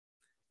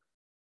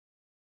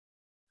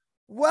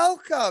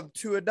Welcome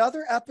to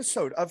another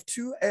episode of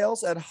Two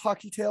Ales and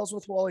Hockey Tales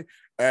with Wally.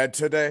 And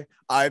today,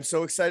 I'm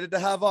so excited to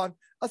have on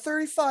a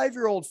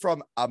 35-year-old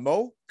from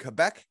Amo,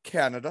 Quebec,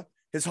 Canada.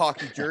 His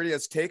hockey journey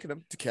has taken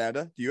him to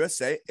Canada, the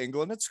USA,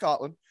 England, and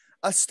Scotland.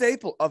 A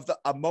staple of the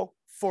Amo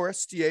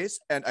Forestiers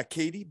and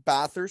Acadie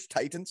Bathurst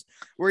Titans,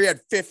 where he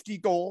had 50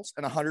 goals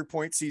and a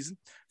 100-point season.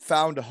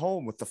 Found a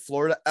home with the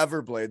Florida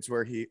Everblades,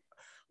 where he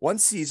one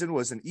season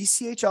was an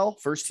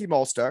ECHL first-team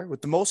All-Star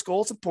with the most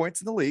goals and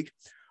points in the league.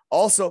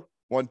 Also,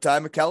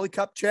 one-time Kelly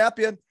Cup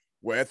champion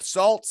with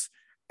Salts,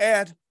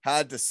 and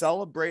had to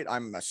celebrate,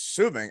 I'm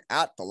assuming,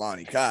 at the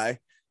Lani Kai.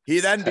 He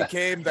then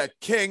became the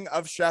king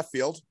of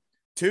Sheffield,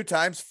 2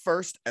 times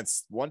first and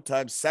 1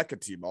 time second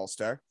team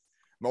All-Star.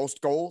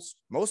 Most goals,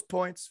 most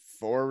points,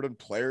 forward and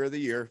player of the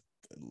year.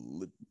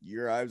 The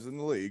year I was in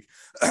the league.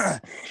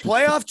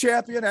 Playoff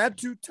champion and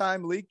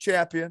 2-time league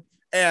champion,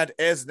 and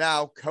is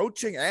now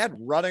coaching and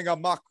running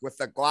amok with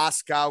the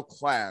Glasgow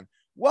Clan.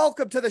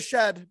 Welcome to the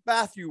shed,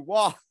 Mathieu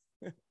Roy.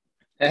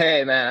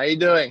 Hey, man. How you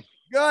doing?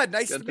 Good.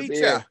 Nice to meet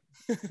you.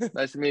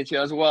 Nice to meet you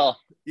as well.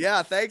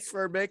 Yeah. Thanks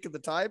for making the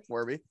time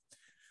for me.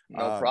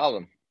 No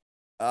problem.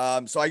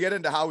 So I get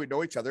into how we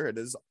know each other. It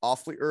is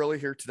awfully early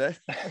here today,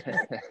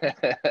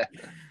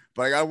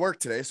 but I got to work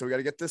today. So we got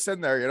to get this in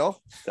there, you know?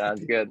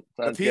 Sounds good.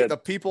 The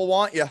people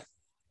want you.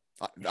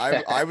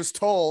 I was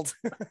told.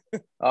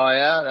 Oh,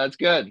 yeah. That's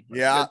good.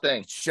 Yeah. Good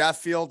thing.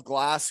 Sheffield,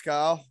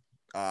 Glasgow,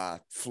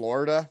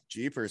 Florida,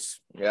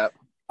 jeepers. Yep.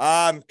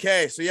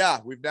 Okay, so yeah,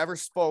 we've never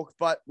spoke,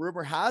 but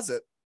rumor has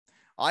it,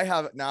 I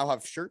have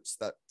shirts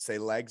that say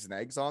legs and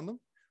eggs on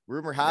them.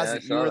 Rumor has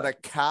it you were the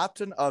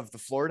captain of the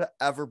Florida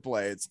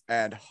Everblades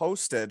and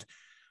hosted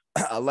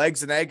a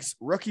legs and eggs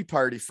rookie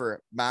party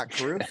for Matt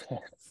Caruth.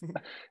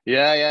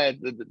 Yeah.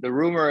 The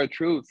rumor of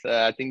truth.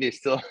 I think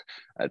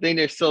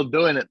they're still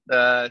doing it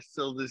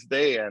still this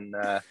day. And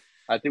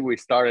I think we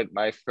started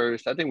I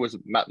think it was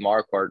Matt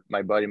Marquardt,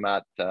 my buddy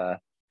Matt.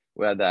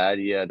 We had the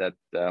idea that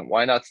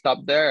why not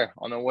stop there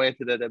on the way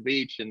to the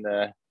beach and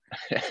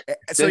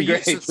so you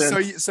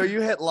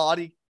hit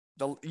Lottie,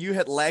 you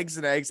hit legs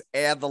and eggs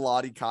and the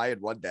Lani Kai in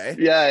one day.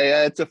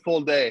 Yeah, it's a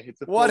full day.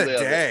 What a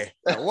day!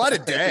 What a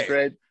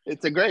day!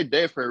 It's a great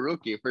day for a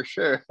rookie for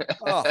sure.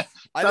 Oh,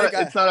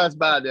 it's not as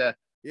bad.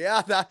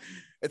 Yeah,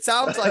 it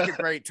sounds like a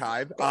great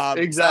time.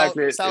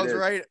 Exactly. Sounds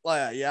right.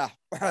 Yeah.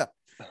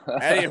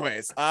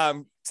 Anyways,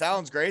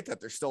 sounds great that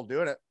they're still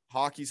doing it.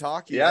 Hockey's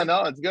hockey. Yeah,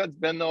 no, it's good. It's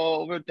been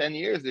over 10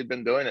 years. They've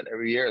been doing it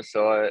every year.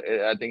 So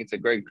I think it's a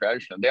great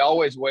tradition. They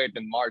always wait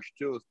in March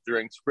too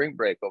during spring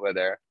break over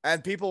there.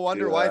 And people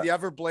wonder why the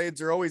Everblades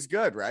are always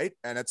good, right?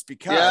 And it's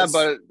because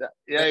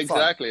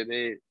exactly.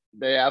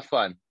 They have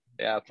fun.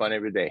 They have fun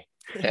every day.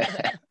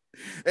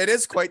 It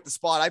is quite the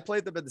spot. I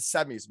played them in the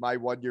semis my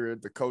 1 year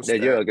in the coast.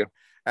 Okay.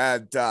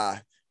 And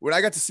when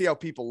I got to see how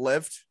people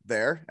lived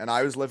there, and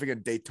I was living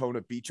in Daytona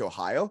Beach,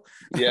 Ohio.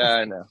 Yeah,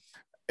 I know.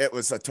 It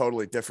was a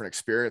totally different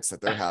experience that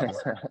they're having.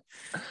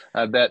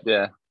 I bet,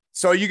 yeah.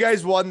 So you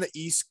guys won the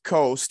East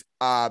Coast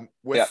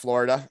with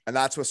Florida, and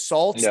that's with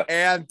Salts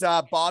and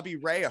Bobby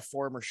Ray, a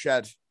former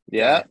Shed.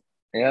 Yeah,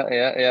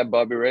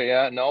 Bobby Ray.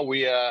 Yeah, no,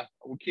 we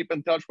keep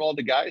in touch with all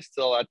the guys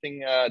still. I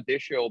think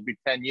this year will be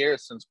 10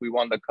 years since we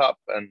won the cup,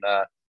 and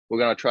we're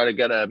gonna try to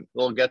get a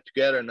little get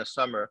together in the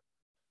summer.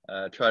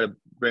 Try to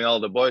bring all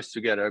the boys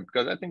together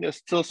because I think there's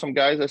still some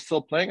guys that are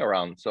still playing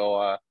around.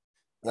 So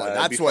well,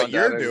 that's what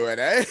you're doing,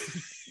 eh?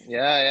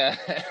 Yeah.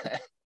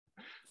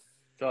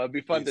 So it'd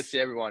be fun to see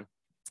everyone.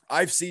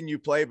 I've seen you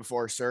play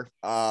before, sir.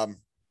 We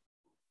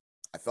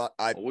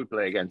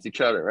play against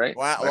each other, right?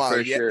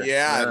 Well,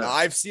 yeah. No,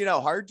 I've seen how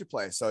hard you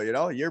play. So, you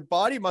know, your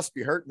body must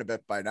be hurting a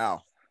bit by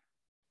now.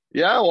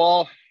 Yeah,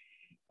 well,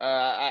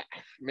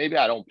 maybe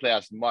I don't play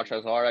as much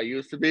as hard I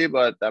used to be,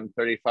 but I'm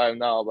 35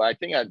 now. But I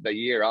think the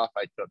year off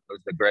I took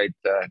was the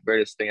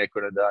greatest thing I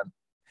could have done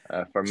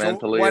for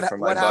mentally, for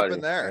my body. What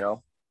happened there? You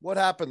know? What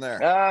happened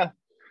there?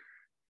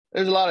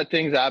 There's a lot of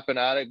things happened.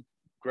 I had a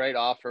great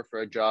offer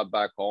for a job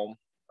back home.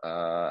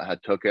 I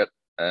took it,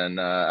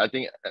 and I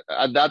think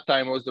at that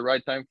time was the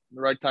right time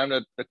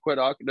to quit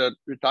hockey, to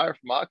retire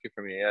from hockey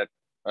for me.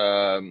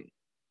 I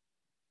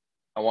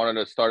wanted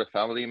to start a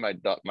family. My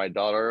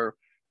daughter,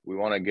 we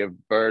want to give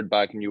birth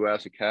back in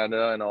U.S. and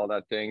Canada and all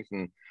that things,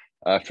 and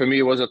for me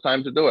it was a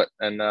time to do it.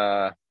 And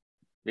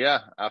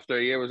after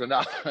a year was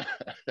enough.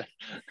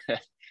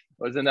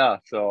 Was enough.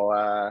 So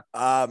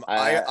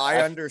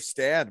I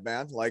understand,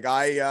 man. Like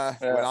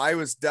when I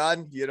was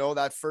done, you know,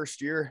 that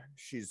first year,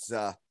 she's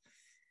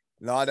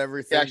not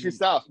everything. Yeah, she's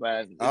tough,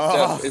 man.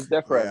 It's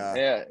different.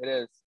 Yeah, it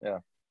is. Yeah.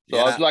 So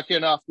I was lucky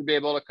enough to be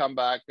able to come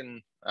back,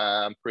 and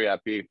I'm pretty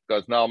happy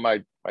because now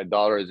my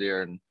daughter is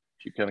here and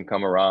she can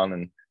come around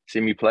and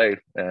see me play,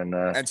 and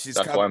that's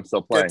why I'm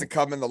still playing. Get to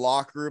come in the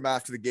locker room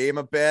after the game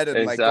a bit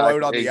and like go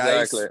out on the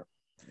ice.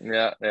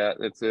 Yeah.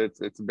 It's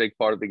a big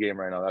part of the game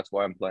right now. That's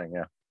why I'm playing.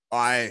 Yeah.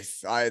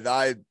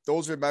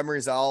 Those are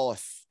memories I'll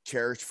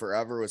cherish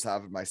forever, was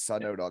having my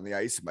son out on the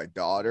ice and my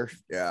daughter.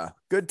 Yeah.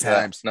 Good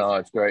times. Yeah, no,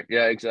 it's great.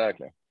 Yeah,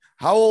 exactly.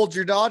 How old's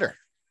your daughter?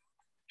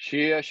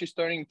 She's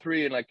turning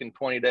 3 in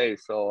 20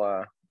 days.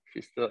 So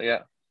She's still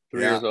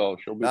 3 years old.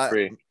 She'll be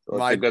 3.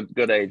 So it's a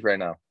good age right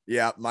now.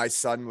 Yeah, my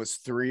son was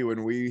 3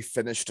 when we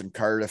finished in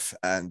Cardiff,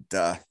 and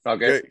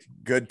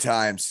good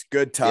times.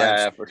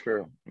 Yeah, for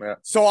sure. Yeah.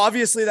 So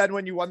obviously, then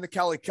when you won the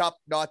Kelly Cup,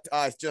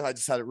 I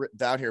just had it written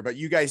down here, but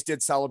you guys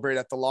did celebrate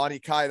at the Lani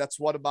Kai. That's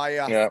one of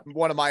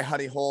my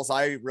honey holes.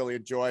 I really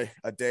enjoy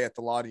a day at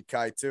the Lani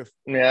Kai too.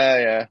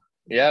 Yeah.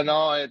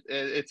 No,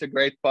 it's a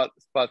great spot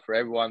for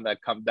everyone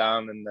that come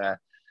down, and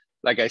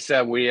like I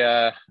said, we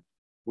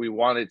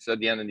won it at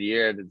the end of the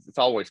year. It's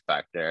always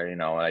back there,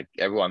 like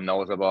everyone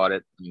knows about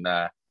it, and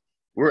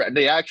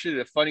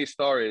the funny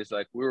story is,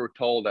 like, we were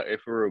told that if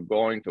we were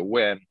going to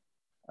win,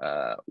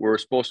 we were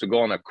supposed to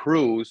go on a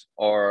cruise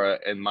or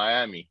in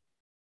Miami,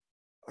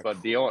 but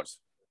the owner,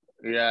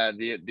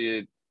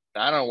 the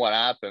I don't know what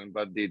happened,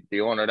 but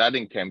the owner, that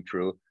didn't come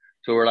true.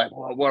 So we're like,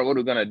 well, what are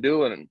we gonna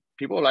do? And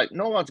people are like,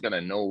 no one's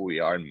gonna know who we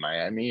are in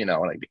Miami,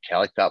 like the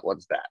Kelly Cup,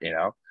 what's that,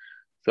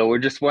 So we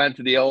just went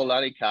to the old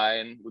Lani Kai,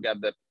 and we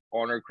got the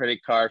owner credit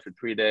card for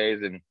 3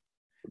 days, and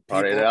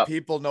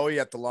people know you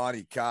at the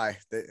Lani Kai.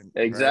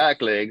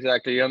 Exactly.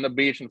 You're on the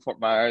beach in Fort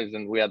Myers,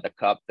 and we had the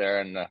cup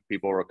there, and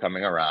people were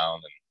coming around,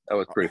 and that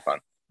was pretty fun.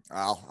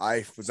 Wow,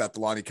 I was at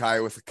the Lani Kai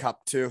with a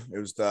cup too. It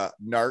was the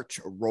Narch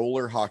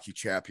Roller Hockey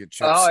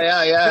Championships. Oh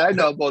yeah, I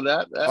know about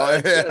that.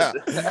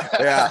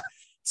 Yeah.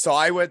 So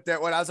I went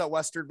there when I was at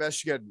Western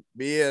Michigan.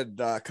 Me and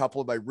a couple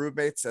of my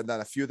roommates, and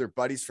then a few of their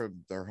buddies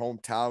from their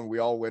hometown. We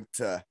all went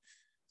to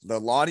the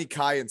Lani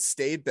Kai and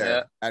stayed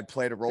there and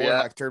played a roller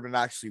hockey tournament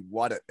and actually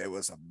won it. It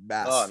was a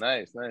mess. Oh,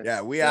 nice.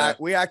 Yeah, we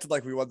acted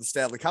like we won the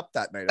Stanley Cup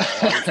that night.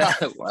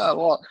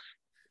 Well,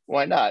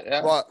 why not?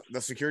 Yeah. Well,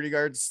 the security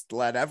guards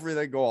let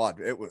everything go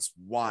on. It was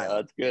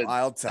wild. That's good.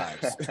 Wild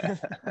times.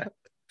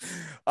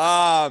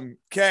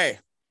 Okay.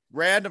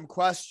 Random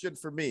question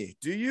for me.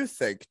 Do you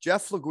think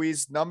Jeff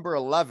Legui's number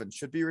 11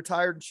 should be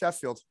retired in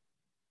Sheffield?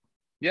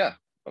 Yeah,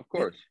 of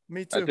course.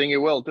 Me too. I think it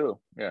will too.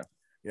 Yeah.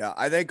 Yeah,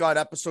 I think on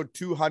episode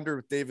 200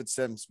 with David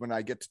Sims, when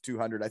I get to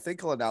 200, I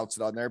think he'll announce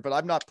it on there, but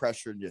I'm not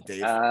pressuring you,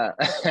 Dave. I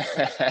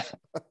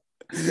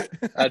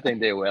think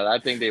they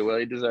will.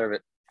 He deserve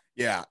it.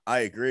 Yeah, I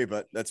agree,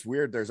 but that's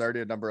weird. There's already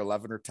a number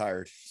 11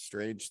 retired.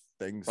 Strange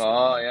things.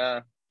 Oh,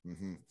 yeah.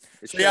 Mm-hmm.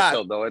 It's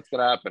Sheffield, though. It's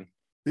going to happen.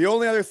 The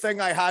only other thing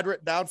I had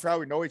written down for how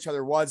we know each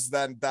other was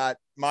then that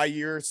my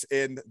years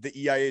in the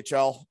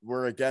EIHL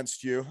were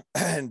against you.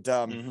 And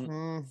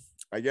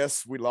I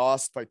guess we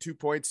lost by 2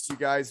 points to you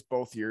guys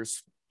both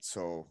years.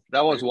 So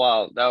that was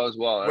wild.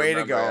 Way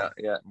to go.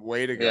 Yeah.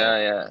 Way to go.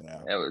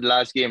 Yeah.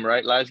 Last game,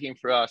 right? Last game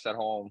for us at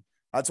home.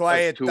 That's why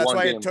it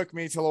took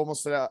me till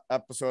almost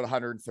episode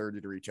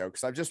 130 to reach out,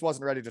 because I just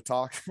wasn't ready to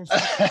talk.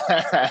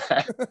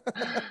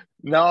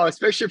 No,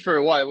 especially for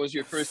it was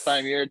your first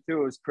time here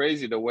too. It was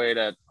crazy the way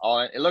that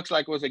it looks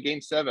like it was a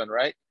game 7,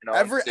 right?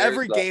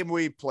 Every game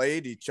we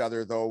played each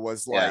other though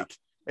was like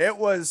it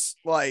was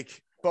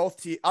like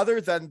both other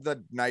than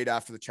the night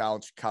after the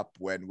Challenge Cup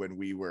when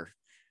we were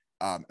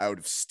out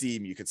of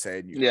steam, you could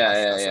say.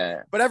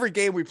 But every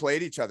game we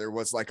played each other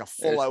was like a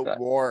full out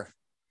war.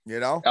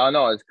 Oh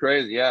no, it's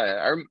crazy.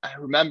 Yeah, I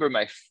remember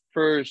my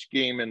first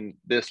game in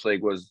this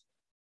league was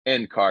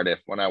in Cardiff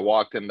when I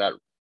walked in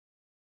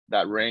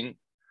that ring,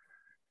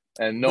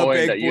 and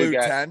knowing that you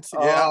guys, tent.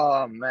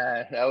 Oh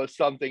man, that was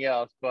something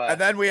else. But and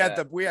then we had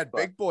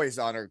big boys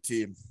on our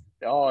team.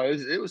 Oh,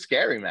 it was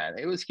scary, man.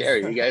 It was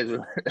scary. You guys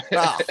were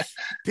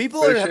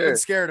people have been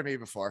scared of me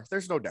before.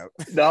 There's no doubt.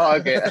 No,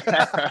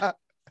 okay.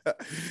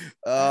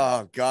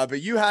 Oh God,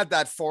 but you had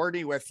that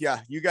 40 with you.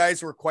 You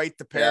guys were quite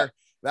the pair. Yeah.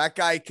 That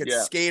guy could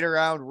skate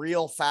around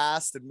real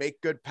fast and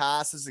make good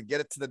passes and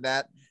get it to the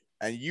net.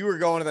 And you were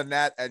going to the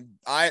net, and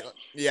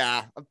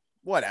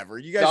whatever.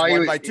 You guys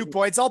won by 2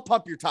 points. I'll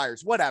pump your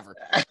tires. Whatever.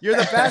 You're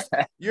the best.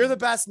 You're the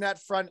best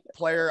net front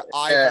player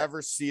I've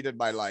ever seen in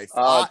my life.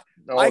 I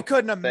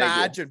couldn't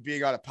imagine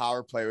being on a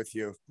power play with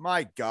you.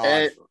 My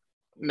God.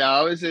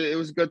 No, it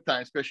was a good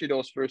time, especially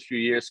those first few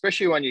years,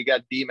 especially when you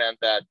got D-man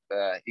that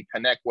you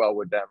connect well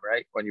with them,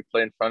 right? When you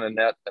play in front of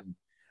net and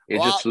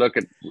just look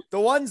at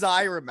the ones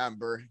I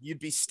remember, you'd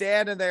be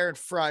standing there in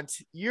front.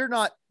 You're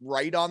not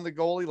right on the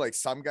goalie like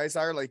some guys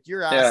are. Like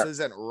your ass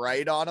isn't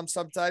right on him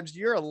sometimes.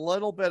 You're a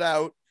little bit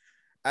out,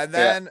 and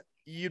then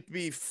you'd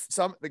be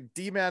the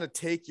D-man to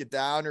take you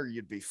down, or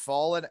you'd be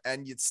falling,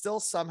 and you'd still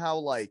somehow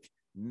like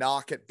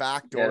knock it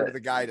back door to the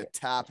guy to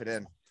tap it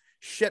in.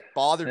 Shit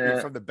bothered me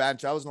from the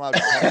bench. I wasn't allowed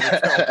to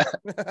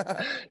kill.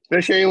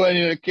 Especially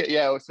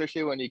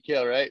when you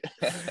kill, right?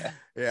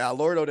 Yeah,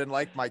 Lordo didn't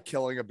like my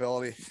killing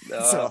ability,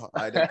 so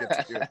I didn't get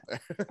to do it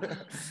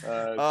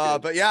there.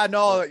 But yeah,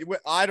 no,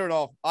 I don't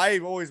know. I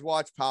always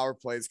watch power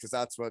plays because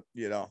that's what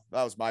that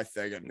was my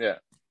thing. And no,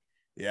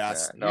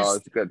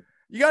 it's good.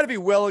 You got to be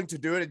willing to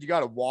do it, and you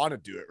got to want to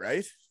do it,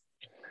 right?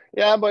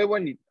 Yeah, but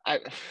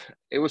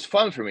it was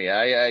fun for me.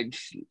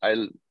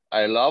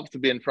 I love to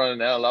be in front of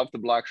net. I love the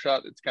block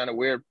shot. It's kind of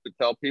weird to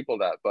tell people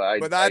that,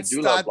 but I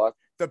do love block.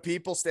 The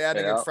people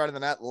standing in front of the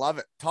net love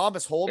it.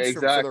 Thomas Holmstrom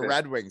for the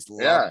Red Wings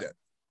loved it.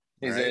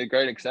 He's a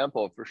great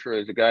example for sure.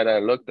 He's a guy that I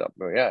looked up.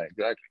 But yeah,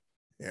 exactly.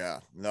 Yeah,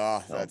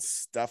 no,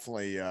 that's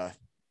definitely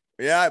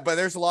Yeah, but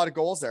there's a lot of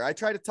goals there. I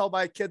try to tell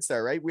my kids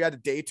there, right? We had a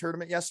day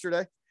tournament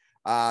yesterday.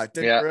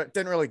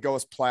 Didn't really go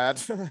as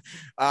planned.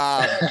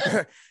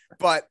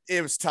 But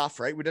it was tough,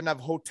 right? We didn't have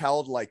a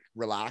hotel to like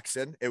relax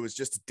in. It was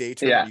just a day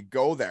tournament. You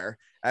go there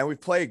and we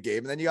play a game,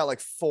 and then you got like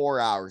 4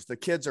 hours. The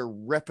kids are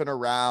ripping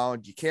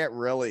around. You can't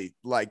really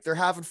like, they're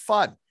having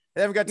fun.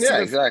 They haven't got to see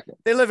exactly.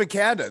 They live in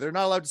Canada. They're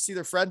not allowed to see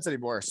their friends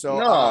anymore. So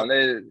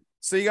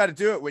so you got to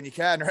do it when you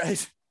can,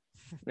 right?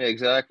 Yeah,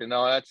 exactly.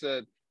 No,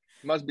 it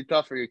must be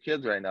tough for your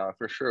kids right now,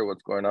 for sure.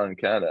 What's going on in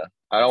Canada?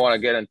 I don't want to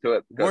get into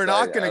it. We're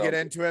not going to get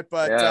into it,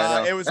 but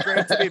it was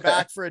great to be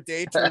back for a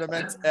day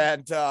tournament,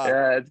 and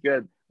yeah, it's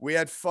good. We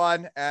had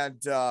fun, and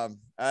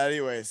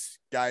anyways,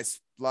 guys,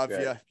 love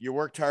you. You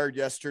worked hard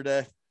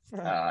yesterday.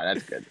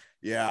 That's good.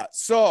 Yeah.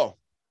 So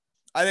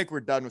I think we're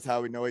done with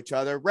how we know each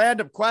other.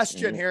 Random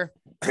question here.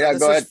 Yeah,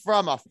 this go is ahead.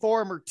 from a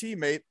former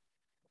teammate.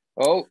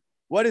 Oh,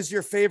 what is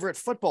your favorite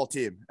football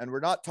team? And we're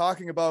not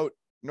talking about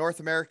North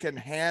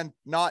American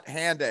not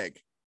hand egg.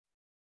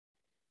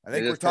 I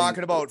think we're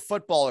talking about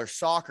football or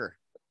soccer.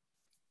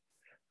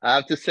 I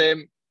have to say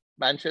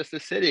Manchester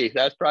City.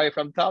 That's probably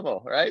from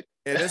Tomo, right?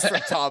 It is from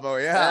Tomo,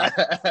 yeah.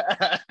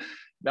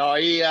 No,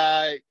 he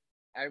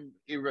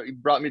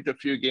brought me to a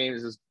few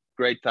games. It's a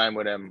great time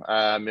with him.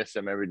 I miss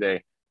him every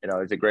day. You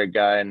know, he's a great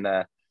guy. And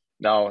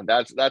no,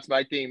 that's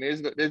my team.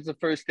 This is the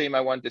first team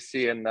I want to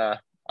see, and I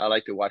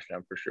like to watch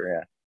them for sure.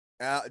 Yeah.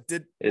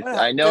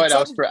 I know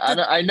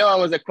it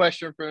was a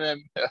question from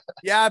him.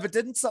 Yeah, but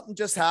didn't something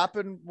just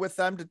happen with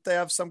them? Did they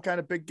have some kind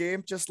of big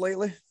game just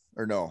lately,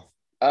 or no?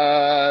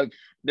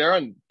 They're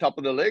on top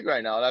of the league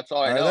right now. That's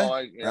all I know.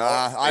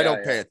 I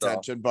don't pay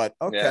attention, but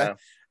okay. Yeah.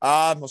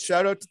 Well,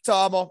 shout out to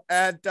Tomo.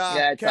 And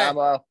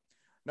Tomo.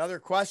 Another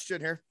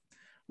question here.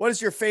 What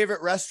is your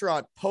favorite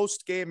restaurant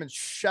post game in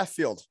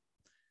Sheffield?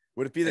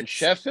 Would it be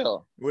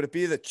Sheffield? Would it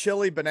be the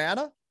Chili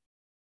Banana?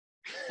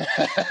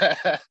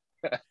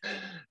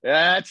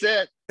 That's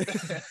it.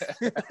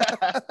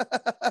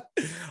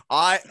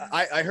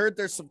 I heard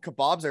there's some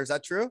kebabs there. Is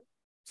that true?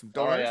 Some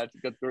donors? Oh yeah, it's a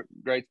good,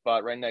 great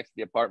spot right next to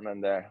the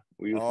apartment there.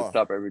 We used to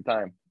stop every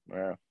time.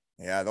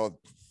 Yeah, though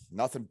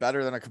nothing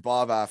better than a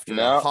kebab after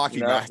a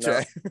hockey match.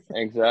 No.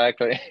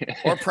 Exactly.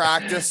 Or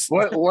practice.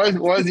 What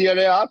was the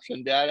other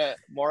option? Dad,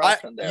 more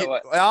option there?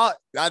 Well,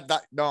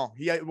 no.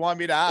 He wanted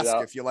me to ask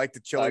if you like the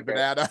chili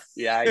banana.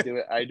 Yeah, I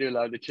do. I do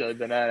love the chili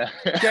banana.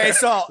 Okay,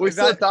 so we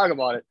still talk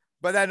about it.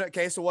 But then,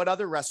 okay, so what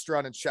other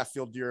restaurant in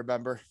Sheffield do you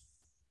remember?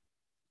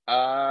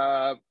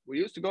 We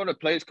used to go to a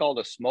place called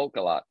The Smoke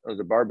a lot. It was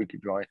a barbecue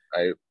joint.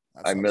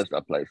 I missed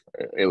that place.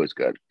 It was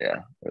good.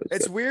 Yeah.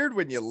 It's weird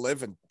when you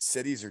live in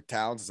cities or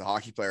towns as a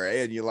hockey player,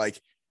 and you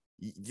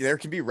there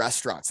can be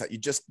restaurants that you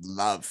just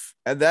love,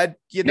 and then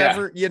you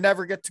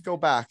never get to go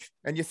back,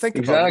 and you think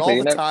about it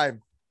all the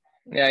time.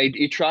 Yeah,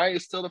 you try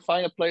still to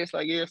find a place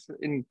like this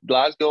in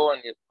Glasgow,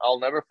 and I'll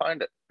never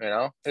find it. You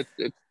know, it's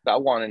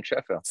that one in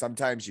Sheffield.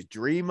 Sometimes you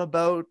dream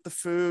about the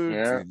food,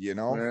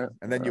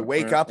 and then you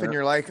wake up and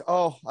you're like,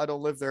 oh, I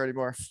don't live there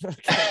anymore.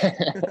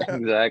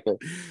 Exactly.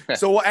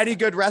 So, any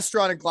good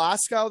restaurant in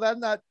Glasgow then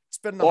that's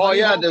been?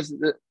 There's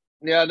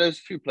a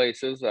few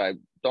places.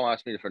 Don't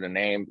ask me for the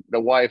name. The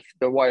wife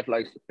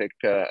likes to pick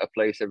a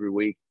place every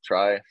week to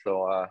try.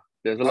 So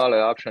there's a lot of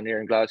option here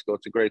in Glasgow.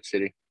 It's a great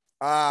city.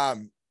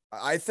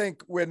 I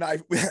think when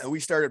we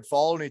started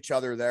following each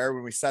other there,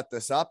 when we set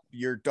this up,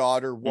 your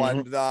daughter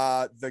won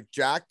the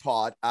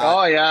jackpot.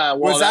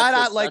 Was that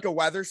at like a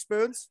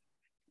Weatherspoons?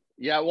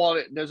 Yeah, well,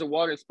 there's a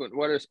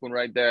Weatherspoon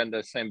right there in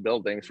the same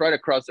building. It's right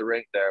across the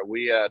rink there.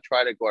 We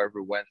try to go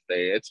every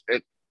Wednesday.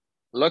 It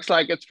looks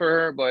like it's for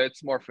her, but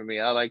it's more for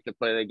me. I like to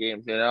play the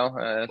games, you know.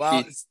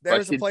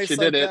 There's a place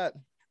like that.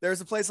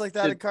 There's a place like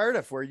that in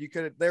Cardiff where you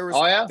could. There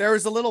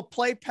was a little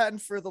playpen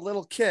for the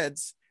little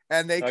kids.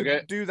 And they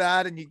could do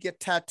that, and you get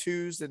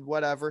tattoos and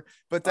whatever.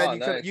 But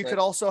then you could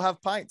also have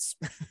pints.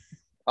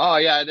 Oh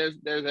yeah,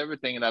 there's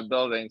everything in that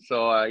building.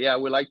 So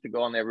we like to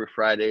go on every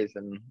Fridays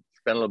and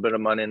spend a little bit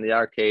of money in the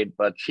arcade.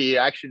 But she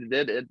actually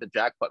did hit the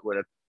jackpot with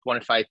a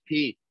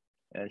 25p,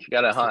 and she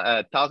got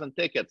 1,000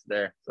 tickets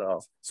there. So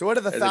what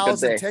do the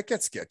 1,000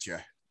 tickets get you?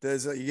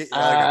 Does you get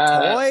like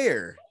a toy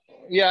or?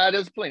 Yeah,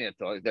 there's plenty of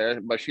toys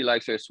there, but she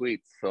likes her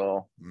sweets,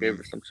 so give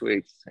her some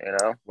sweets, you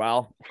know.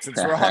 Well, since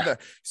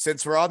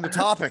we're on the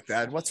topic,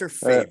 then what's her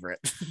favorite?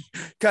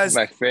 Because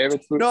my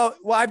favorite food. No,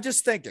 well, I'm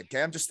just thinking.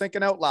 Okay, I'm just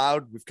thinking out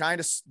loud. We've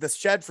the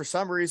Shed for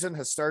some reason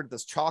has started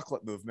this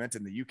chocolate movement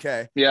in the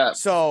UK. Yeah.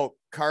 So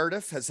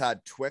Cardiff has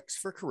had Twix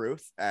for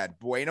Caruth and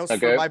Buenos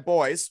for my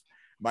boys,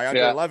 my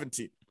under 11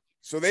 team.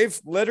 So they've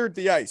littered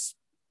the ice.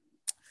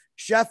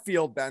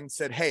 Sheffield then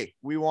said, "Hey,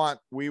 we want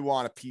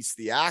a piece of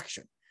the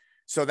action."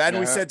 So then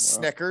we said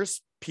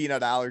Snickers,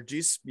 peanut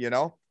allergies,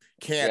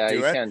 can't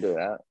do it.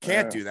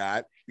 Can't do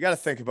that. You got to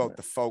think about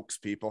the folks,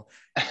 people.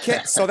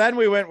 So then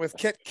we went with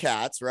Kit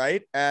Kats,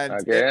 right? And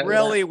it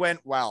really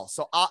went well.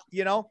 So, I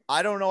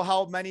don't know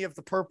how many of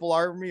the Purple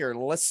Army are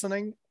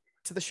listening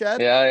to the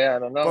Shed. Yeah, I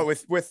don't know.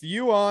 But with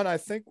you on, I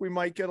think we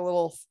might get a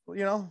little,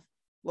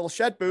 little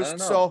Shed boost.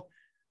 So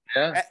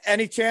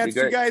any chance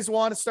you guys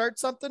want to start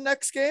something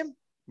next game?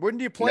 When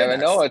do you You play never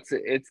next?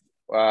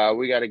 know.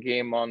 We got a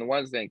game on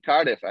Wednesday in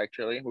Cardiff.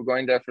 Actually, we're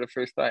going there for the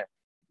first time.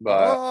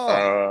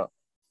 But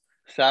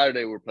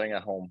Saturday we're playing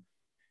at home.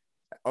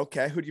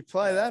 Okay, who do you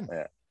play then?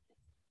 Yeah.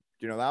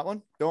 Do you know that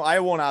one? I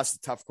won't ask the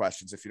tough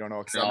questions if you don't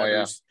know.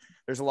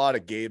 There's a lot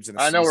of games in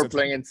the I know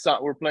season.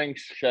 we're playing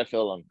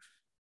Sheffield on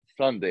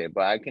Sunday,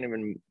 but I can't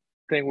even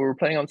think we were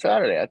playing on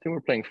Saturday. I think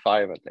we're playing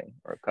 5,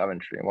 or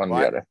Coventry, one or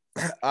the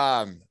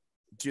other.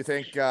 Do you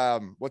think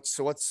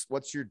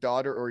what's your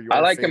daughter or your I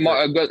like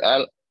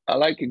favorite? I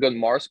like a good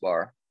Mars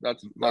bar.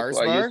 That's Mars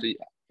what bar? I used to.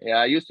 Yeah,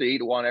 I used to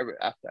eat one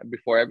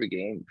before every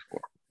game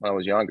when I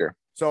was younger.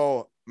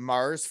 So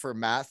Mars for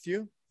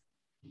Matthew.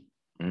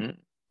 Mm-hmm.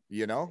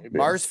 You know, Maybe.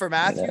 Mars for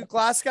Matthew,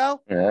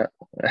 Glasgow. Yeah.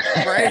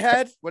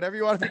 Brayhead, whatever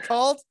you want to be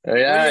called. Yeah, what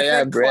do you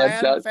think,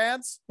 Clan Brad,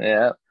 fans?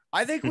 Yeah.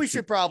 I think we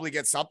should probably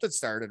get something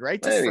started,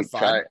 right? Just Maybe for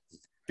fun.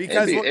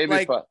 Because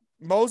it'd fun.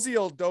 Mosey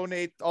will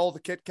donate all the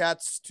Kit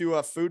Kats to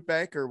a food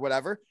bank or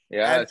whatever.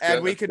 Yeah,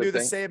 and we can do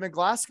the same in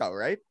Glasgow,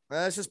 right?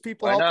 That's just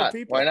people helping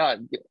people. Why not?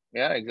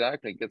 Yeah,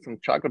 exactly. Get some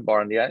chocolate bar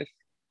on the ice.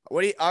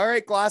 All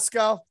right,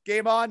 Glasgow,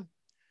 game on.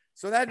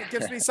 So then it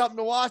gives me something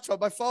to watch on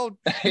my phone.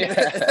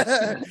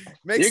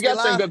 Makes you got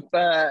some good.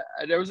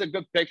 There was a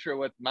good picture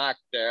with Mac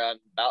there in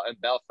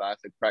Belfast.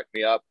 It cracked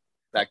me up.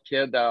 That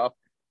kid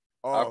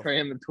offering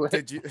him the twist.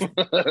 Did you?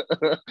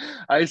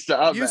 I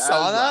saw. You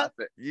saw that?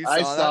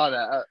 I saw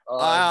that. Oh,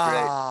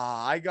 great.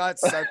 I got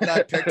sent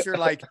that picture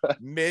like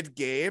mid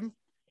game,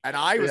 and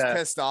I was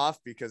pissed off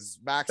because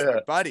Mac's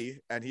my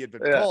buddy, and he had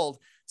been pulled.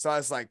 So I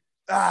was like,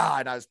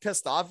 and I was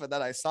pissed off, and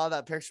then I saw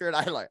that picture, and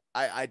I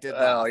did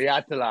laugh. Oh, you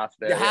had to laugh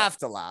there. You have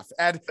to laugh,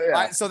 and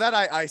so then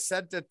I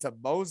sent it to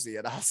Mosey,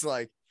 and I was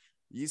like,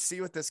 "You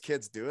see what this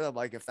kid's doing?" I'm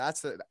like, "If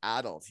that's an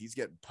adult, he's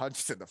getting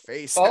punched in the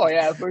face." Oh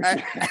yeah, for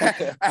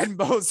sure. And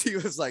Mosey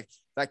was like,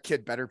 "That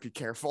kid better be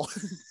careful."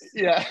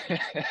 Yeah.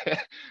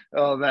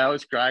 Oh man, I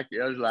was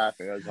cracking. I was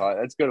laughing. It was hard.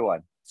 That's a good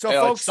one.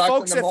 So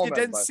folks, if you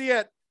didn't see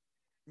it,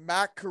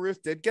 Mac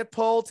Carruth did get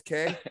pulled.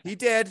 Okay, he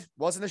did.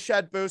 Wasn't a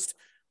shed boost.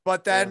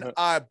 But then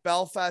a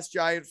Belfast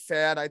Giant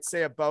fan, I'd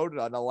say about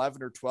an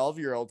 11 or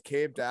 12-year-old,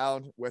 came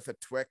down with a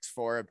Twix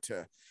for him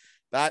to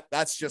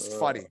that's just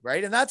funny,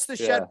 right? And that's the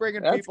shed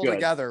bringing people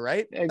together,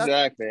 right?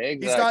 Exactly.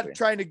 He's not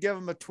trying to give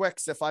him a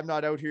Twix if I'm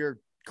not out here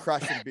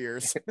crushing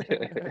beers.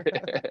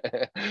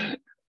 Yeah,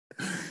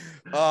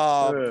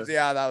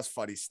 that was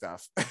funny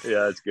stuff.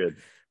 Yeah, that's good.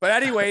 But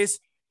anyways,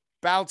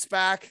 bounce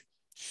back,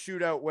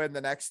 shootout win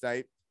the next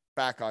night,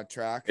 back on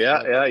track.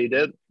 Yeah, you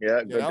did.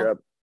 Yeah, good job.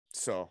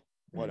 So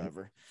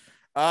whatever.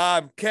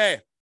 Okay.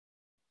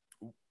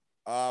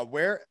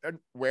 Where and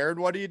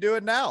what are you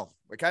doing now?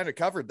 We kind of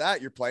covered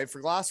that. You're playing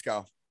for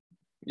Glasgow.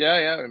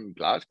 Yeah. In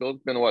Glasgow,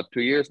 it's been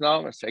 2 years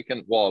now. Last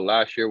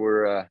year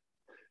we're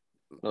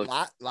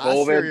last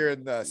year you're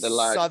in the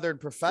Southern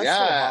Professional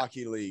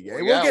Hockey League.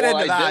 We'll get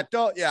into that.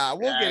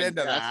 We'll get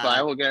into that. That's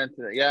fine. We'll get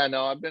into that. Yeah,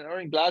 no, I've been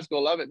in Glasgow,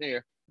 love it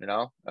here.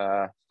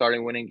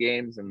 Starting winning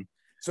games, and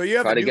so you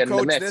have a new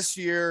coach this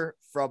year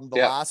from the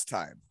last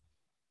time.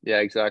 Yeah,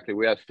 exactly.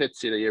 We had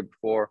Fitzy the year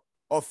before.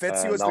 Oh,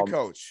 Fitzy was the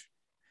coach.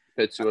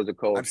 Fitzy was the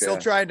coach. I'm still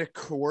trying to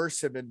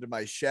coerce him into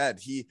my shed.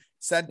 He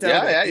sent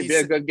out. Yeah, he'd be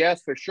a good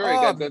guest for sure. He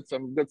got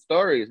some good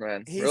stories,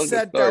 man. He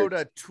sent out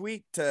a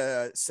tweet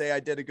to say I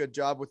did a good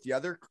job with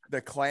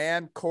the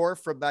Clan core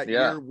from that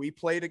year we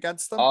played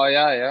against them. Oh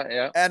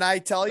yeah. And I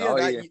tell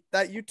you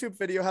that YouTube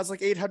video has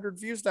like 800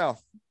 views now.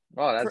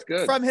 Oh, that's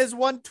good. From his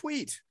one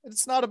tweet.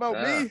 It's not about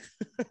me.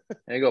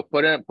 There you go.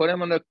 Put him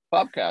on the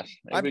podcast.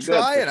 I'm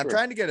trying. I'm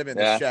trying to get him in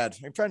the shed.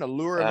 I'm trying to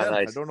lure him in.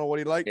 Nice. I don't know what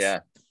he likes. Yeah.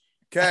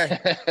 Okay.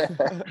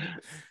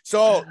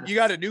 So you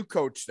got a new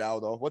coach now,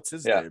 though. What's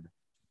his name?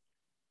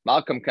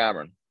 Malcolm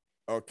Cameron.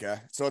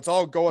 Okay. So it's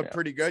all going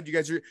pretty good. You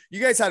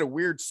guys had a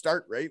weird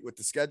start, right, with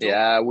the schedule?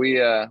 Yeah, we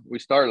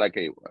started like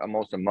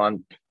almost a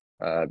month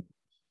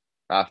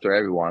after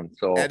everyone.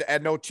 So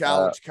and no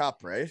Challenge Cup,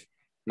 right?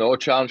 No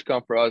Challenge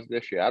Cup for us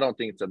this year. I don't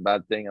think it's a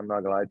bad thing. I'm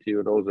not gonna lie to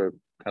you. Those are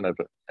kind of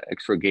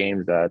extra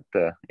games that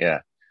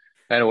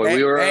Anyway,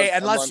 we were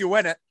unless you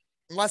win it.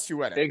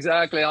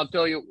 Exactly. I'll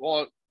tell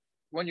you,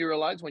 when you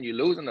realize when you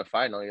lose in the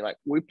final, you're like,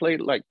 we played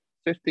like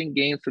 15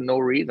 games for no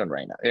reason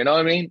right now. You know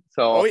what I mean?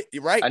 So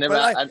right.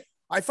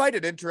 I find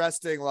it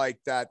interesting like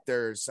that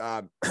there's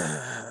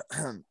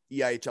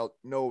EIHL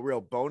no real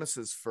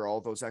bonuses for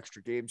all those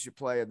extra games you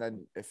play, and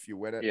then if you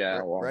win it,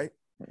 right?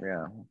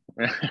 Yeah.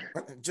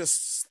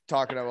 Just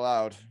talking out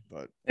loud,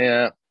 but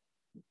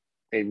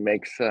it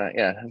makes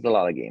there's a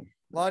lot of games.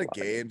 A lot of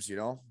games,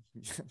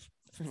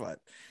 but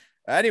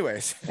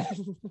anyways.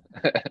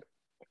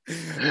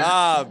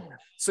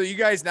 So you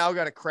guys now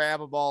got to cram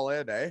them all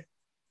in, eh?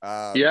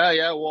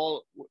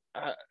 Well,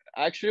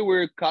 actually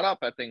we're caught up.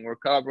 I think we're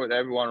caught up with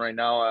everyone right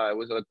now. It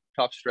was a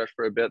tough stretch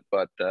for a bit,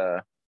 but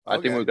I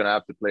think we're gonna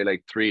have to play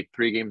like three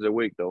games a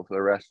week though for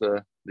the rest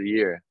of the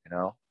year.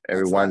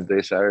 Every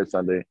Wednesday, Saturday,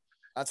 Sunday.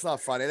 That's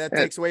not funny. That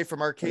takes away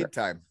from arcade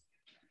time.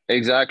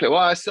 Exactly. Well,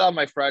 I still have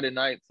my Friday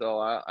night, so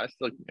I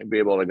still be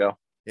able to go.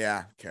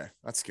 Yeah. Okay.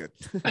 That's good.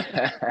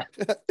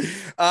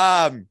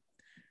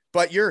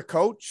 But you're a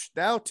coach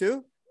now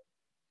too?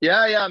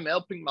 Yeah. I'm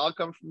helping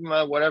Malcolm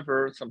from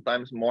whatever.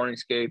 Sometimes morning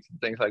skates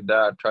and things like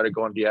that. Try to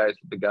go on the ice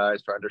with the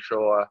guys. Trying to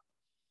show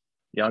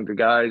younger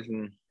guys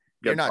and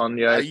You're get not, on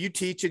the are ice. you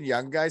teaching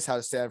young guys how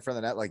to stand in front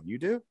of the net like you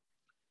do?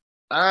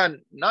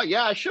 No,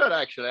 yeah, I should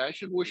actually.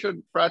 We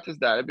should practice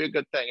that. It'd be a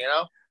good thing, you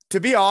know. To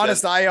be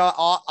honest,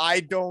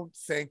 I don't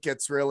think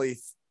it's really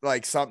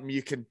like something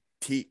you can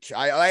teach.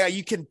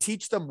 You can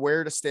teach them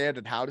where to stand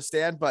and how to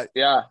stand, but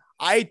Yeah,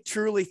 I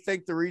truly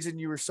think the reason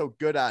you were so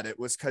good at it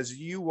was because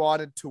you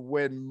wanted to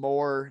win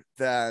more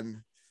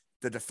than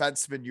the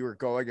defenseman you were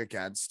going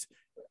against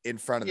in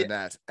front of the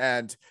net.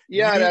 And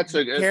yeah, that's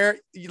a good.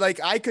 Like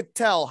I could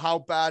tell how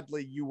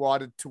badly you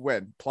wanted to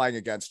win playing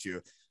against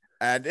you.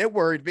 And it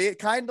worried me. It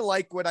kind of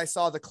like when I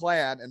saw the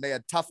Clan and they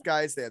had tough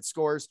guys, they had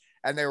scores,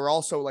 and they were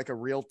also like a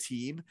real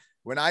team.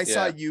 When I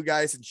saw you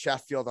guys in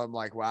Sheffield, I'm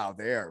like, wow,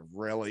 they are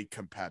really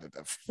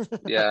competitive.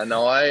 Yeah,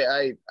 no,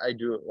 I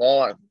do.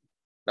 Well,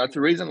 that's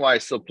the reason why I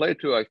still play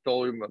too. I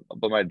told you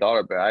about my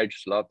daughter, but I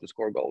just love to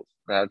score goals.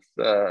 That's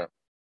the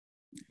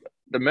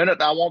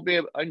minute I won't be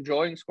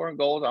enjoying scoring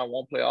goals, I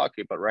won't play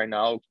hockey. But right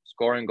now,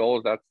 scoring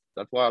goals,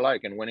 that's what I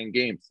like, and winning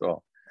games.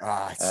 So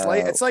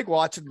it's like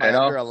watching my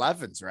under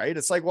 11s, right?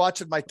 It's like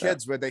watching my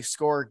kids when they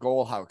score a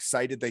goal, how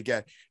excited they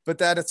get. But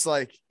then it's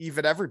like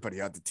even everybody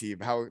on the team,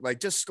 how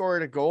like just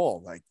scoring a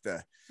goal, like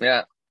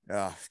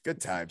good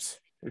times.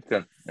 It's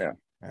good. Yeah.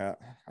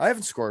 I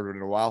haven't scored one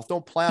in a while.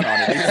 Don't plan on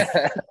it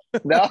either.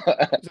 No.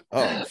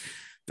 Oh,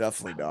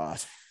 definitely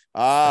not.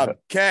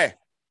 Okay.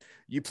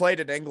 You played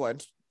in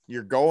England.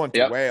 You're going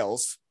to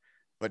Wales,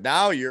 but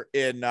now you're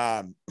in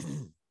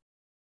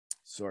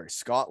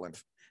Scotland.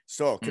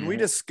 So can we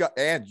discuss,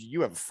 and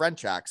you have a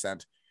French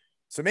accent.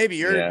 So maybe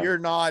you're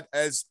not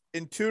as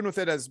in tune with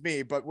it as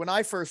me, but when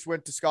I first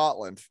went to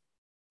Scotland,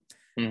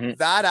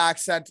 that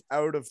accent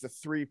out of the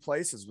three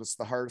places was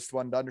the hardest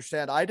one to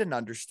understand. I didn't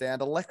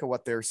understand a lick of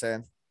what they were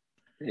saying.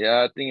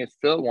 Yeah, I think it's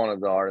still one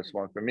of the hardest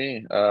ones for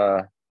me.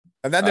 And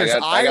then there's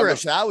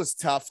Irish. That was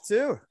tough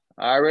too.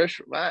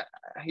 Irish,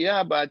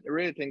 yeah, but I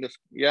really think this.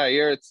 Yeah,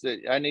 here it's.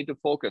 I need to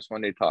focus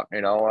when they talk. You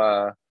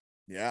know.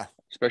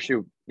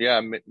 Especially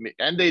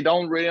and they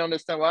don't really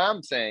understand what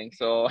I'm saying.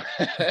 So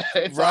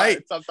it's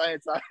right.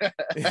 Sometimes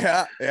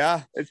it's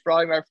yeah. It's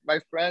probably my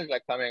friends are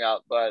coming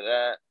out, but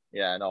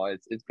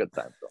it's good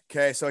time. So.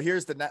 Okay, so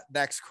here's the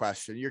next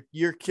question.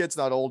 Your kid's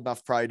not old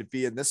enough probably to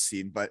be in this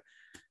scene, but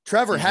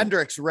Trevor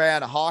Hendricks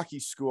ran a hockey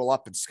school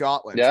up in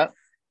Scotland. Yeah.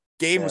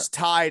 Game was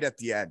tied at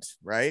the end,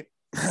 right?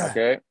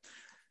 Okay.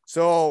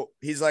 So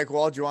he's like,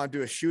 well, do you want to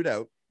do a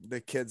shootout?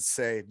 The kids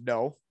say,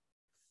 no,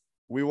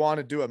 we want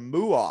to do a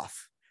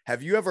moo-off.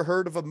 Have you ever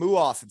heard of a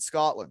moo-off in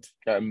Scotland?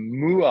 A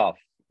moo-off?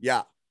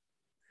 Yeah.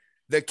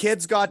 The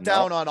kids got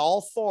down on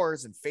all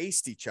fours and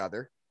faced each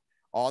other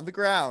on the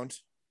ground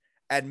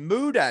and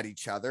mooed at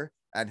each other,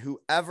 and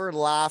whoever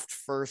laughed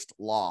first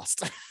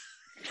lost.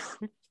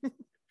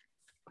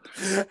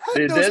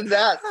 They did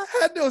that?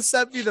 Hendo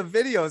sent me the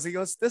videos. He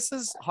goes, this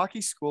is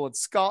hockey school in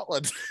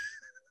Scotland.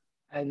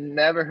 I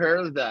never heard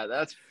of that.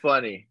 That's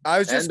funny. I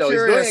was just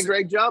curious. He's doing a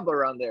great job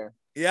around there.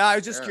 Yeah, I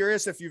was just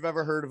curious if you've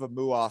ever heard of a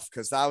moo-off,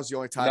 because that was the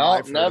only time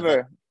I've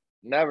heard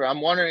never. I'm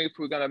wondering if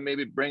we're gonna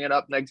maybe bring it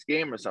up next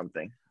game or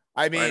something.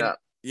 I mean,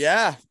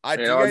 yeah,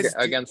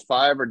 against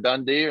Five or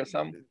Dundee or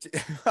something.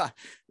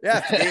 Yeah,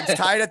 if the game's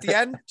tied at the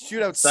end,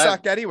 shootouts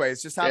suck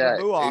anyways. Just have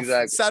a moo-off.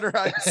 Exactly. Center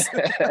ice.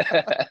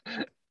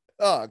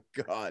 Oh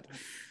God.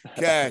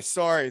 Okay,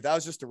 sorry. That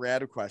was just a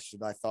random question.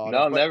 I thought.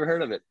 No, never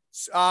heard of it.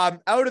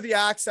 Out of the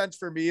accents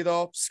for me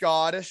though,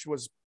 Scottish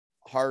was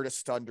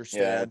hardest to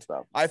understand.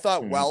 I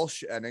thought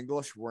Welsh and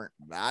English weren't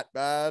that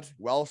bad.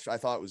 Welsh, I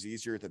thought was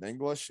easier than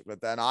English, but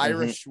then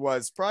Irish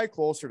was probably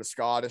closer to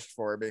Scottish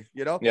for me.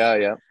 You know?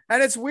 Yeah.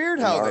 And it's weird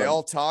how they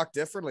all talk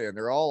differently, and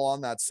they're all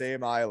on that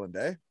same island,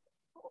 eh?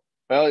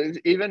 Well,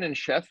 even in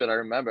Sheffield, I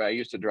remember I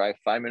used to drive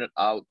 5 minutes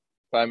out,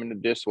 5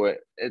 minutes this way.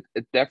 It's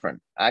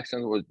different.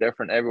 Accent was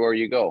different everywhere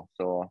you go.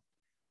 So,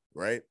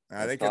 right.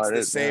 I think it's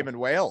the same in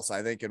Wales.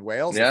 I think in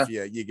Wales, if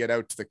you get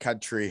out to the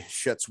country,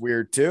 shit's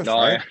weird too. No,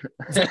 right?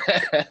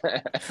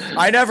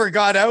 I never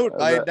got out.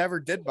 I never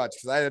did much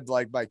because I had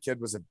my kid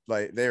was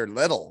they were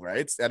little,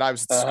 right? And I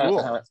was at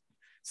school.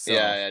 So,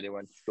 yeah, they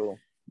went to school.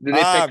 Did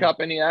they pick up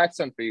any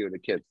accent for you, the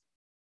kids?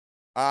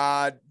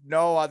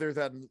 No, other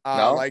than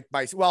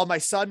my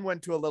son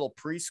went to a little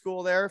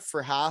preschool there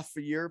for half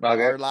a year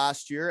or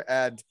last year,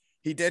 and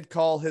he did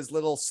call his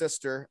little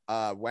sister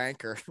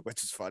wanker,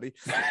 which is funny.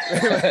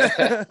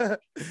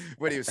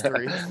 When he was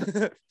 3.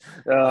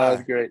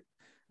 That's great.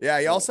 Yeah,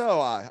 he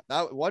also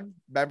that one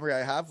memory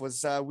I have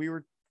was we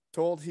were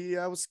told he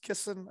was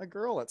kissing a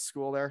girl at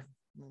school there.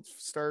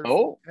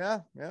 Starting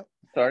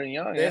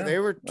young. They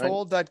were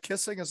told that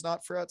kissing is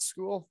not for at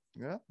school.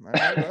 Yeah.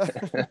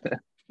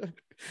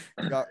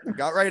 Got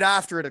right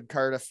after it in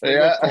Cardiff.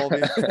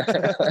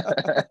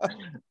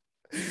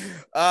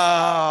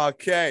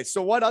 Okay.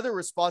 So what other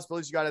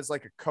responsibilities you got as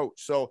like a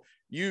coach? So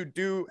you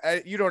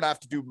don't have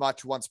to do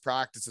much once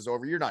practice is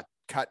over. You're not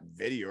cutting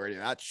video or any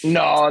of that shit.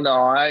 No.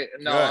 I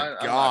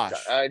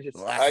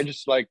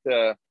just like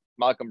to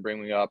Malcolm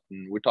bring me up,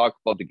 and we talk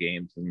about the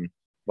games and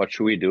what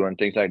should we do and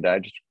things like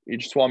that. You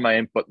just want my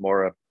input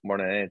more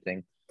than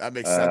anything. That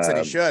makes sense, and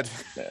he should.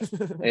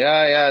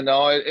 Yeah.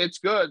 No, it's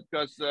good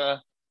because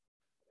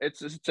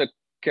it's a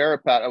career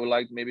path I would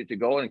like maybe to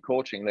go in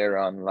coaching later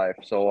on in life.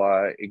 So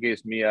it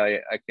gives me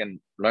I can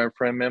learn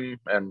from him,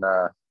 and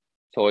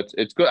so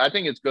it's good. I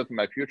think it's good for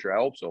my future. I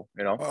hope so.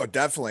 Oh,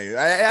 definitely.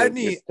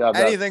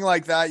 Anything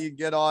like that you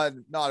get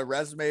on, not a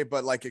resume,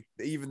 but like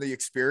even the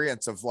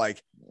experience of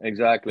like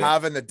exactly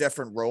having a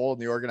different role in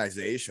the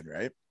organization,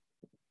 right?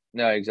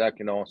 Yeah,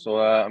 exactly. No,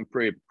 so I'm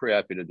pretty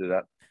happy to do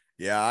that.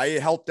 Yeah, I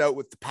helped out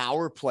with the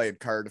power play in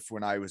Cardiff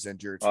when I was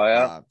injured. Oh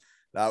yeah.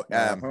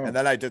 And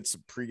then I did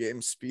some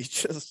pregame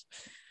speeches.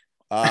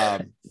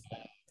 That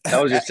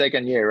was your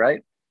second year,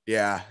 right?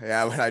 Yeah,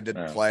 when I did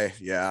play,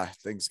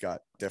 things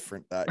got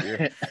different that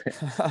year.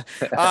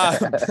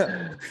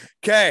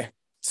 Okay,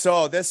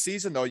 so this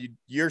season though,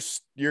 you're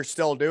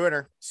still doing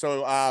her.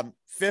 So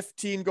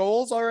 15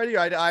 goals already.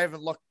 I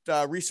haven't looked.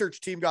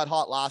 Research team got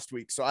hot last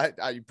week, so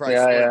you probably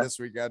scored this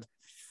weekend.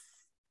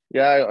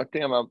 Yeah, I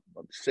think I'm up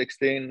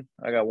 16.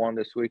 I got one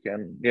this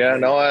weekend. Yeah,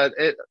 no,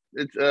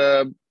 it's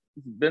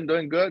been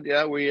doing good.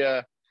 Yeah, we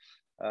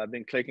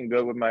been clicking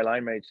good with my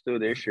line mates too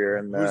this year.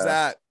 And who's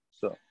that?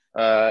 So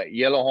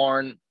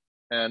Yellowhorn,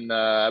 and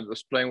I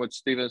was playing with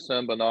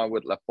Stevenson, but now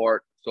with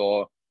Laporte.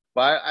 So,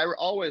 but I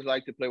always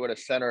like to play with a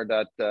center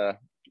that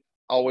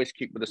always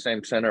keep with the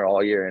same center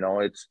all year.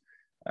 It's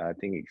I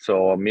think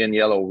so. Me and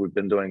Yellow, we've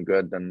been doing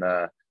good, and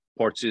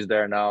Ports is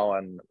there now,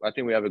 and I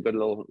think we have a good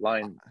little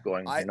line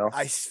going.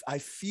 I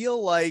feel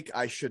like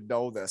I should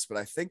know this, but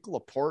I think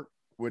Laporte,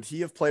 would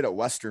he have played at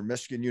Western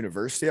Michigan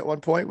University at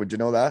one point? Would you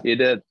know that? You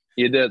did.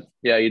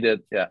 Yeah, you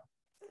did. Yeah.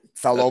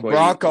 Fellow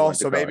Bronco,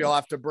 so maybe I'll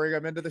have to bring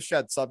him into the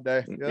shed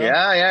someday.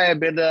 Yeah.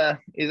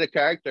 He's a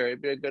character.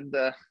 He'd be a good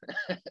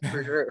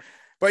for sure.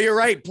 But you're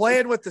right.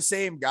 Playing with the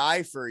same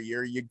guy for a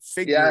year, you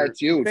figure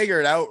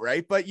it out,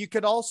 right? But you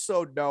could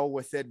also know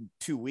within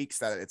 2 weeks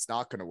that it's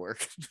not going to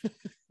work.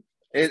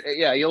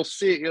 You'll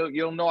see.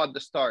 You'll know at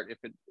the start if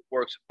it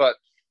works. But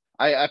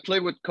I play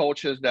with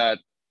coaches that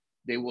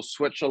they will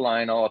switch a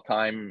line all the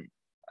time.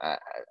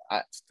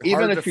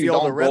 Even if you feel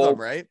don't the rhythm,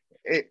 right?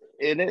 It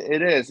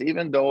is.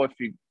 Even though if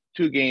you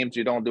 2 games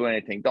you don't do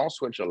anything, don't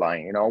switch a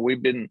line.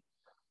 We've been.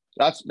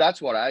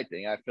 That's what I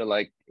think. I feel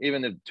like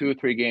even if 2 or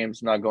 3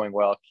 games not going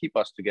well, keep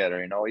us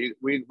together.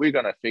 We're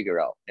gonna figure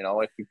out.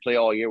 If you play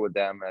all year with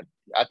them,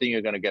 I think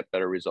you're gonna get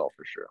better result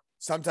for sure.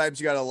 Sometimes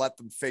you got to let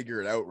them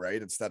figure it out,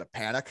 right? Instead of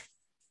panic.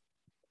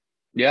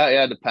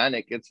 Yeah, the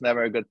panic. It's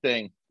never a good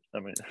thing. I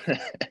mean,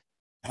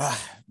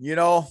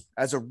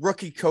 as a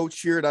rookie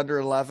coach here at under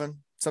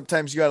 11,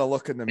 sometimes you got to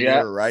look in the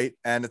mirror, right?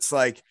 And it's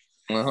like,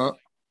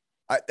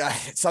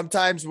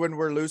 sometimes when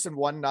we're losing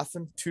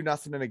 1-0,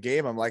 2-0 in a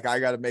game, I'm like, I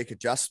got to make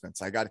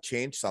adjustments. I got to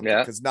change something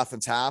because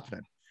nothing's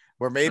happening.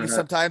 Or maybe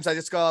sometimes I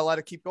just got to let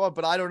it keep going.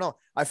 But I don't know.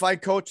 I find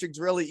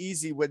coaching's really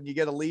easy when you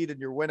get a lead and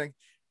you're winning.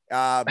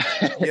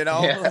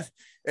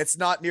 It's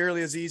not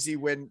nearly as easy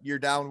when you're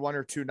down 1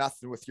 or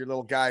 2-0 with your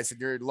little guys and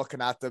you're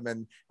looking at them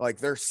and like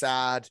they're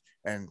sad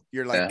and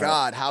you're like,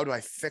 God, how do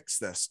I fix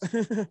this?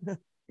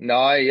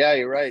 No, yeah,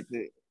 you're right.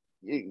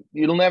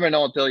 You'll never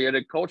know until you're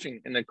in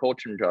the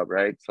coaching job,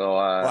 right? So,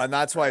 and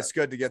that's why it's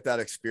good to get that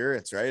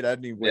experience, right?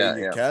 Any way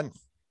you can.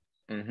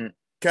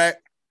 Okay.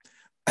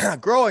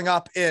 Growing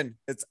up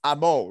it's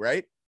Amo,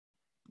 right?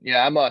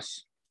 Yeah,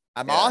 Amos.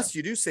 Amos,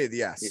 you do say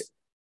the S.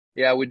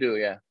 Yeah, we do.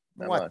 Yeah.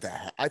 What the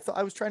heck? I thought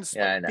I was trying to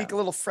speak a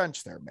little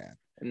French there, man.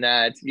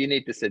 Nah, you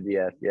need to say the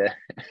S. Yeah.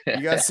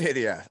 You gotta say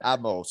the S.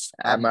 Amos.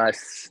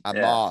 Amos.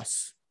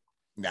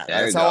 Nah,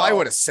 that's how I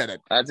would have said it.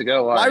 That's a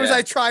good one. Why was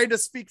I trying to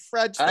speak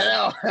French then? I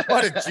know.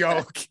 What a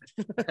joke.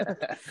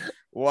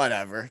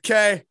 Whatever.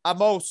 Okay.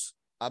 Amos.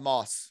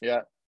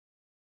 Yeah.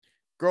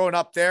 Growing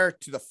up there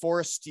to the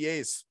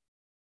Forestiers.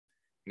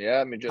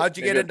 Yeah. How'd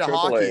you get into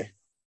hockey? I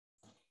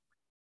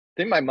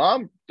think my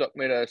mom took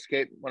me to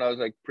skate when I was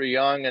like pretty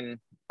young, and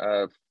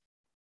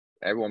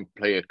everyone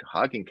played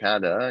hockey in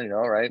Canada,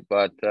 right?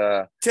 But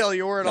till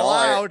you weren't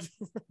allowed.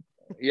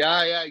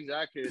 Yeah,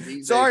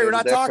 exactly. Sorry, we're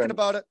not talking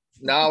about it.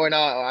 No, we're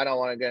not. I don't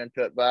want to get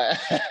into it, but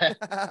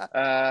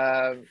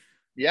I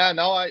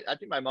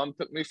think my mom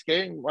took me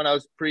skating when I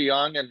was pretty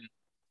young, and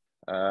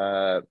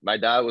my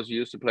dad was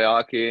used to play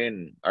hockey,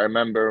 and I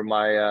remember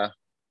my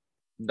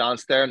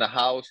downstairs in the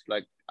house,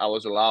 like I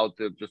was allowed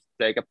to just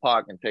take a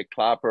puck and take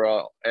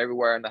clapper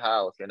everywhere in the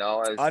house,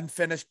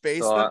 unfinished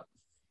basement.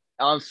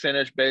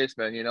 Unfinished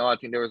basement, I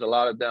think there was a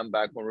lot of them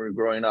back when we were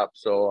growing up.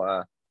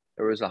 So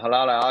there was a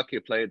lot of hockey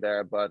played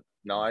there, but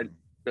no, I've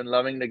been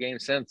loving the game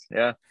since.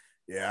 Yeah.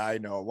 Yeah, I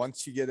know.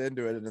 Once you get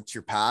into it and it's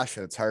your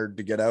passion, it's hard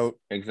to get out.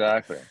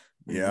 Exactly.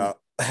 Yeah.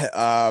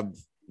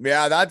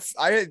 That's,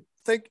 I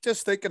think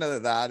just thinking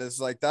of that is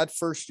like that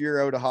first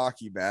year out of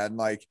hockey, man,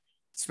 like,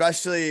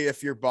 especially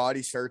if your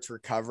body starts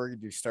recovering,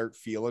 you start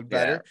feeling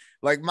better. Yeah.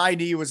 Like my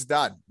knee was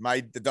done.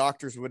 The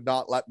doctors would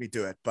not let me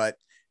do it, but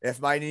if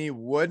my knee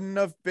wouldn't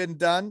have been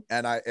done,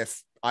 and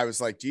if I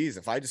was like, geez,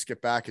 if I just get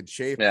back in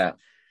shape,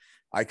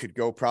 I could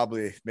go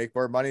probably make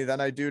more money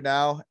than I do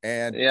now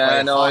and Yeah, play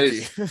I know.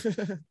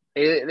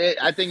 hockey.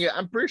 I think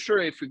I'm pretty sure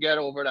if you get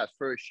over that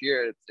first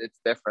year, it's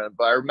different.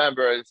 But I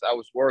remember I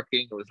was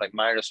working, it was like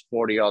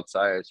 -40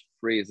 outside, it's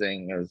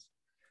freezing.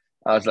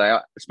 I was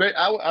like,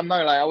 I'm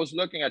not like I was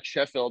looking at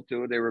Sheffield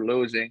too. They were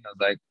losing. I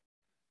was like,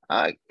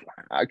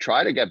 I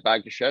tried to get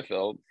back to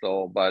Sheffield,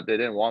 but they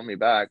didn't want me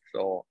back.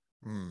 So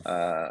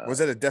Was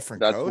it a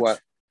different that's coach? what.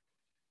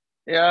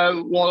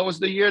 Yeah, well, it was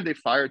the year they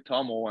fired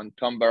Tomo and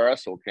Tom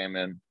Barresso came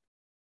in.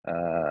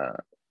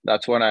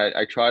 That's when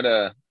I tried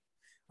to.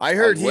 I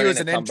heard he was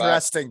an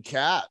interesting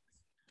cat.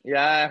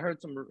 Yeah, I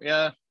heard some.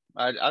 Yeah,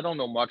 I don't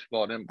know much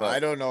about him, but I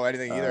don't know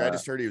anything either. I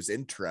just heard he was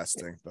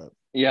interesting. But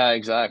yeah,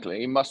 exactly.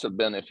 He must have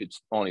been if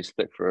it's only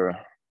stick for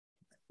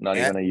not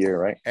even a year,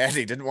 right? And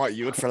he didn't want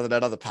you in front of the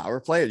net on the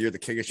power play, and you're the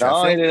king of No,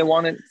 Sheffield. he didn't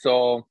want it,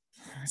 so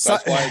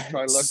that's why I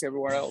try to look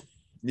everywhere else.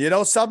 You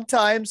know,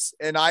 sometimes,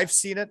 and I've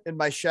seen it in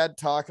my shed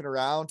talking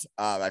around,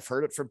 I've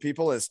heard it from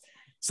people, is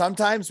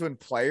sometimes when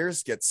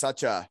players get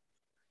such a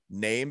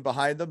name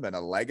behind them and a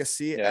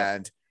legacy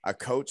and a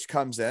coach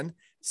comes in,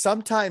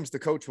 sometimes the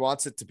coach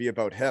wants it to be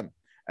about him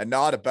and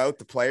not about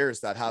the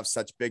players that have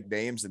such big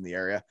names in the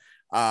area.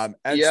 So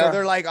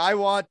they're like, I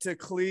want to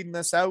clean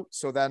this out.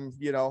 So then,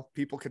 you know,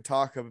 people can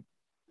talk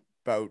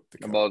about the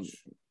coach.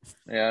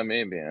 Yeah,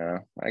 maybe.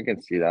 Yeah, I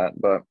can see that,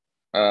 but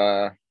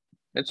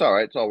it's all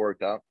right. It's all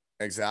worked out.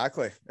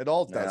 Exactly. It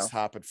all does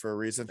happen for a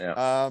reason.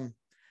 Yeah.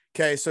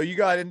 Okay. So you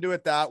got into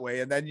it that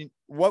way. And then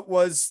what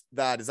was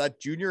that? Is that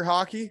junior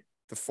hockey?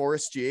 The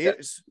Forest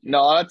Gs?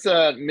 No, that's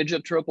a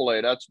midget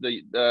AAA. That's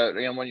the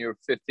when you're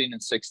 15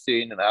 and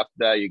 16, and after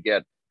that you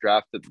get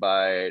drafted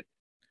by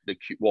the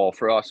Q. Well,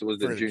 for us it was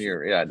the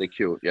junior. Yeah, the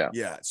Q. Yeah.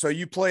 Yeah. So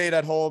you played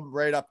at home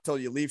right up till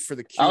you leave for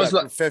the Q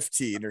after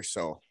 15 or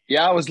so.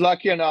 Yeah, I was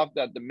lucky enough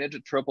that the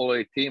midget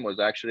AAA team was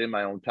actually in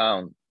my own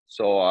town.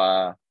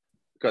 So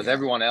because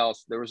everyone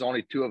else, there was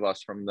only 2 of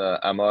us from the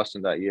Amos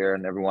in that year,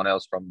 and everyone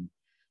else from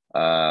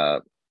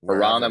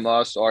around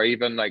Amos or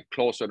even like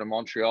closer to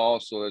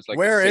Montreal. So it's like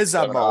where is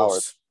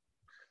Amos?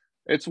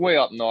 It's way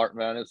up north,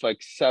 man. It's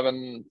like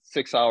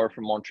 6 hours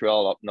from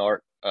Montreal up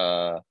north.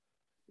 Yeah,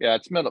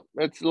 it's a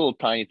little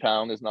tiny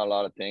town. There's not a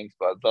lot of things,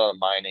 but a lot of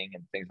mining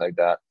and things like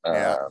that.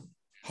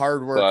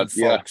 Hard working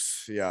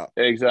folks. Yeah.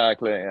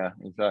 Exactly. Yeah,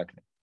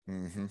 exactly.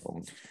 Mm-hmm.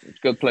 So it's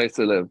a good place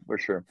to live for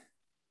sure.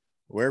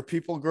 Where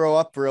people grow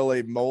up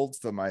really molds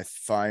them, I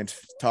find,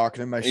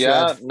 talking in my shed.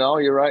 Yeah, no,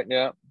 you're right.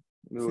 Yeah.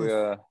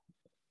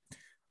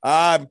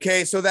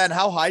 Okay, so then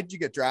how high did you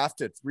get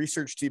drafted?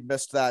 Research team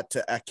missed that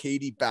to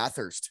Katie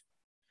Bathurst.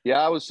 Yeah,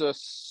 I was a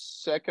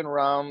second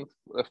round,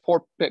 a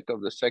 4th pick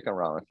of the second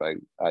round, if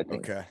I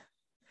think. Okay.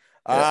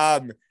 Yeah.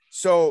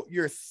 So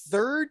your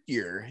 3rd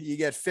year, you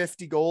get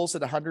 50 goals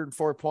and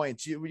 104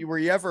 points. Were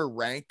you ever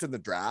ranked in the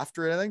draft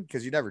or anything?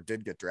 Because you never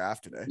did get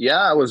drafted. Yeah,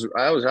 I was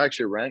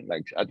actually ranked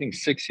like I think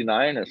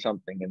 69 or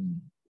something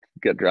and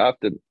get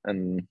drafted,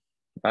 and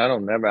I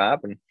don't never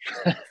happen.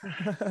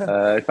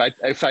 If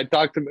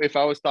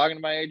I was talking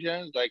to my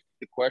agent, like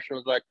the question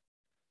was like,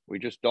 we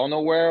just don't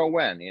know where or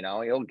when. You know,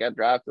 he'll get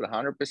drafted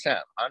 100%.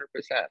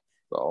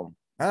 So,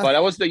 but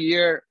that was the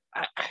year.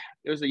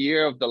 It was the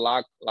year of the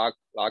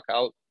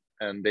lockout.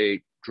 And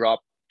they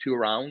dropped 2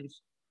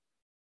 rounds.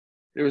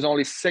 There was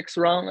only 6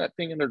 rounds, I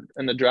think,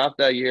 in the draft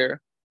that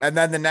year. And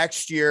then the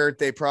next year,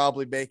 they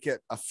probably make it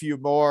a few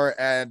more,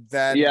 and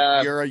then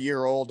you're a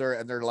year older,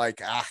 and they're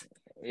like,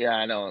 Yeah,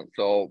 I know.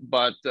 So,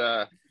 but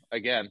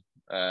again,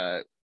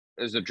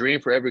 it's a dream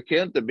for every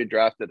kid to be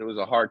drafted. It was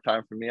a hard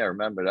time for me. I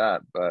remember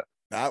that, but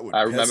that would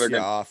piss you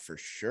off for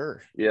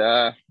sure.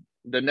 Yeah.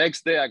 The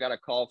next day, I got a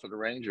call for the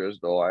Rangers,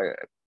 though.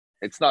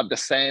 It's not the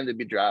same to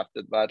be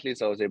drafted, but at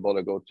least I was able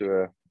to go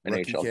to an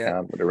NHL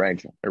camp with a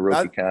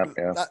rookie camp.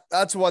 Yeah,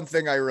 that's one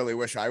thing I really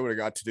wish I would have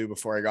got to do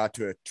before I got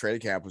to a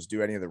training camp, was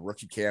do any of the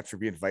rookie camps or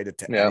be invited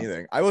to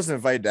anything. I wasn't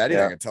invited to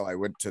anything until I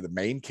went to the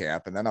main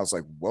camp, and then I was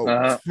like,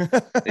 whoa.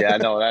 Yeah,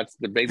 no, that's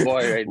the big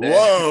boy right there.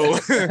 Whoa.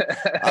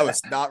 I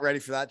was not ready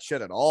for that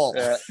shit at all.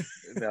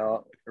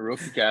 No,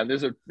 rookie camp.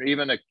 There's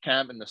even a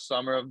camp in the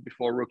summer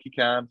before rookie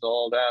camps,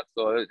 all that.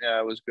 So yeah,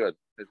 it was good.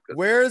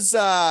 Where's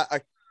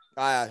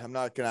I'm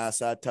not gonna ask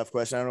that tough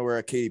question. I don't know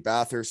where Katie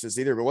Bathurst is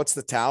either, but what's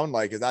the town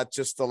like? Is that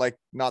just the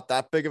not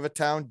that big of a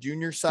town,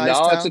 junior size?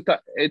 No, town?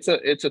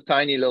 it's a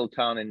tiny little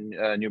town in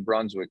New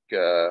Brunswick.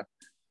 It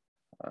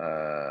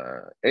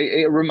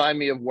remind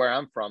me of where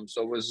I'm from,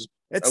 so it's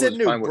in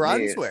New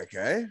Brunswick,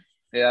 eh?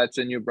 Yeah, it's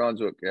in New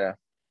Brunswick. Yeah,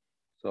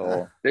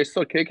 so they're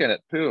still kicking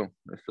it too.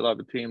 They still have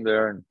a team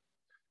there, and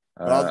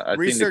the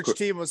research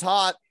team was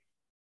hot.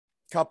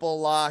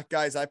 Couple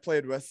guys I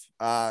played with,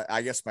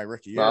 I guess my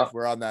rookie year,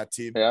 we're on that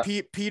team. Yeah.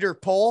 Peter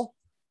Pohl.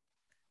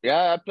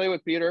 Yeah, I play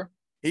with Peter.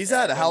 He's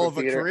had a hell of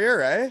a career,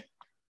 eh?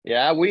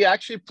 Yeah, we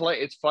actually play.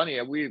 It's funny.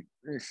 We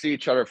see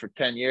each other for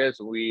 10 years.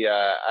 We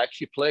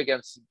actually play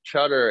against each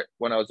other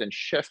when I was in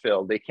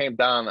Sheffield. They came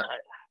down.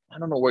 I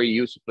don't know where he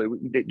used to play.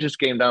 They just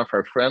came down for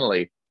a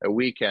friendly, a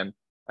weekend.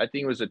 I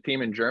think it was a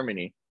team in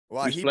Germany.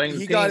 Well,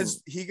 he got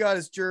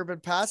his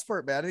German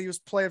passport, man. He was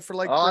playing for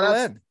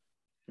Berlin.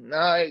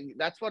 No,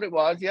 that's what it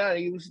was. Yeah,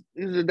 he was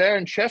there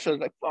in Sheffield.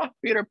 Like, fuck,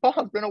 Peter Paul.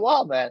 It's been a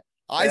while, man.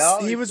 He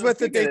He's was still with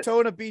the kicking it.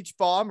 Daytona Beach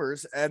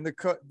Bombers, and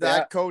Yeah.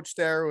 that coach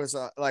there was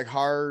like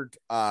hard,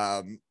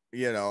 didn't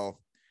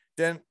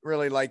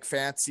really like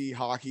fancy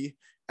hockey,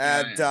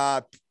 Yeah.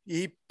 and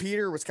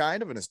Peter was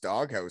kind of in his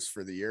doghouse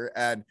for the year,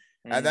 and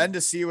Mm. then to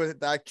see what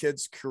that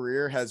kid's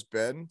career has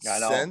been I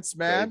know. since,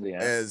 man, Crazy,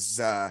 yeah. is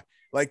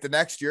like the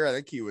next year I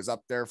think he was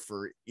up there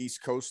for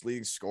East Coast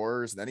League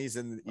scorers, and then he was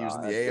in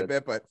the A a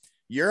bit, but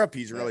Europe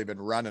he's really been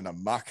running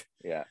amok.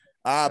 Yeah.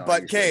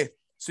 But okay.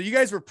 So you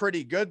guys were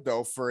pretty good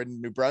though for in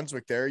New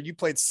Brunswick there. You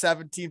played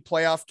 17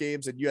 playoff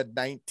games and you had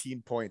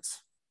 19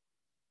 points.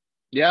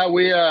 Yeah,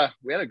 we had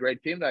a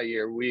great team that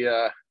year.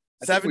 I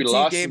think 17 we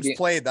lost games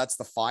played. That's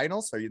the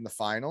finals. Are you in the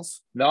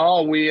finals?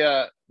 No, we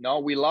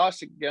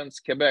lost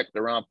against Quebec,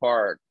 the round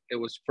part. It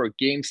was for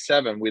game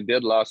 7. We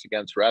did lost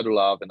against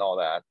Radulov and all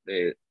that.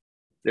 They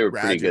were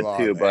pretty good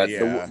too. But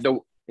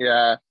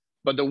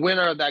but the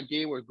winner of that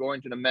game was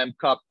going to the Mem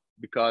Cup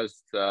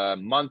because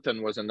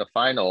Moncton was in the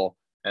final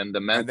and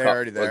the Mem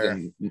Cup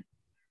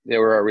they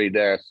were already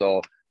there.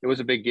 So it was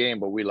a big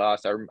game, but we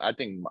lost. I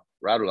think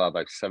Radulov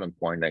like 7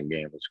 point in that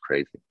game. It was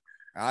crazy.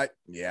 That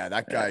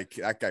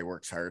guy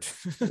works hard.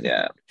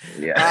 Yeah.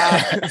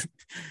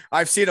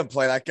 I've seen him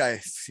play. That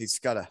guy, he's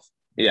got a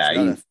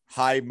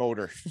high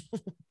motor.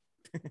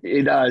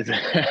 He does.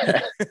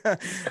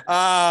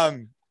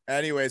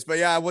 Anyways, but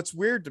yeah, what's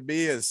weird to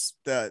me is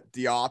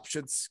the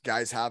options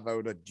guys have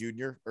out of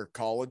junior or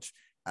college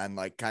and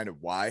like kind of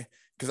why.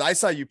 Because I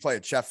saw you play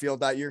at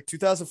Sheffield that year,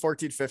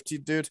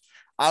 2014-15, dude.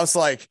 I was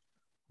like,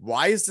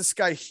 why is this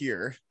guy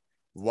here?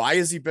 Why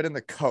has he been in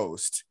the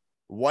coast?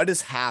 What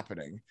is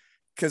happening?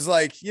 Because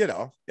like,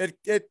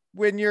 it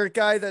when you're a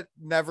guy that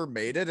never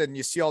made it and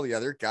you see all the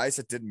other guys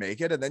that didn't make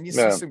it, and then you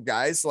see some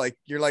guys like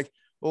you're like,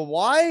 well,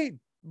 why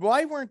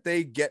weren't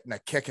they getting a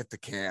kick at the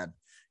can?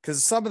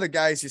 Because some of the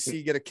guys you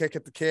see get a kick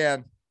at the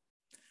can,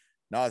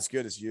 not as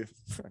good as you.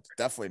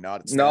 Definitely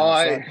not. It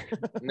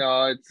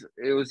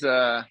was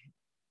after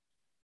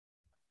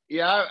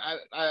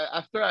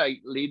I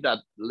lead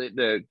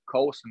the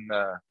coast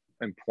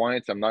in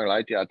points, I'm not gonna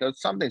lie to you. I thought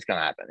something's gonna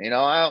happen.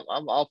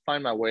 I'll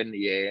find my way in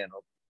the A,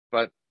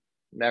 but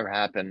never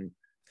happened.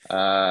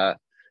 At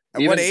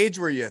what age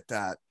were you at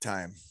that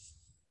time?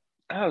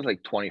 I was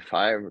like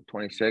 25 or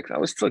 26. I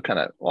was still kind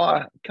of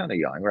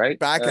young, right?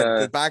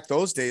 Back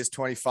those days,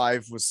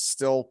 25 was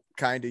still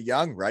kind of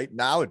young, right?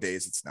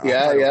 Nowadays, it's not.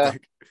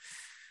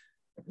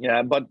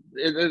 Yeah, but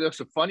it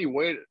was a funny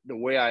way, the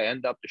way I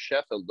end up to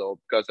Sheffield though,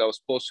 because I was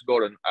supposed to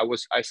go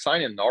I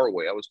signed in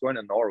Norway. I was going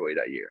to Norway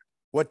that year.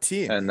 What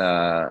team? And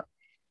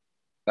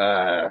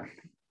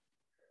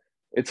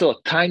it's a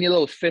tiny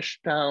little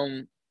fish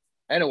town.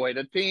 Anyway,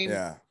 the team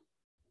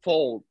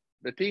fold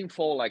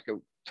like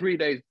 3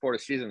 days before the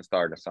season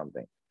started or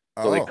something.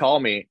 So they call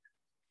me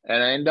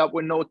and I end up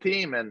with no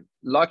team. And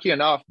lucky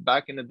enough,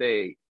 back in the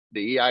day,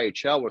 the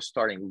EIHL was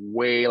starting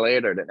way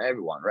later than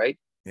everyone, right?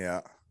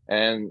 Yeah.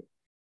 And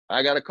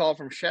I got a call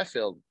from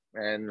Sheffield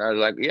and I was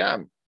like, yeah,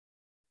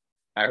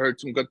 I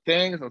heard some good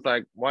things. I was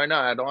like, why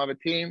not? I don't have a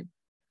team.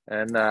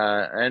 And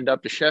I end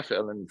up to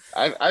Sheffield. And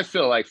I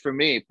feel like for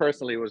me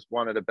personally, it was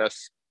one of the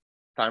best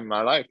time of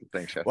my life to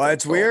play Sheffield. Well,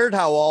 it's weird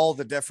how all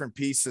the different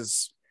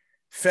pieces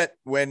fit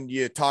when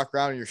you talk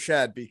around in your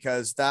shed,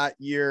 because that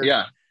year,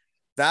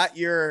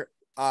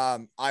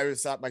 I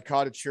was at my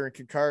cottage here in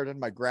Kincardine,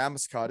 my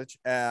grandma's cottage.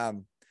 I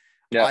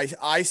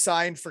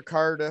signed for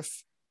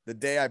Cardiff the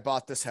day I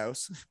bought this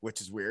house,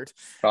 which is weird.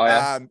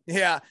 And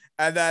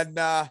then,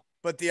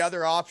 but the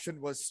other option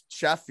was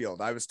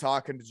Sheffield. I was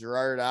talking to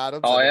Gerard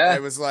Adams. I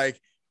was like,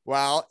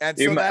 well, and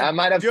so I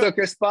might have took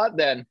your spot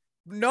then.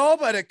 No,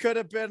 but it could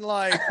have been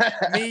like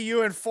me,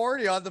 you, and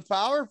 40 on the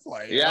power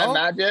play.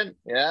 Imagine.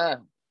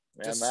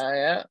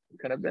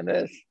 Could have been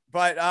this.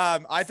 But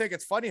I think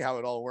it's funny how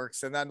it all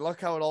works. And then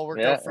look how it all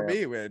worked out for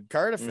me with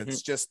Cardiff. Mm-hmm.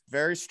 It's just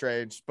very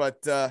strange.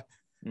 But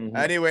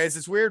anyways,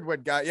 it's weird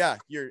when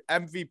you're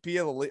MVP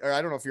of the league, or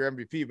I don't know if you're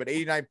MVP, but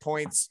 89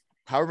 points,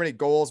 however many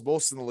goals,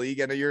 most in the league.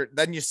 And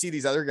then you see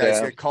these other guys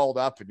get called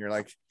up and you're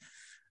like,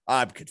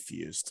 I'm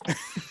confused.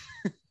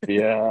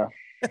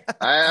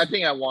 I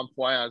think at one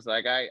point I was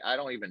like, I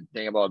don't even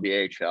think about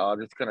the AHL. I'm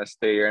just gonna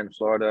stay here in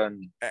Florida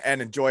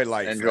and enjoy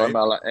life, enjoy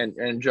my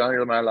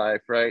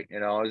life, right? It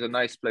was a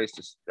nice place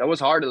to. It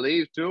was hard to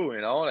leave too,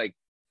 Like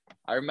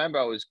I remember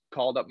I was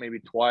called up maybe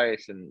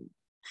twice, and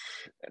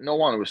no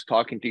one was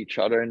talking to each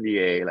other in the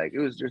A. Like it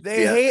was just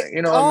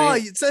everyone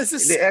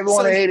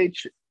hated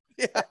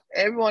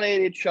everyone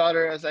hated each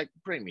other. I was like,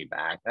 bring me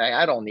back.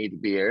 I don't need to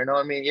be here. You know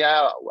what I mean?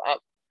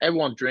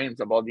 Everyone dreams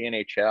about the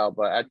NHL,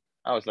 but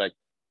I was like,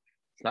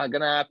 it's not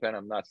gonna happen.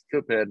 I'm not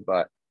stupid,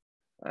 but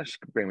just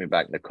bring me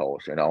back to the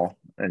coast,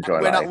 enjoy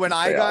life. When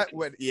I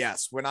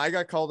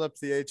got called up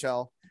to the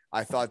HL,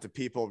 I thought the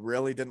people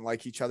really didn't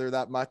like each other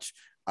that much.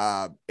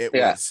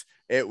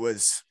 It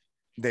was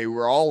they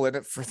were all in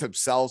it for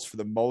themselves for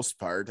the most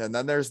part. And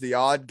then there's the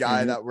odd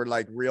guy that were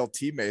like real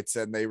teammates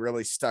and they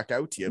really stuck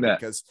out to you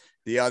because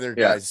the other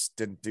guys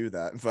didn't do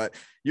that. But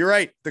you're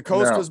right. The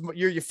coast was,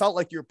 you felt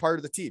like you were part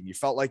of the team. You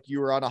felt like you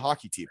were on a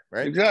hockey team,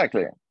 right?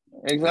 Exactly.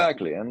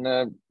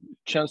 And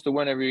chance to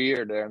win every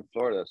year there in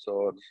Florida.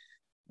 So it's,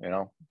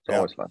 it's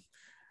always fun.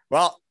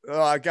 Well,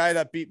 a guy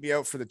that beat me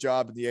out for the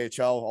job in the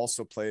AHL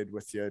also played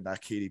with you,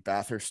 not Katie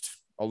Bathurst,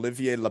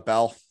 Olivier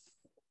Labelle.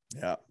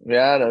 Yeah.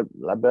 Yeah,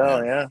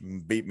 Labelle,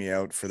 beat me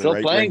out for the still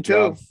right playing wing too.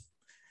 job.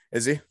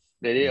 Is he?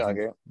 Did he?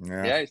 Okay.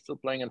 Yeah, he's still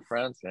playing in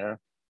France. Yeah.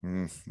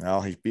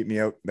 Well, he beat me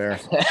out there.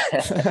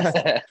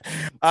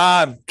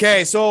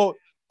 Okay, so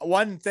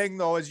one thing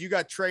though is you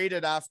got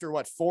traded after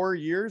 4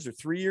 years or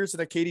 3 years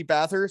at Katie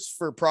Bathurst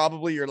for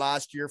probably your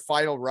last year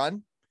final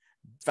run.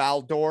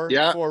 Val-d'Or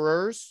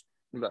Foreurs.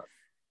 Yeah,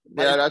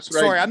 that's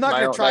right. Sorry, I'm not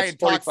going to try and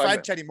talk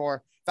French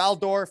anymore.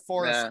 Val-d'Or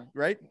Forest,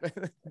 right?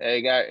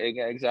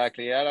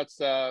 Exactly. Yeah, that's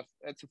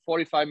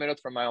 45 minutes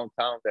from my own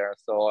town there.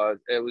 So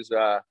it was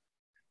good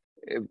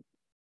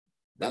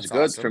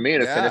awesome. for me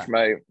to finish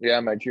my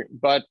junior.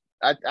 But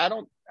I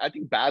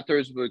think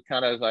Bathurst would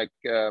kind of like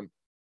I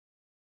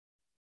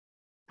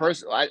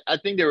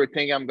think they were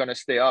thinking I'm going to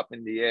stay up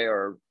in the A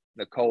or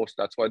the coast.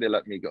 That's why they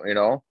let me go,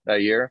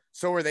 that year.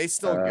 So were they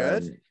still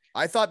good?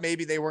 I thought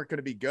maybe they weren't going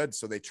to be good,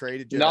 so they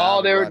traded you.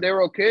 No, they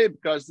were okay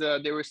because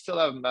they were still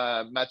have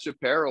Mathieu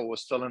Roy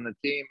was still in the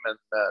team and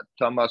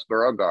Thomas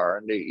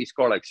Beauregard, and he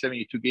scored like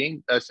 72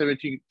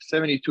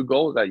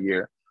 goals that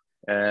year,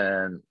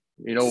 and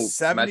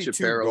 72 Mathieu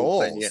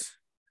goals.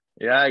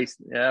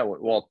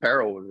 Well,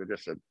 Perro was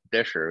just a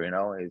disher,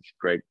 he's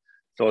great.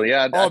 So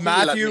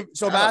Mathieu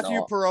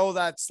Perreault,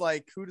 that's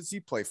like, who does he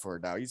play for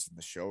now? He's in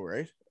the show,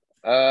 right?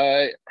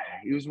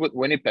 He was with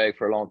Winnipeg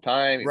for a long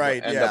time.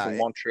 Right. Ended up in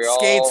Montreal.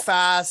 Skates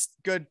fast,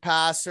 good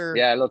passer.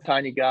 Yeah, a little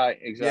tiny guy.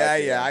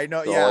 Exactly. Yeah, I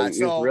know. So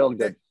he was real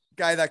good.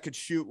 Guy that could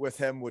shoot with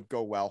him would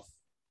go well.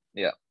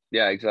 Yeah,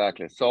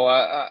 exactly. So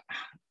I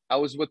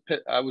was with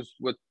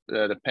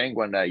the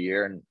Penguin that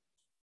year, and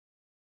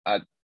I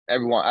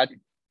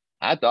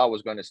thought I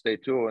was going to stay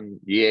too, and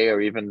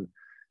or even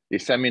they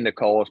sent me in the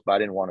coast, but I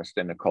didn't want to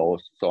stay in the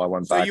coast, so I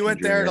went back. So you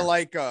went there to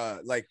like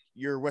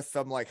you're with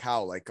them, like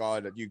how, like,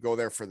 you go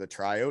there for the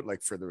tryout,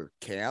 like for the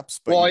camps?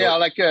 But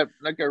like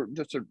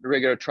just a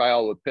regular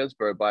tryout with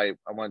Pittsburgh. But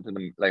I went to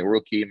the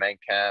rookie main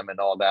camp and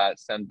all that.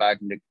 Sent back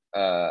the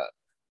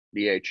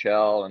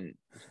DHL and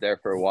was there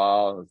for a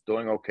while. I was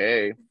doing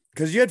okay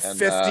because you had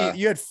 50.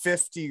 You had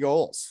 50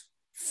 goals.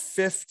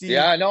 50.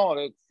 Yeah, I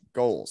know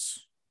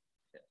goals.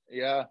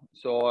 Yeah,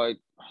 so I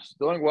was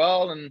doing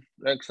well, and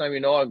next time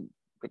I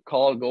could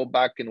call, go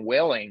back in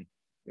Whaling.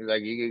 He's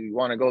like, you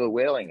want to go to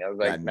Whaling? I was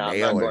like, no, I'm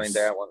not going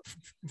there.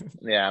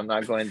 I'm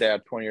not going there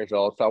at 20 years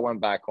old. So I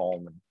went back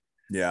home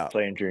and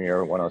playing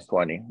junior when I was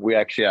 20. We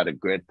actually had a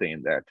good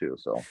team there too.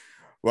 So,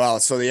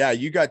 well,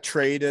 you got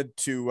traded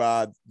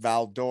to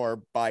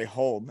Val-d'Or by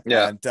home.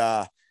 Yeah.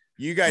 And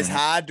you guys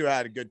had to have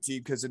had a good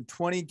team because in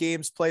 20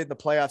 games played in the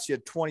playoffs, you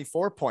had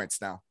 24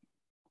 points now.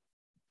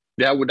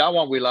 Yeah, with that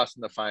one, we lost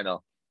in the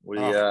final.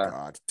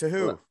 God. To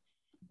who?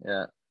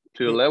 Yeah,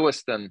 to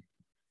Lewiston.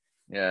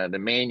 Yeah, the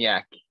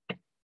Maniac.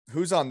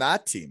 Who's on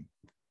that team?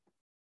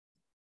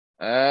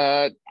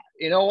 You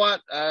know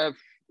what?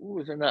 Who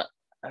was in that?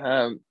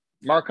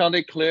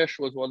 Marc-André Clich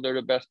was one of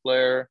the best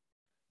player.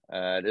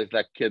 There's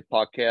that kid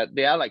Paquette.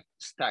 They had like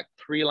stacked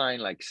 3-line,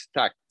 like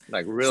stacked,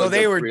 like really. So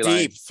they were deep,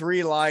 lines.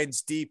 3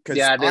 lines deep. They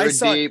were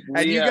deep.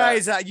 And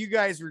you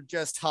guys were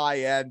just high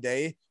end,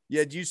 eh?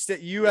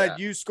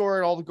 You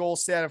scored all the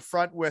goals, stand in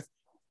front with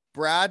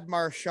Brad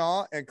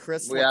Marchand and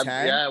Chris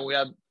Letang. We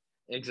had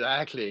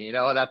exactly.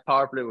 That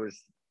power play was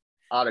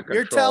out of control.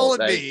 You're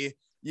telling me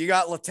you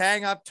got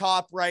Letang up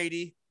top,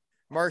 righty,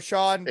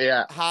 Marchand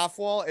half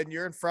wall, and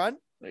you're in front?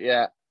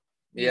 Yeah.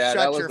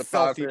 Shut your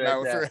filthy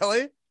mouth,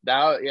 really?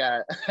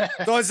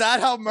 So is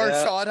that how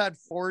Marchand had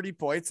 40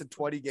 points in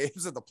 20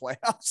 games in the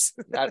playoffs?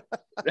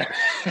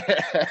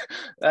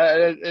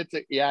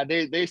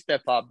 They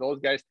step up. Those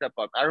guys step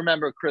up. I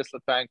remember Chris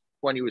Letang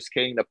when he was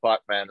skating the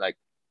puck, man, like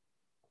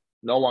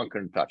no one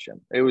couldn't touch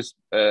him. It was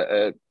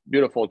a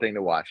beautiful thing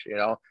to watch,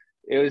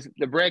 It was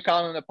the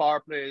breakout on the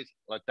power plays.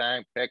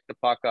 Letang, pick the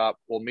puck up.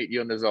 We'll meet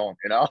you in the zone,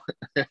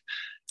 It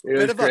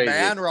Bit of crazy. A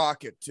man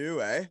rocket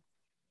too, eh?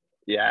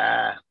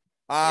 Yeah.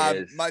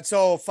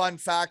 So fun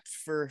fact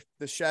for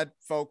the Shed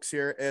folks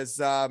here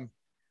is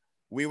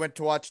we went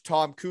to watch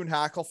Tom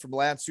Kuhnhackl from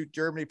Landshut,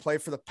 Germany play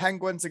for the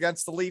Penguins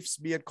against the Leafs,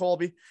 me and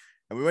Colby.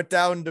 And we went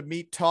down to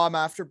meet Tom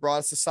after, brought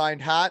us a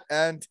signed hat,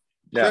 and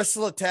Chris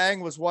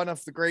Letang was one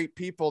of the great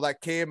people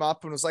that came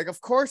up and was like, of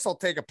course I'll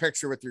take a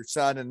picture with your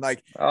son. And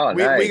like,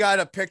 we got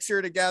a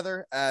picture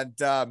together, and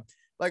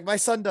like my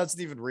son doesn't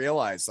even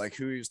realize like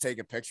who he was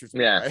taking pictures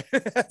with. Yeah.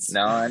 Right?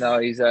 No, I know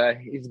he's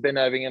been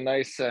having a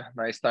nice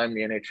time in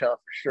the NHL for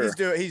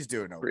sure. He's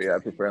doing okay. Pretty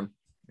happy for him.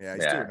 Yeah,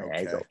 he's doing okay.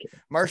 He's okay.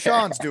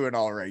 Marchand's doing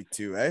all right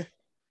too, eh?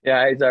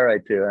 Yeah, he's all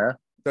right too, huh?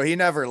 So he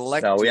never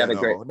licked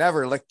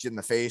never licked you in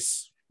the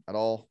face at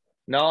all.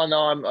 No,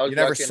 you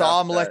never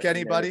saw him lick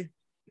anybody?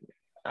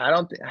 I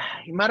don't think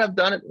he might have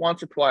done it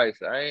once or twice.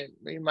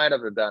 He might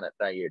have done it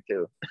that year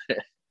too.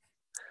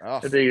 Oh, I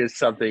think it's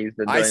something he's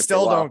been doing I for a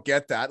still while. don't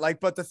get that.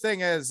 Like, but the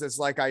thing is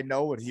like I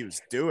know what he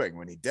was doing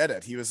when he did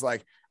it. He was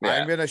like,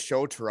 I'm gonna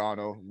show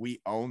Toronto we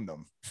own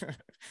them.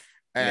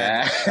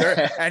 And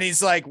and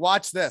he's like,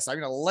 watch this. I'm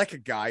gonna lick a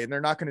guy and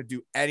they're not gonna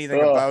do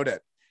anything about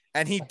it.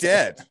 And he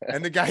did.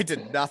 And the guy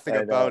did nothing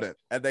about it.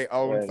 And they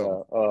owned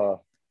them.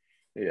 Oh,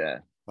 yeah.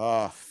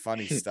 Oh,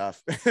 funny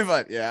stuff.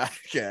 But yeah,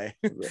 okay.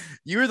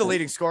 You were the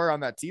leading scorer on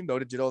that team, though.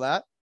 Did you know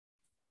that?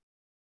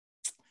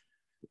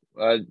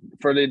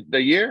 For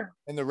the year?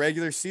 In the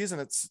regular season,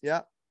 it's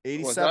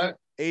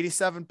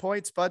 87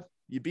 points, bud.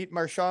 You beat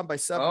Marchand by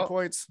 7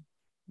 points.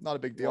 Not a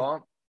big deal.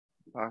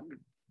 Well,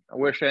 I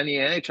wish any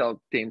NHL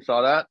team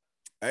saw that.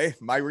 Hey,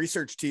 my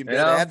research team did,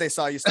 and they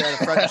saw you stand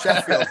in front of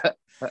Sheffield.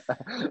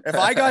 If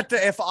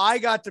I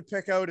got to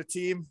pick out a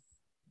team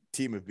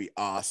would be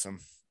awesome.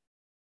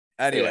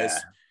 Anyways,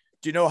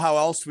 do you know how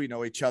else we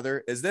know each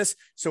other?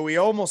 So we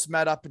almost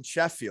met up in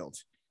Sheffield,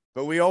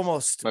 but we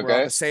almost were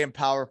on the same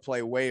power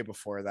play way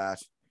before that.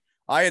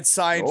 I had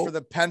signed for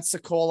the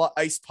Pensacola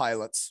Ice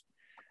Pilots,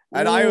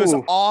 and I was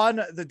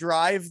on the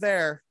drive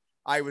there.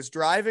 I was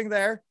driving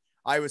there.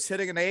 I was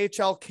hitting an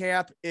AHL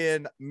camp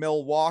in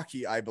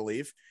Milwaukee, I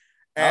believe.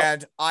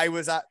 And I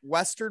was at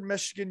Western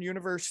Michigan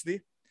University.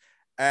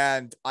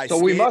 And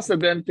we must have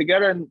been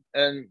together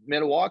in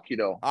Milwaukee,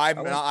 though.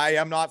 I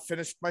am not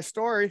finished my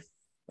story.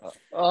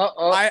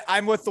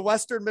 I'm with the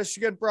Western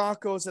Michigan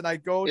Broncos, and I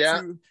go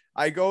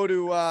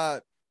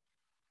to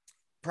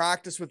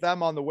practice with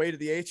them on the way to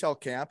the AHL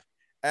camp.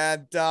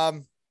 And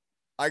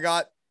I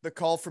got the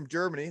call from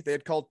Germany. They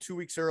had called 2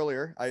 weeks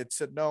earlier. I had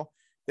said no.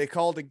 They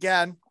called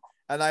again,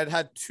 and I'd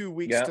had 2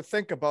 weeks to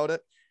think about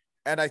it.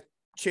 And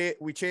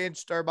we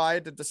changed our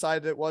mind and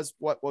decided it was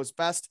what was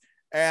best.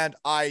 And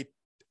I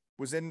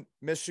was in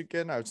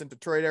Michigan. I was in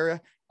Detroit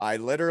area. I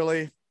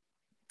literally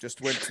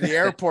just went to the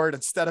airport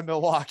instead of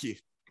Milwaukee.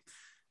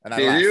 And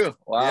I left.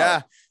 Wow.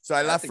 Yeah. So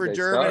I left for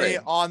Germany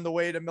on the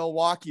way to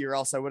Milwaukee, or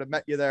else I would have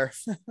met you there.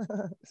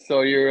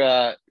 So you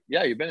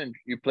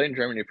played in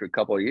Germany for a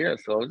couple of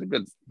years. So it was a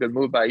good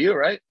move by you,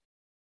 right?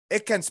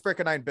 Ich kann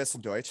sprechen ein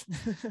bisschen Deutsch.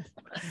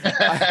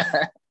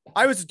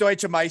 I was a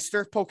Deutsche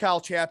Meister,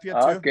 Pokal champion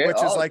too,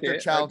 which is like their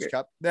Challenge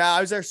Cup. Yeah,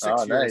 I was there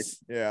 6 years.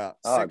 Nice. Yeah,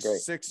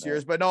 six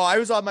years. But no, I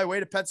was on my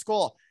way to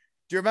Pensacola.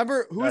 Do you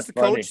remember who was the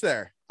coach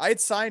there? I had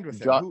signed with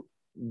him.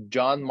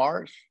 John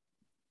Marsh.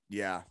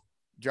 Yeah,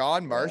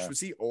 John Marsh. Was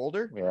he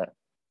older?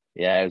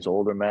 Yeah, he was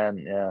older,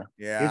 man.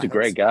 Yeah. He's a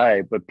great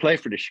guy, but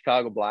played for the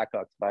Chicago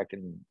Blackhawks back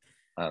in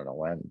I don't know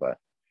when, but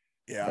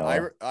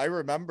I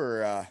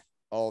remember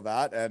all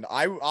that, and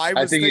I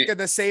was thinking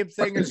the same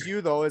thing as you,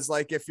 though, is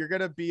like, if you're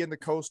gonna be in the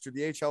coast or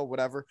the HL,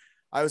 whatever,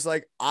 I was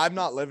like, I'm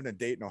not living in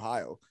Dayton,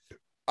 Ohio.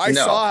 I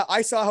saw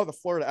how the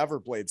Florida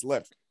Everblades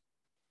lived.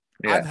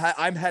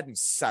 I'm heading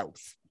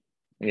south.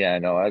 Yeah, I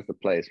know, that's the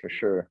place for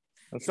sure.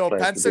 So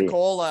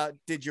Pensacola,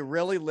 did you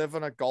really live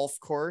on a golf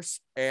course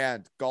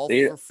and golf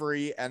for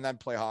free and then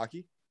play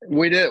hockey?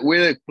 We did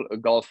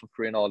golf for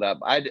free and all that.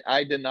 But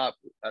I did not.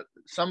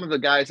 Some of the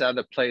guys had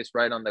a place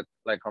right on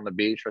the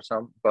beach or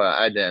something, but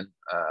I didn't.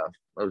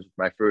 It was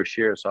my first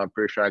year, so I'm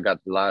pretty sure I got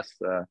the last.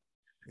 The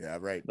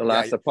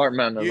last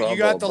apartment. You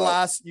get the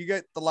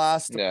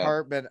last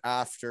apartment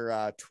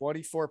after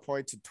 24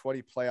 points in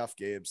 20 playoff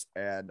games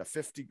and a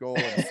 50 goal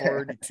and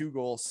 42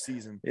 goal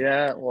season.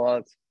 Yeah, well,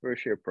 it's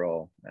first year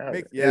pro.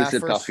 It was a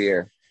tough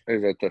year. It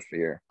was a tough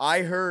year.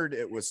 I heard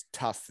it was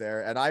tough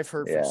there, and I've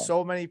heard from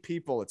so many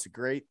people it's a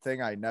great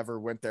thing I never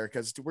went there,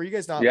 because were you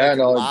guys not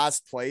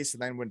last place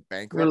and then went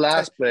bankrupt? We're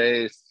last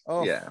place.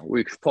 Oh yeah,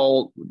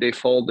 they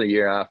fold the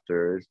year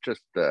after. It's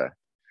just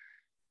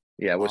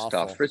it was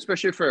tough,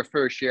 especially for a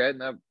first year.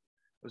 And I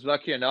was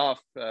lucky enough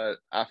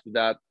after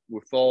that we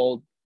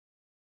fold.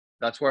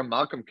 That's where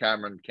Malcolm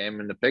Cameron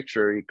came in the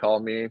picture. He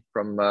called me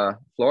from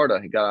Florida.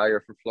 He got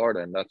hired from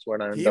Florida, and that's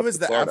when I ended up. He was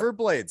the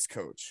Everblades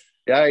coach.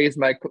 Yeah, he's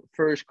my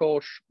first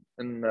coach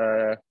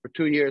for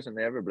 2 years in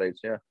the Everblades.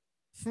 Yeah.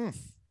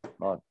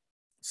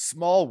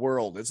 Small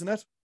world, isn't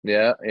it?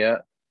 Yeah.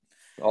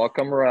 All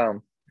come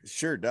around. It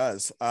sure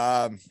does.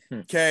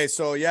 Okay,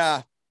 so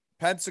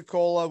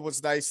Pensacola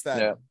was nice then.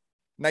 Yeah.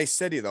 Nice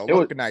city though.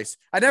 Looked nice.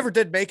 I never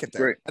did make it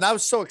there, great. And I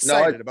was so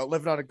excited about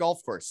living on a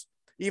golf course,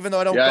 even though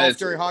I don't golf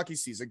during hockey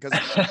season, because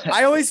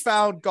I always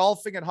found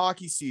golfing and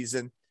hockey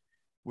season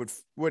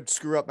would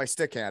screw up my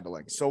stick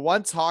handling. So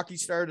once hockey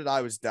started,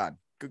 I was done.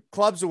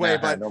 Clubs away,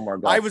 but no more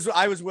golf.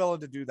 I was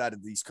willing to do that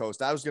in the East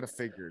Coast. I was gonna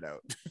figure it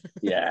out.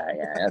 yeah.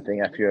 I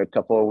think after a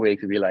couple of weeks,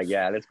 it'd be like,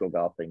 let's go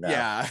golfing now.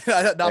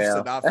 Yeah, enough's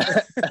enough.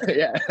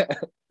 Yeah.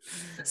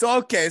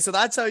 So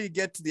that's how you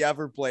get to the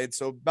Everblades.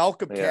 So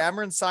Malcolm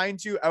Cameron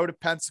signed you out of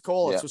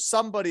Pensacola. So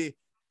somebody,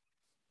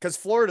 because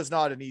Florida's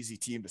not an easy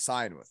team to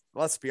sign with.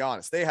 Let's be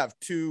honest. They have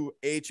 2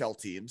 HL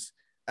teams,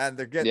 and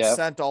they're getting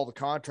sent all the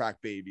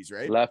contract babies,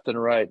 right? Left and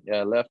right.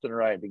 Yeah, left and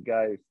right. The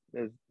guy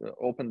is the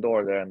open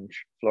door there in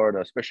Florida,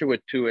 especially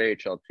with 2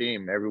 AHL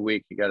team. Every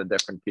week you got a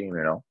different team,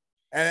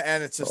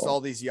 And it's just So, all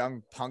these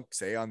young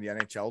punks, on the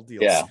NHL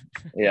deals.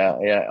 yeah.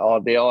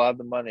 They all have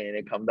the money and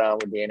they come down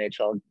with the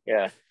NHL.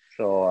 Yeah.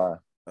 So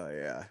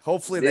yeah.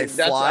 Hopefully they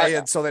fly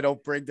and so they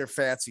don't bring their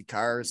fancy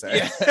cars.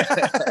 Yeah.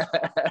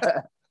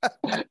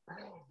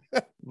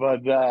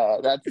 But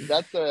I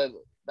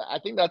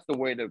think that's the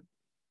way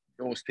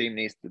those team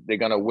they're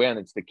gonna win.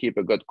 It's to keep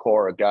a good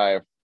core, a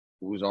guy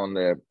who's on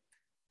the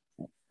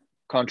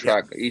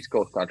contract, East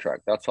Coast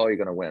contract. That's how you're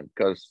gonna win,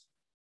 because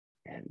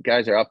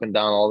guys are up and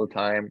down all the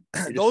time.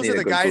 Those are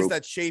the guys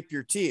that shape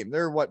your team.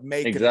 They're what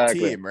make it a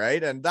team,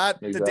 right? And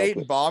the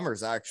Dayton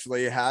Bombers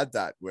actually had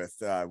that with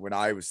when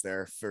I was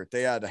there.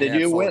 They had a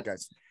handful of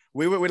guys.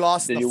 We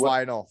lost in the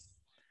final.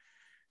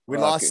 We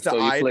lost to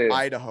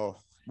Idaho.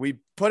 We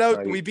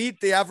beat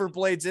the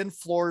Everblades in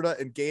Florida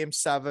in Game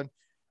 7,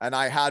 and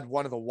I had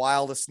one of the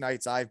wildest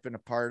nights I've been a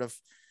part of.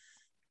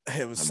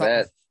 It was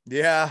something.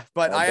 Yeah,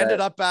 but I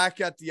ended up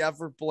back at the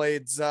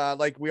Everblades.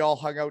 Like we all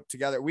hung out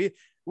together. We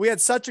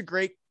had such a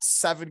great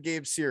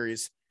 7-game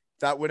series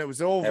that when it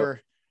was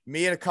over,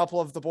 me and a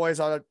couple of the boys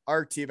on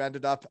our team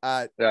ended up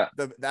at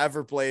the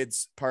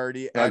Everblades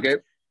party.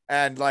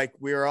 And like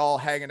we were all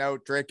hanging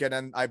out, drinking,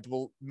 and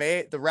the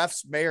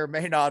refs may or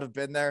may not have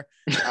been there,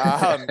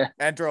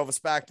 and drove us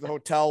back to the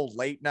hotel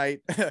late night.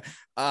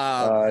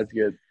 That's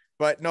good.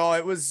 But no,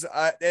 it was,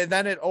 and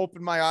then it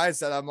opened my eyes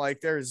that I'm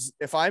like,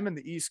 if I'm in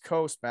the East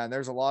Coast, man,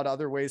 there's a lot of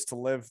other ways to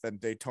live than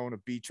Daytona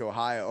Beach,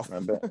 Ohio.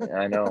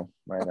 I know.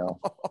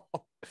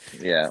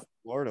 Yeah.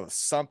 Florida was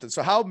something.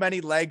 So how many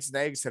legs and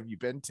eggs have you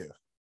been to?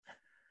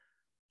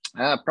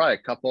 Probably a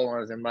couple. When I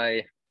was in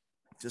my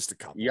just a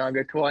couple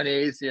younger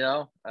 20s,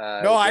 no,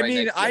 I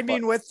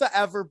mean with the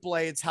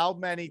Everblades, how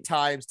many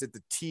times did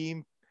the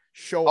team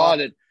show up?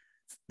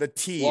 The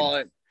team.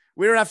 Well,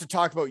 we don't have to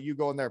talk about you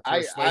going there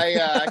personally.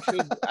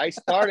 We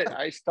started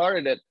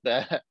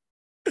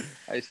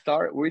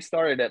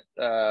at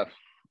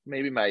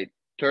maybe my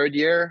 3rd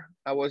year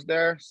I was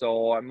there.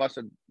 So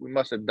we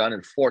must have done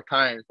it 4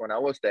 times when I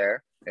was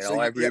there,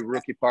 every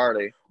rookie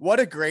party. What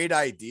a great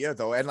idea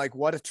though. And like,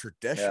 what a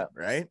tradition,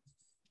 right?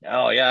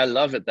 Oh yeah. I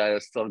love it that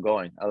it's still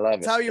going. I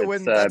love it.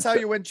 That's how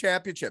you win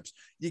championships.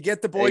 You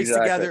get the boys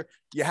together.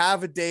 You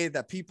have a day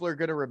that people are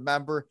going to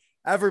remember.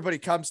 Everybody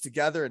comes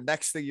together, and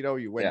next thing you know,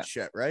 you win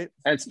shit, right?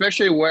 And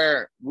especially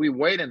where we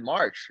wait in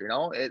March,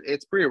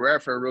 it's pretty rare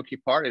for a rookie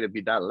party to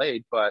be that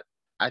late, but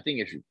I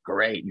think it's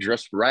great,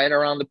 just right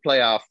around the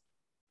playoff.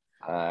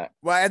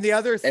 Well, and the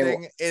other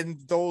thing in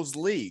those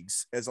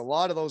leagues is a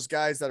lot of those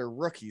guys that are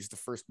rookies the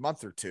first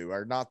month or two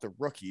are not the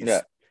rookies.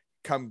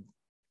 Come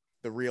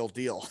the real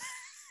deal.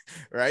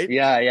 Right?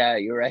 Yeah,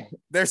 you're right.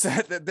 There's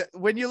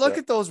when you look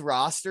at those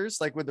rosters,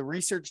 like when the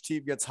research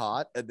team gets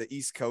hot at the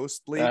East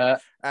Coast League,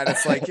 and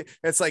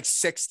it's like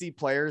 60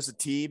 players a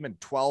team and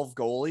 12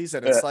 goalies,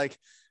 and it's like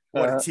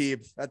what a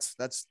team. That's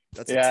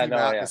a team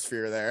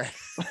atmosphere there.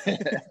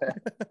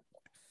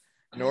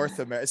 North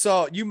America.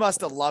 So you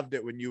must have loved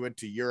it when you went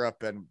to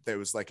Europe and there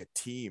was like a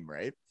team,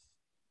 right?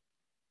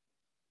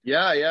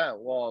 Yeah.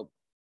 Well,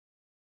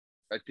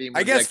 a team.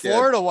 I guess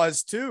Florida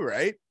was too,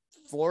 right?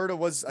 Florida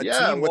was a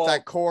team with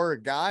that core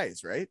of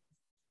guys, right?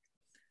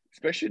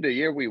 Especially the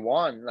year we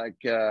won. Like,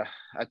 I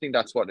think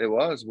that's what it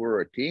was.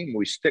 We're a team.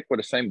 We stick with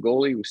the same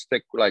goalie. We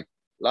stick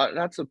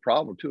that's a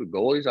problem too.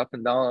 Goalies up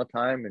and down all the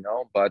time,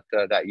 But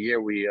that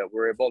year we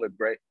were able to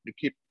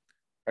keep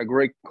a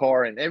great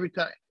core. And every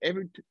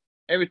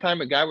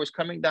time a guy was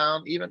coming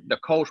down, even the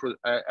coach was.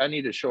 I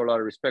need to show a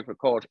lot of respect for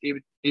coach.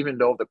 Even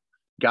though the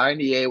guy in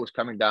the A was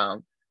coming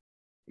down,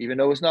 even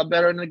though it's not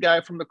better than the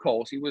guy from the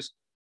coast, he was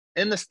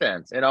in the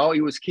stands,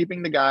 he was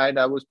keeping the guy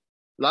that was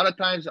a lot of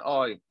times.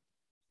 Guy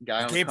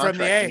on the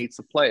contract needs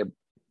to play.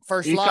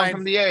 First line come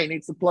from the A,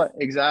 needs to play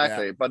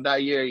exactly. Yeah. But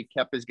that year he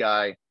kept his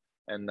guy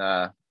and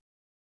got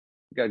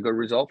a good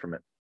result from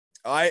it.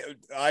 I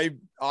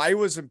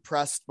was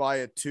impressed by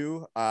it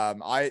too.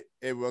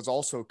 It was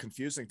also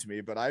confusing to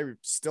me, but I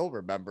still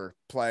remember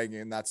playing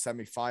in that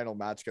semifinal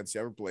match against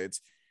the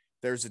Everblades.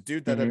 There's a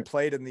dude that had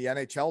played in the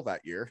NHL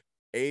that year,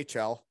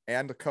 AHL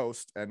and the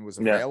coast, and was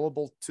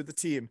available to the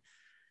team.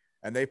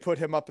 And they put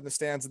him up in the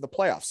stands in the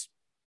playoffs.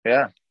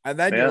 Yeah. And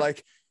then you're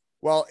like,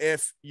 well,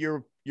 if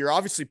you're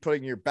obviously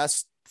putting your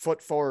best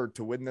foot forward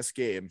to win this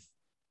game,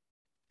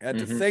 and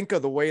to think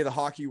of the way the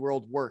hockey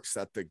world works,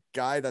 that the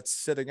guy that's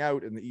sitting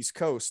out in the East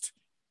Coast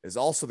is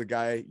also the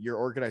guy your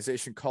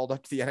organization called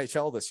up to the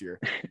NHL this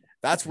year.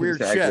 That's weird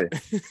shit.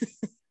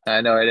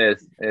 I know it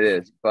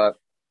is, but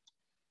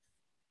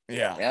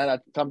yeah,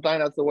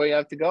 sometimes that's the way you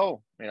have to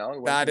go.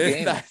 That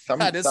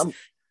is.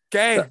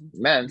 Okay,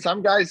 man.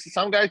 Some guys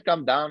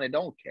come down. They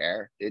don't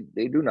care.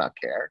 They do not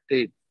care.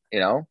 They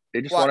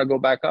just want to go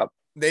back up.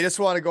 They just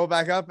want to go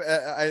back up.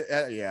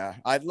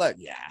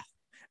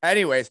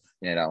 Anyways,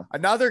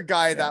 another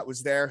guy that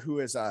was there who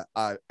is a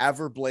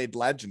Everblade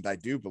legend, I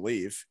do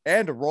believe,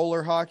 and a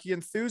roller hockey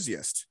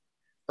enthusiast,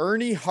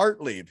 Ernie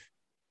Hartlieb.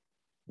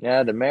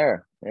 Yeah, the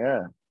mayor.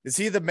 Yeah, is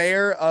he the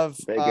mayor of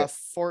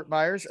Fort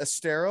Myers,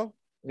 Estero?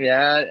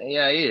 Yeah, he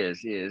is.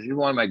 He's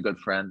one of my good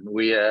friends.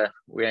 We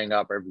hang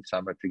up every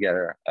summer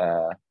together.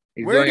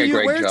 He's doing a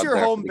great where's job your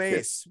there home for the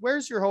base?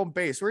 Where's your home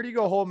base? Where do you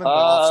go home in the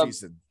off kids.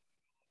 season?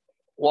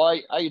 Well,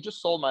 I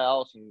just sold my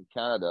house in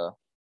Canada.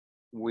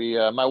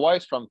 My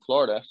wife's from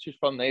Florida. She's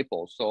from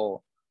Naples,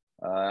 so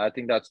I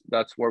think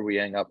that's where we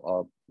hang up.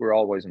 We're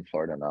always in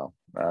Florida now.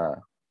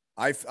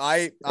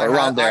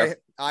 Around there.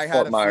 I had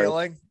Fort a Myers.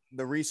 feeling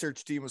the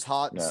research team was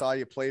hot and Yeah. saw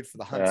you played for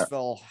the Yeah.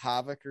 Huntsville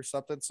Havoc or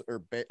something,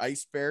 or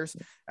Ice Bears,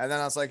 and then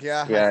I was like,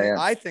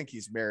 I think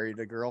he's married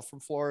a girl from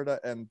Florida,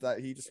 and that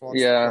he just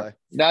wants to play.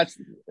 That's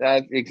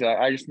exactly.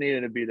 I just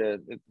needed to be a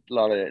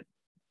lot of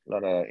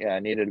I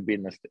needed to be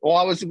in this. Well,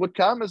 I was with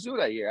Kalamazoo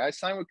that year. I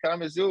signed with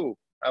Kalamazoo.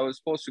 I was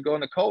supposed to go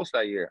on the coast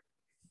that year.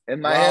 In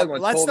my head,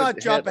 when let's COVID not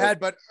jump hit, ahead,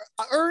 but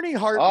Ernie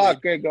Hartley. Oh,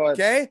 okay, go ahead.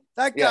 Okay,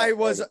 that guy Yeah,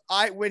 was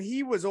when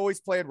he was always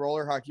playing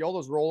roller hockey. All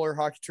those roller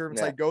hockey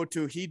tournaments I go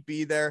to, he'd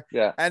be there.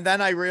 Yeah, and then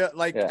I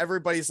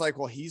everybody's like,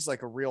 well, he's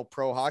like a real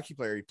pro hockey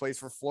player. He plays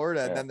for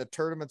Florida, and then the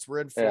tournaments were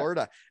in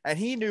Florida, and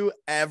he knew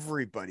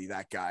everybody.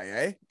 That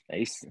guy,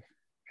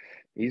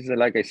 He's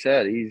like I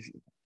said,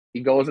 he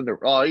goes in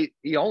the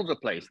he owns the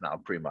place now,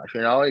 pretty much.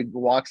 You know, he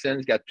walks in,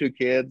 he's got 2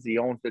 kids, he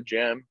owns the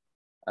gym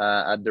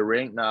at the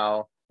rink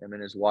now. Him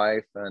and his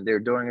wife, and they're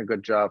doing a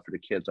good job for the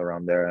kids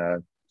around there.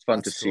 It's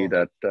fun to see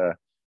that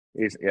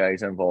he's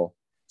involved.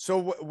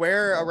 So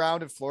where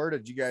around in Florida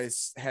did you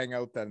guys hang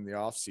out then in the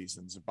off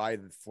seasons? By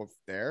the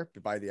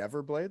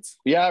Everblades?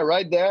 Yeah,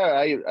 right there.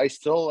 I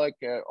still like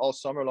all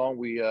summer long.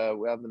 We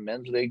have the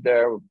men's league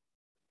there.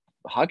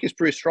 Hockey's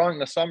pretty strong in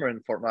the summer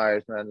in Fort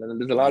Myers, man.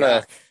 There's a lot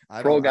of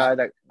pro guy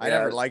that I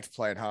never liked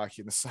playing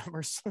hockey in the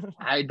summers.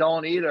 I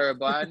don't either,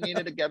 but I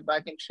needed to get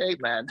back in shape,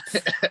 man.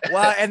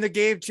 Well, and the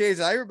game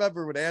changed. I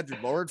remember when Andrew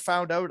Lord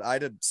found out I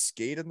didn't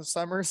skate in the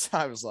summers.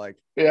 I was like,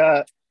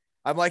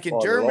 I'm like, in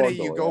Germany,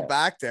 you go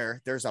back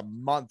there, there's a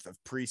month of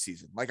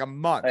preseason, like a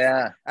month.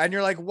 Yeah. And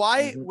you're like,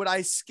 why would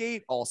I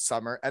skate all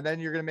summer? And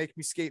then you're going to make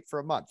me skate for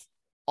a month.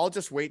 I'll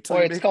just wait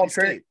till you make me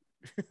skate.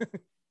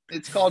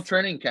 It's called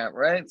training camp,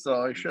 right?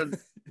 So you should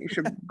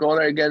go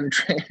there and get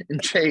in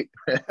shape.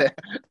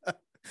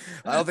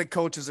 I don't think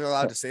coaches are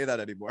allowed to say that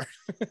anymore.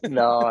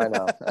 No, I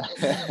know.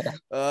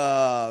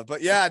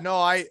 But yeah, no,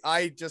 I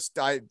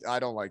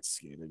don't like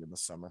skating in the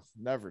summer.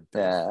 Never did.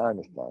 Yeah, I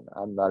understand.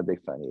 I'm not a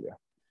big fan either.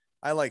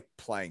 I like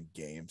playing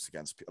games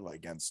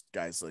against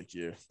guys like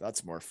you.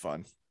 That's more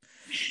fun.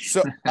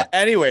 So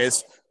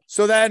anyways,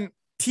 so then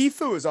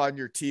Tifu is on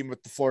your team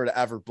with the Florida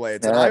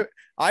Everblades. And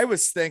I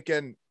was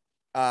thinking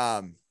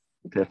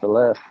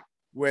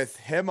with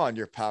him on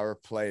your power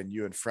play and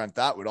you in front,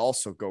 that would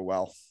also go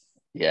well.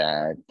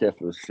 Yeah, Tiff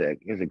was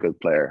sick. He's a good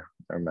player.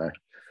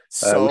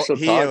 So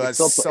he was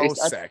so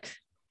sick.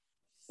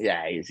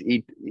 Yeah,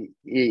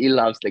 he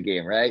loves the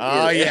game, right?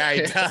 Oh yeah,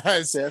 he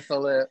does.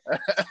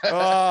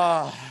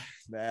 Oh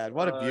man,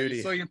 what a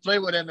beauty! So you played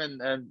with him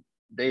in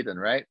Dayton,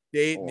 right?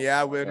 Dayton,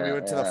 when we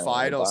went to the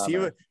finals,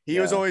 he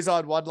was always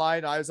on one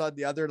line, I was on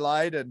the other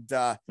line, and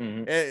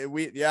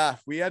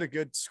we had a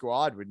good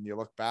squad when you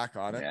look back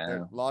on it.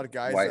 There are a lot of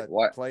guys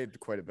that played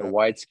quite a bit. The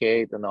white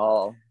skate and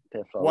all.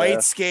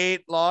 White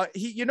skate,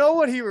 he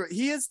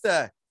is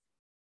the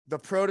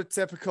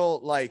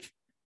prototypical, like,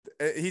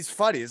 he's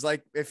funny. He's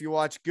like, if you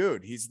watch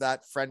Good, he's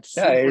that French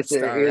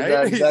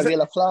superstar, he's David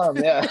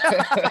Laflamme, yeah.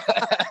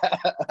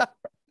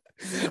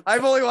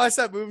 I've only watched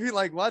that movie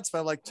like once, but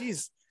I'm like,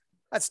 geez,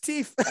 that's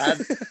Teef.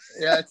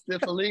 It's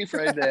Tiff Leaf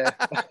right there.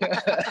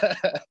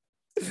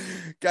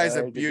 Guy's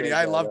a beauty.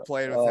 I love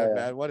playing with him,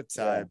 man. What a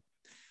time.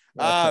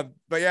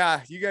 But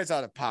yeah, you guys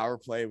on a power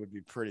play would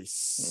be pretty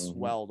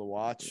swell to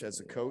watch as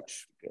a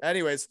coach.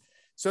 Anyways,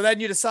 so then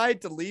you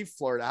decide to leave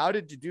Florida. How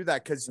did you do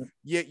that? Because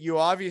you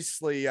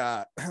obviously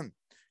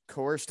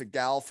coerced a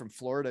gal from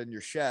Florida in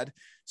your shed.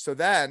 So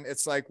then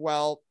it's like,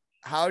 well,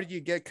 how did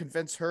you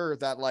convince her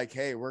that, like,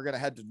 hey, we're gonna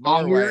head to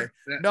Norway?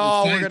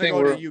 No, we're gonna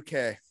go to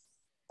UK.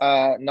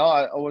 No,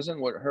 I wasn't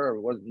with her.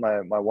 It was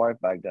my wife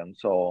back then.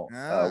 So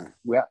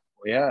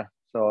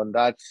So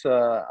that's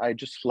I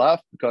just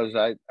left because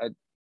I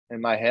in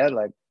my head,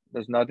 like,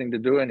 there's nothing to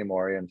do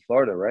anymore in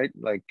Florida, right?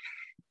 Like,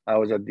 I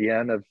was at the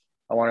end of,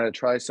 I wanted to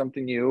try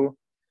something new.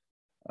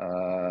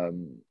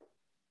 And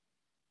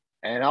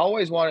I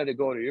always wanted to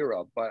go to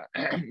Europe, but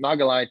I'm not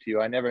gonna lie to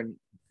you, I never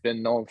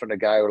been known for the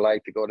guy who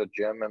liked to go to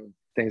gym and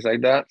things like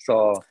that.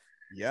 So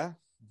yeah,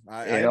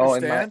 I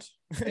understand.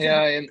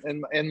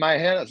 In my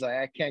head, I was like,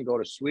 I can't go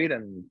to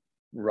Sweden,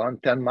 run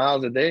 10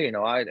 miles a day.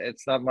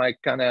 It's not my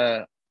kind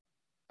of,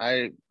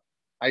 I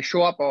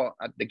show up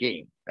at the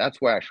game.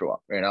 That's where I show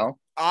up,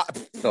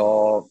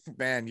 So,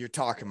 man, you're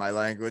talking my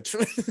language.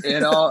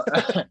 So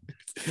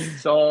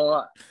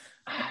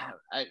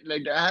I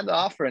had the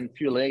offer in a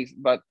few leagues,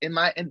 but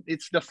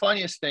it's the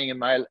funniest thing in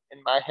my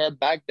head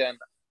back then.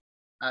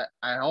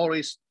 I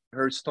always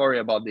heard story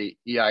about the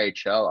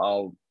EIHL,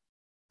 how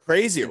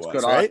crazy it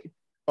was, right?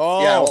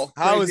 How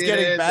it was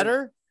getting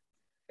better.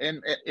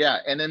 And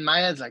in my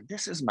head, it's like,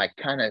 this is my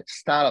kind of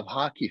style of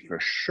hockey for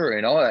sure.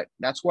 Like,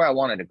 that's where I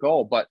wanted to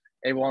go, but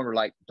everyone were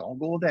like, don't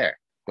go there.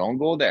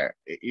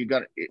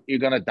 You're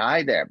gonna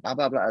die there. Blah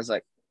blah blah. I was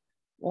like,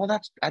 well,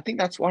 I think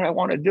that's what I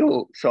want to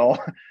do. So,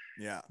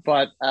 Yeah.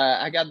 but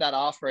I got that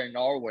offer in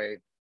Norway,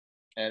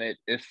 and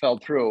it fell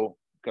through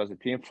because the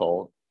team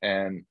folded.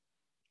 And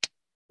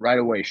right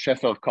away,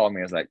 Sheffield called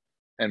me. I was like,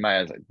 in my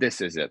eyes, like,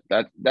 this is it.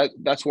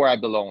 That's where I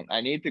belong.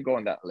 I need to go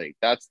in that league.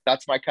 That's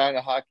my kind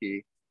of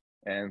hockey.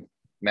 And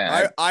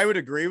man, I would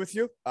agree with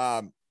you.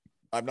 I'm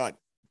not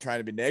trying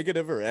to be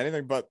negative or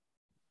anything, but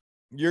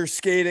your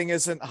skating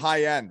isn't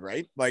high end,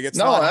 right? Like it's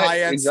not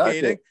high end exactly.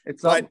 skating.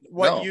 It's but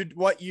not,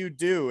 what you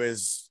do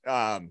is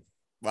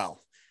well,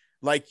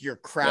 like you're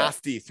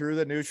crafty through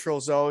the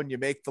neutral zone. You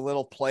make the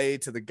little play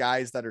to the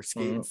guys that are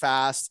skating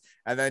fast,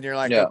 and then you're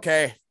like,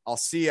 okay, I'll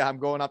see you. I'm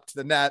going up to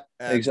the net,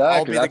 and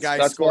exactly. I'll be the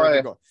guy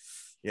scoring.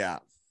 Yeah.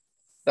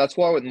 That's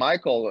why with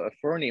Michael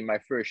Fernie, my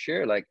first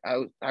year, like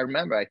I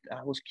remember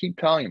I was keep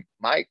telling him,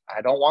 Mike,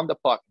 I don't want the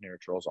puck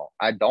neutral zone.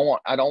 I don't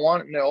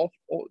want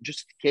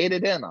just skate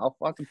it in. I'll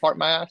fucking park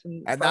my ass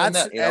in front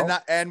of the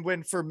net, and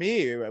when for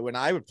me, when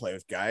I would play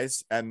with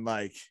guys and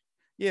like,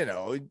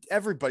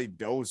 everybody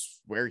knows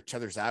where each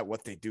other's at,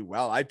 what they do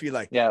well. I'd be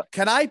like,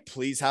 can I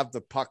please have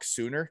the puck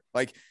sooner?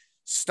 Like,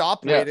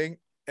 stop waiting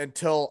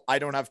until I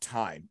don't have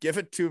time. Give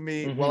it to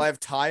me while I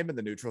have time in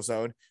the neutral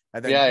zone.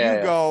 And then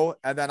you go,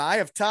 and then I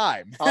have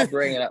time. I'll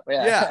bring it up.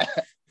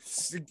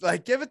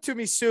 Like, give it to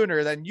me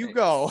sooner, then you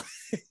go.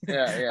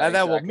 And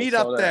then we'll meet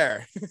up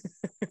there.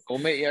 We'll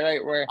meet you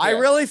right where. I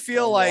really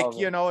feel like,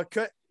 it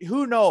could,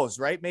 who knows,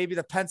 right? Maybe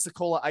the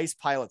Pensacola Ice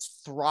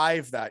Pilots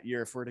thrive that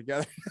year if we're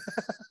together.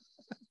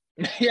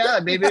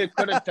 Maybe it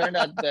could have turned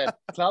out the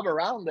club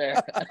around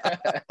there.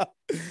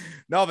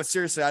 No, but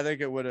seriously, I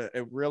think it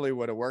really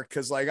would have worked.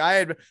 Because like I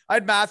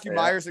had Matthew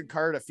Myers in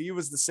Cardiff. He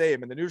was the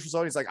same in the neutral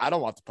zone. He's like, I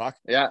don't want the puck.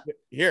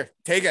 Here,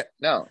 take it.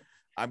 No,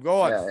 I'm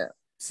going.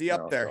 See you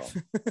up there.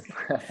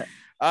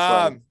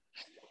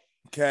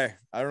 Okay.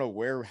 I don't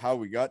know how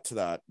we got to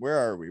that. Where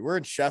are we? We're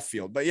in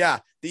Sheffield, but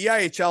the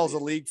EIHL is a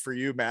league for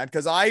you, man.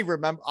 Because I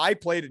remember I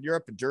played in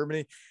Europe and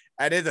Germany,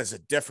 and it is a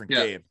different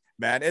game,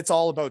 man. It's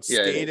all about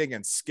skating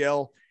and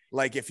skill.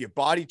 Like if you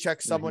body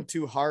check someone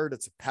too hard,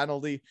 it's a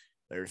penalty.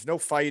 There's no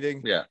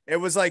fighting. It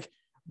was like,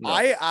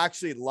 I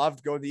actually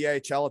loved going to the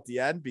EIHL at the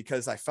end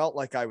because I felt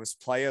like I was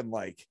playing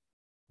like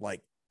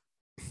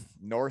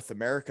North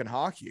American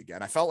hockey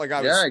again. I felt like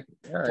I was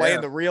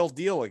playing the real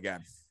deal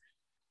again.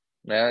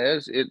 Yeah,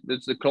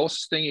 it's the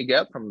closest thing you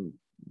get from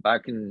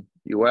back in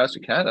US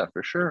or Canada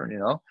for sure.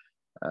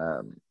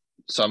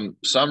 Some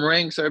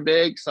rinks are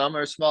big, some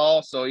are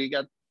small, so you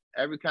got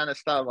every kind of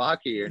style of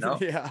hockey,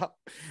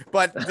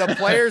 But the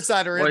players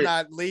that are in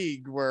that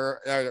league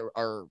were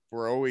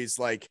always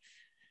like,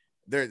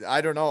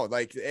 I don't know,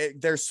 like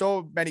there's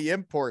so many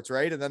imports,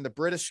 right? And then the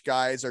British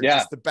guys are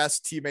just the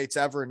best teammates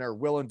ever, and are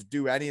willing to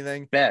do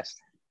anything. Best.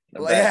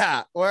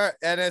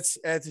 And it's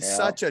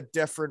such a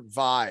different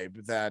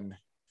vibe than.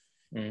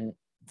 You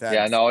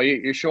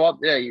show up.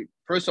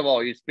 First of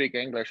all, you speak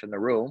English in the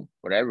room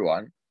with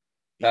everyone.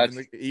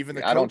 Even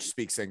the coach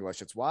speaks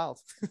English. It's wild.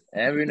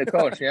 Even the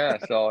coach,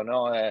 So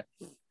no,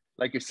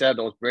 like you said,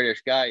 those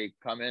British guys, you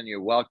come in, you're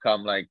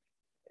welcome. Like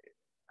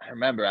I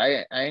remember,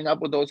 I hang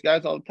up with those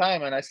guys all the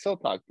time, and I still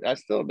talk.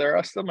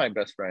 They're still my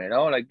best friend.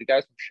 Like the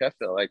guys from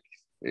Sheffield, like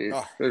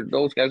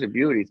those guys are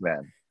beauties,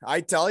 man.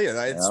 I tell you,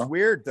 it's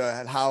weird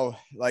how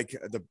like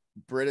the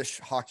British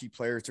hockey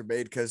players are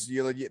made, because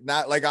you're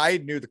not like, I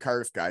knew the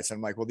Cardiff guys, and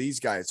I'm like, well, these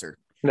guys are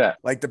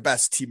like the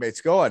best teammates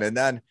going, and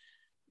then.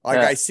 Like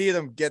I see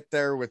them get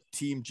there with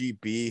Team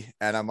GB,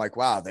 and I'm like,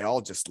 wow, they all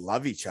just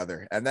love each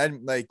other. And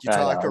then like you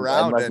talk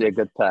around, that must be a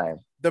good time.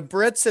 The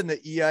Brits in the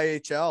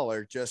EIHL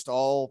are just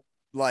all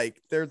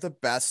like, they're the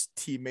best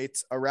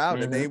teammates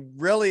around, and they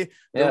really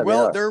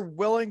they're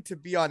willing to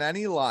be on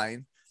any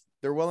line.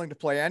 They're willing to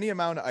play any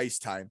amount of ice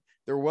time.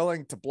 They're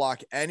willing to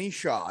block any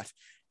shot,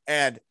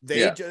 and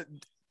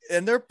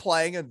they're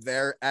playing in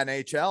their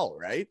NHL,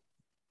 right?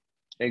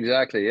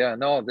 Exactly. Yeah.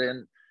 No.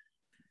 Then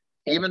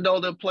even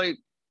though they'll play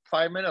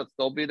 5 minutes,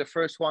 they'll be the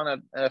first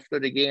one after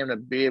the game to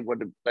be able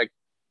to like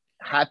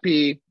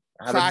happy,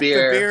 have a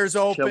beer, the beers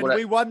open.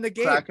 We won the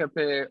game. Crack a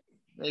beer.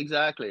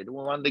 Exactly. We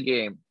won the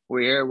game. We're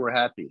here. We're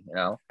happy.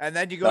 And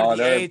then you go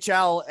to the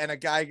AHL, and a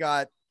guy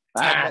got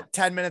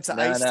 10 minutes of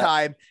ice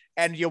time,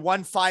 and you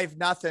won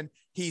 5-0.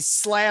 He's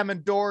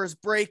slamming doors,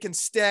 breaking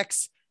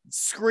sticks,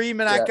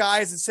 screaming at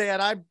guys and saying,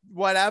 I'm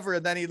whatever.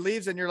 And then he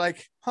leaves, and you're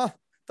like,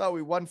 thought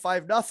we won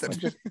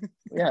 5-0.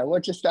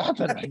 What just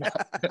happened right now?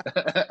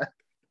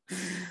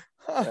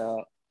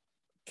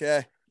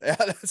 Okay.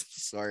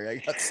 Sorry, I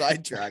got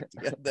sidetracked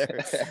again there.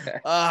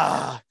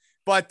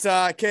 But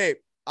okay,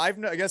 I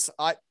guess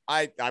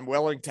I'm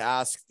willing to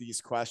ask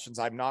these questions.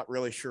 I'm not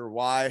really sure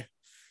why.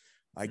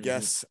 I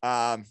guess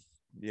I've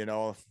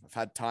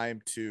had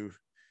time to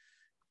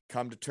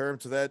come to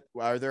terms with it.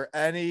 Are there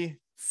any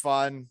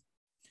fun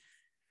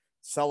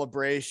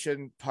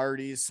celebration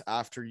parties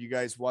after you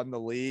guys won the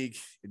league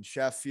in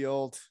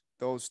Sheffield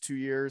those 2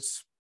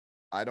 years?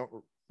 I don't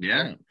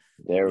Yeah.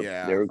 They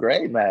were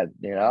great, man.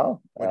 You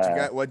know,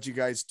 what'd you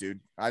guys do?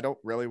 I don't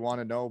really want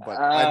to know, but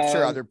I'm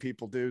sure other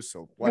people do.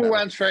 So whatever. We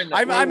went straight.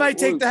 I might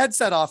take the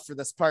headset off for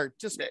this part.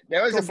 Just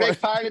there was a big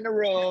party in the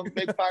room,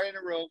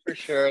 for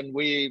sure. And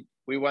we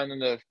went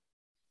in a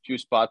few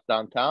spots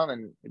downtown,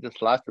 and it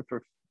just lasted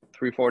for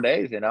 3-4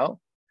 days. You know,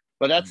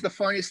 but that's the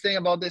funniest thing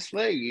about this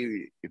league.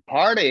 You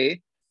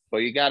party, but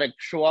you got to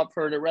show up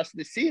for the rest of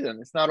the season.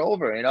 It's not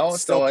over, you know.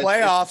 Still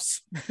playoffs.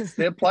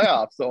 Still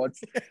playoffs. So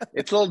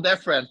it's a little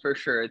different for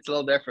sure. It's a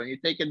little different. You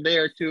take a day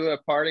or two of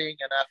partying,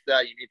 and after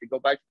that, you need to go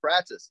back to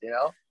practice. You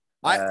know.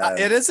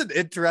 It is an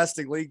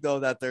interesting league though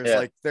that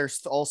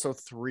there's also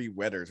 3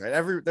 winners,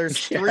 right?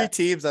 There's 3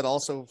 teams that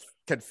also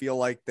can feel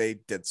like they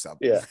did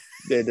something. Yeah,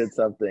 they did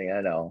something.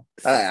 I know.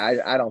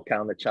 I don't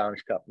count the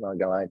Challenge Cup. I'm not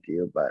gonna lie to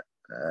you, but.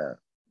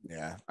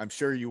 Yeah, I'm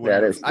sure you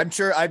wouldn't. I'm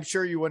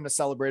sure you wouldn't have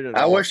celebrated.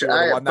 I wish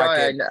I won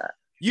that game.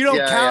 You don't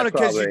count it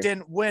because you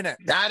didn't win it.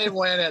 I didn't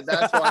win it.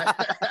 That's why.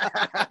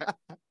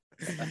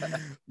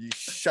 You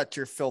shut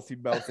your filthy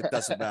mouth. It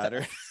doesn't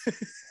matter.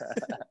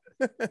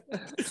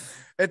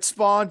 It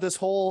spawned this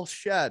whole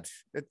shed.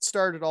 It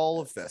started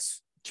all of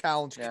this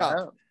Challenge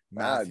Cup.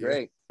 Mathieu.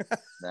 Great,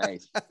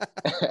 nice.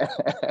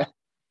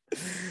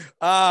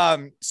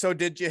 So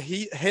did you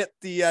hit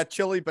the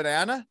chili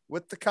banana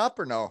with the cup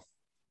or no?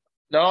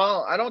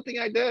 No, I don't think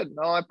I did.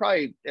 No, I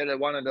probably did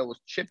one of those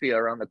chippy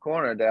around the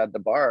corner there at the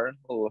bar.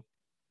 Oh,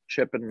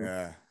 chipping.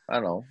 Yeah. I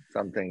don't know,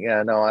 something.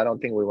 Yeah, no, I don't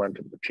think we went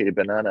to the chili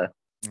banana.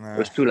 It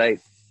was too late.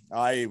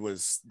 I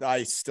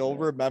still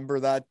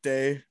remember that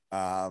day.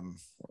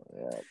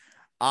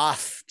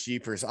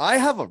 Jeepers. I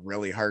have a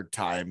really hard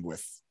time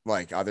with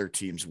like other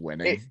teams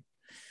winning.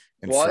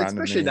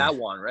 Especially that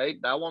one, right?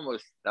 That one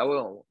was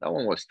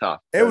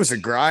tough. It was a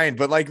grind,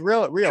 but like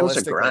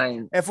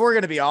realistically, if we're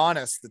gonna be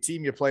honest, the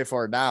team you play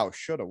for now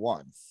should have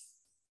won.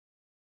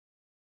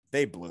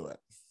 They blew it.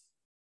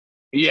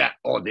 Yeah.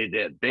 Oh, they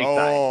did big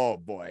time. Oh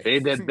boy, they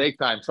did big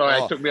time.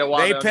 Sorry, it took me a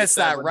while. They pissed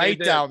that right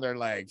down their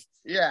leg.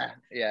 Yeah.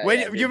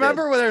 When you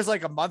remember when there's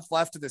like a month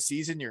left of the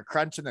season, you're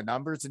crunching the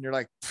numbers, and you're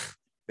like,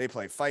 they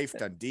play Fife,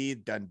 Dundee,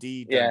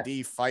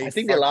 Fife. I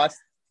think they lost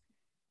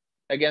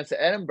against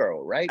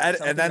Edinburgh, right?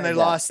 And then they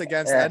lost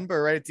against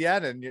Edinburgh right at the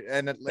end,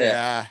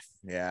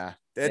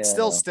 it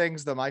still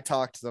stings them. I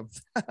talked to them.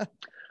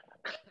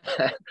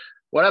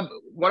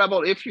 What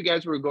about if you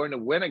guys were going to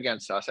win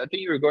against us? I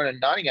think you were going to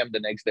Nottingham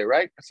the next day,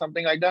 right?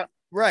 Something like that.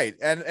 Right.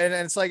 And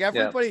it's like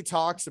everybody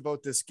talks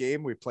about this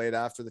game we played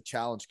after the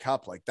Challenge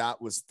Cup. Like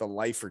that was the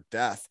life or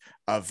death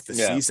of the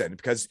season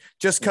because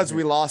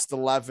we lost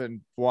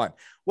 11-1.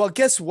 Well,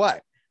 guess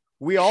what?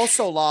 We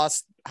also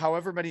lost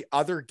however many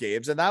other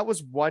games, and that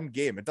was one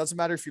game. It doesn't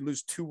matter if you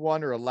lose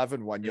 2-1 or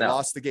 11-1, you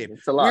lost the game.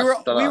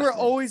 We were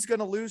always going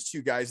to lose to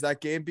you guys that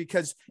game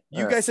because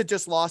you guys had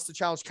just lost the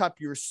Challenge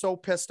Cup. You were so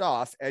pissed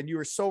off and you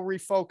were so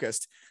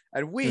refocused,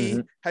 and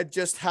we had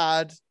just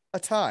had a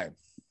time.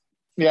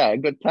 Yeah, a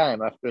good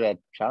time after that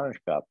Challenge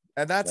Cup.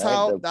 And that's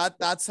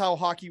that's how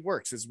hockey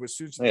works. Is with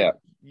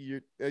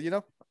you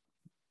know.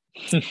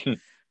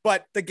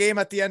 But the game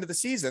at the end of the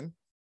season.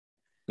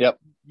 Yep.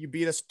 You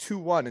beat us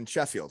 2-1 in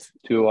Sheffield.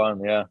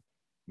 2-1, yeah.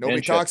 Nobody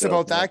talks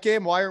about that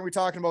game. Why aren't we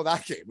talking about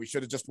that game? We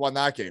should have just won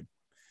that game.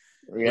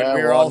 Yeah,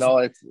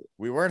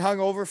 we weren't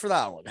hungover for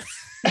that one.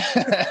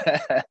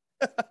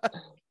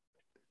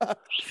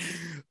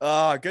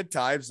 Good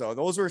times though.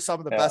 Those were some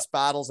of the best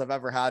battles I've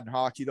ever had in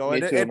hockey though.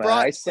 And it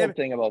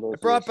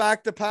brought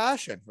back the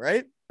passion,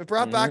 right? It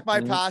brought back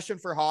my passion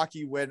for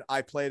hockey when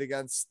I played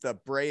against the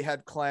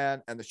Brayhead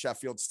Clan and the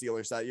Sheffield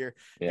Steelers that year.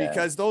 Yeah.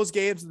 Because those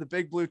games in the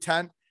Big Blue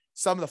Tent,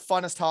 some of the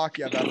funnest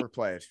hockey I've ever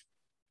played.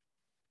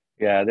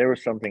 Yeah, there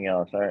was something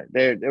else.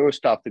 There was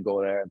stuff to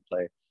go there and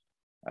play.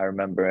 I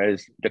remember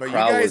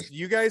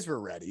you guys were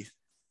ready.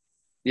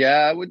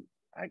 Yeah, we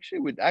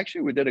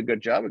did a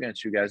good job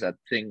against you guys at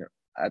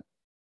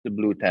the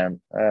Blue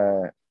Tent.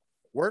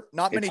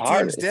 Not many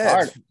teams did.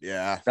 Hard.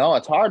 Yeah. No,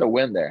 it's hard to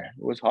win there.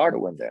 It was hard to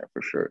win there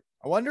for sure.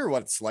 I wonder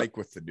what it's like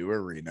with the new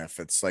arena. If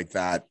it's like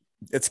that,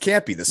 it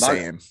can't be the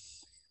same.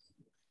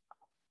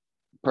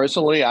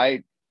 Personally,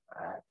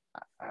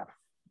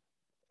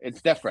 it's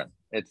different.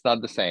 It's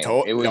not the same.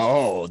 It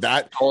was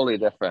totally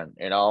different.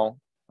 You know,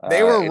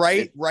 they were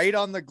right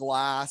on the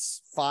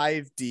glass,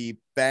 5 deep,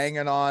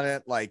 banging on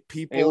it, like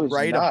people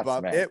right nuts,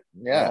 above man. it.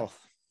 Yeah,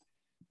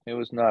 it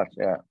was nuts.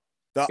 Yeah,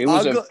 it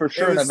was for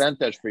sure an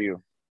advantage for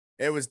you.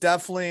 It was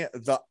definitely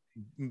the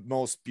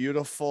most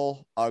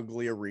beautiful,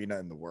 ugly arena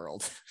in the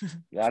world.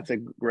 That's a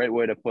great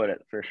way to put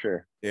it, for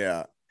sure.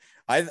 Yeah.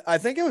 I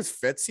think it was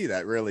Fitzy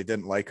that really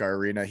didn't like our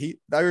arena.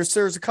 There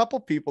was a couple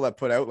people that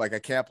put out like, I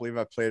can't believe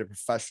I played a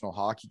professional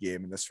hockey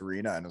game in this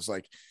arena. And it was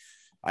like,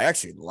 I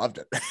actually loved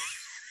it.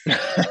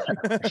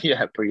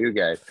 Yeah, for you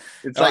guys.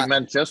 It's like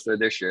Manchester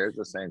this year. It's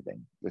the same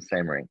thing, the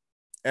same ring.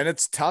 And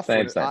it's tough.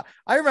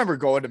 I remember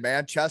going to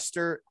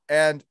Manchester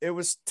and it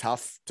was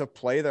tough to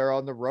play there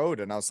on the road.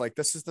 And I was like,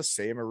 this is the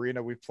same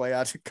arena we play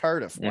at in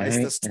Cardiff. Why is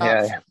this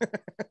tough? Yeah.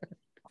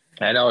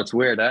 I know, it's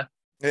weird, huh?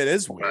 It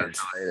is weird.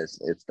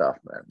 It's tough,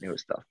 man. It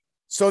was tough.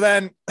 So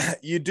then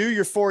you do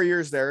your 4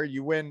 years there.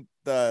 You win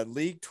the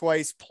league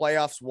twice,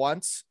 playoffs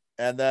once,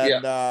 and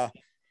then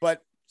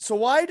but so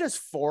why does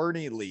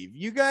Forney leave?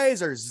 You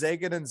guys are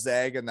zigging and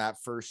zagging that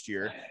first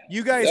year.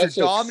 You guys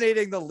are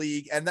dominating the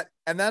league, and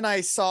then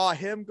I saw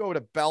him go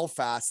to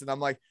Belfast, and I'm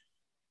like,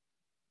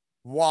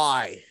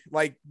 why?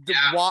 Like,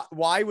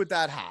 why would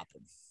that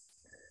happen?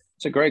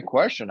 It's a great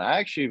question.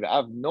 I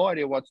have no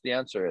idea what the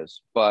answer is,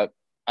 but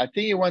I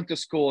think he went to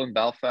school in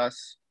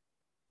Belfast.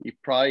 He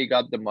probably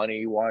got the money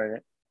he wanted.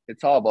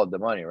 It's all about the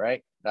money,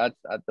 right? That's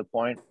at the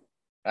point.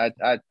 I'm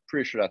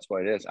pretty sure that's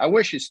what it is. I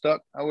wish he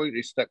stuck. I wish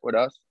he stuck with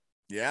us.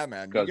 Yeah,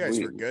 man. You guys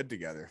were good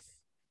together.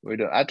 We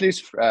do. At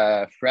least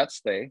Fred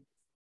stay.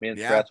 Me and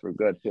Fred were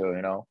good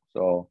too,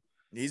 So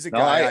he's a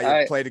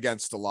guy I played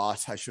against a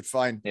lot. I should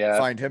find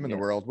him in the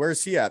world.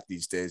 Where's he at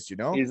these days? You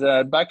know? He's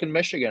back in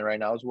Michigan right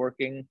now. He's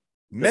working.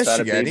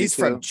 Michigan. He's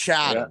from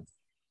Chatham. Yeah.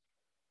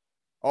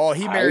 Oh,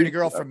 he married a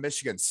girl from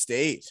Michigan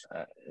State.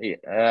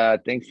 I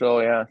think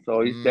so. Yeah.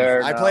 So he's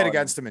there. I played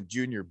against him in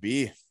junior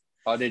B.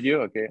 Oh, did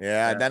you? Okay.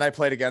 Yeah, and then I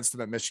played against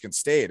him at Michigan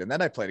State, and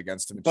then I played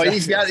against him. But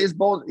he's got his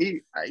both.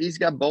 He's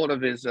got both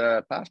of his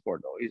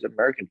passport though. He's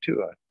American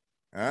too.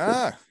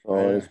 So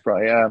he's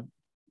probably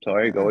So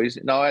there you go.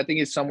 I think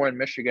he's somewhere in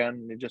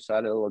Michigan. He just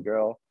had a little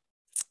girl.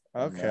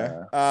 Okay.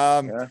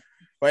 But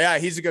yeah,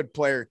 he's a good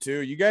player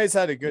too. You guys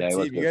had a good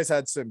team. You guys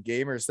had some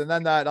gamers, and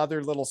then that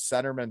other little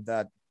centerman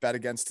that bet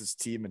against his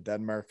team in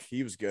Denmark,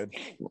 he was good.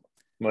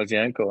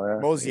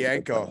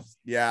 Mozienko,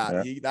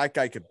 that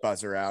guy could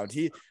buzz around.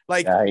 He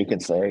can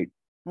say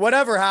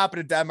whatever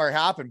happened in Denmark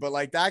happened, but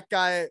like that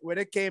guy, when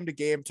it came to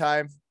game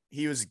time,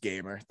 he was a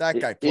gamer. That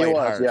guy played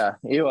hard. Yeah,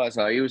 he was.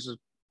 He was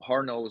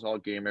hard nosed all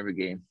game, every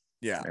game.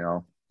 Yeah,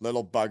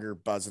 little bugger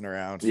buzzing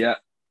around. Yeah,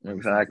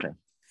 exactly.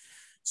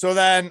 So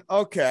then,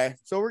 okay,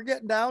 so we're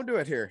getting down to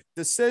it here.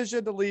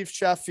 Decision to leave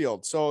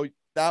Sheffield. So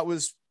that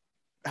was,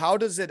 how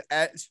does it?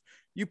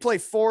 You play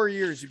 4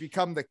 years, you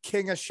become the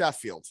king of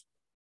Sheffield.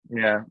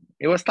 Yeah,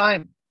 it was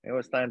time. It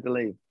was time to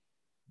leave.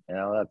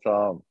 That's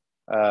all.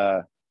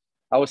 I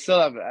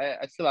still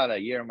had a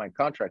year in my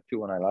contract too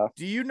when I left.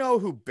 Do you know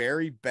who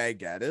Barry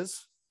Baguette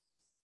is?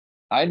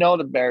 I know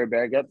the Barry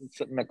Baguette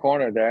sitting in the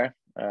corner there.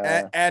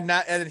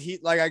 And he,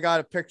 like, I got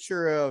a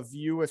picture of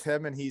you with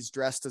him, and he's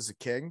dressed as a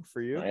king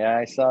for you. Yeah,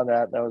 I saw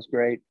that. That was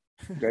great.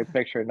 Great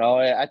picture. No,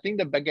 I think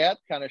the Baguette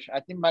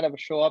might have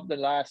show up the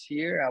last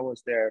year I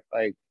was there.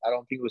 Like, I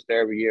don't think it was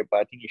there every year, but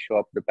I think he showed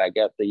up the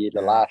Baguette the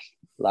last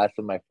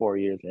of my 4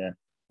 years. Yeah.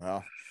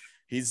 Well,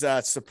 he's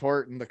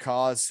supporting the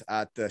cause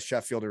at the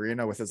Sheffield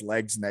Arena with his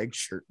legs and eggs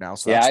shirt now.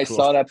 So I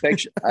saw that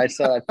picture. I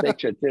saw that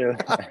picture too.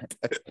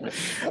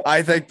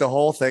 I think the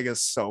whole thing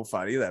is so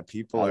funny that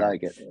people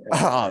like it.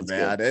 Oh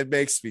man, good. It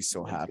makes me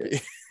so happy.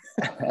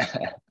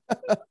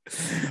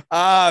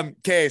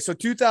 Okay, so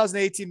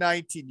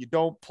 2018-19, you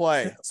don't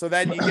play. So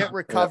then you get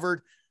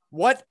recovered.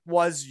 What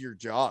was your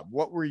job?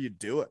 What were you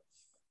doing?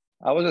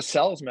 I was a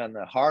salesman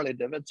at Harley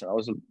Davidson. I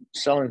was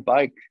selling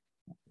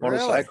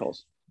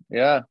motorcycles.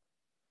 Really? Yeah.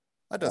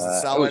 That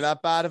doesn't sound like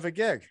that bad of a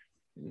gig.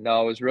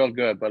 No, it was real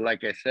good. But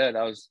like I said,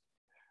 I was.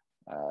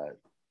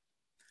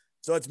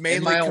 So it's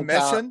mainly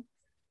commission?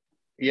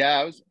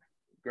 Yeah, it was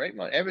great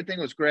money. Everything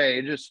was great.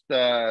 It just,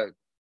 I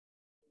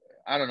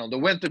don't know. The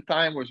winter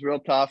time was real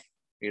tough.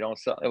 You don't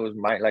sell. It was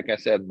like I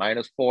said,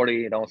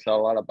 -40. You don't sell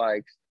a lot of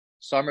bikes.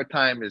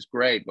 Summertime is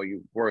great, but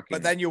you work.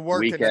 But then you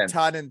work in a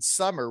ton in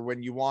summer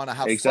when you want to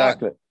have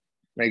fun.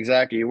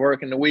 Exactly. You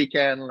work in the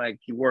weekend, like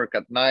you work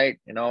at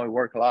night. You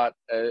work a lot.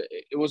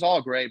 It was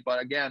all great,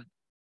 but again,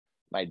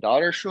 my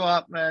daughter showed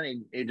up,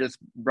 man. It just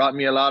brought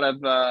me a lot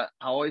of. I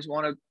always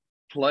want to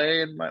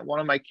play, and one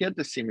of my kids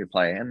to see me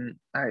play, and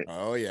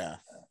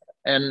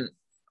and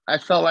I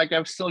felt like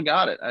I've still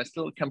got it. I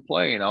still can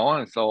play, and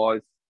so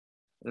I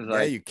was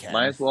like, you can.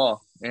 Might as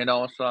well,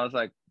 So I was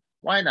like,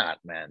 why not,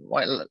 man?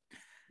 Why?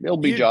 There'll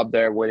be job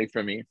there waiting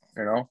for me,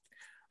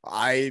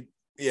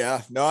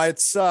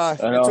 it's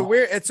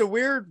a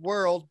weird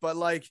world, but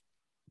like,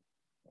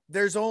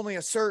 there's only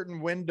a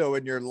certain window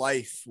in your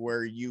life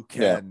where you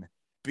can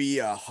be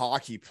a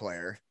hockey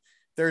player.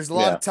 There's a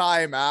lot of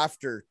time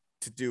after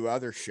to do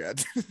other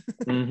shit.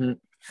 Mm-hmm.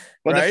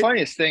 But the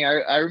funniest thing,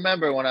 I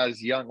remember when I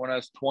was young, when I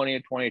was 20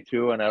 and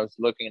 22, and I was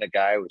looking at a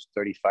guy who was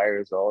 35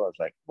 years old. I was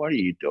like, what are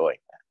you doing?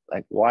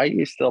 Like, why are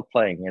you still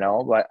playing?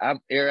 But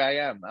here I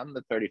am. I'm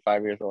the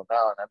 35 years old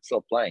now, and I'm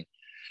still playing.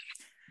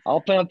 I'll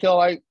play until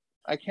I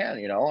can,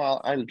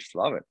 I just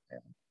love it. Yeah.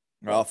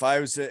 Well,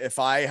 if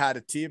I had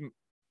a team,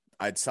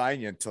 I'd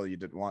sign you until you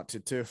didn't want to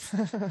too.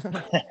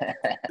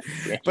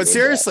 But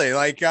seriously,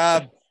 like,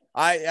 I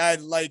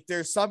like,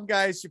 there's some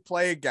guys you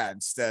play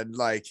against, and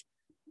like,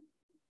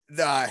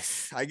 I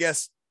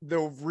guess the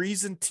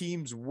reason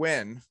teams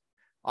win,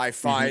 I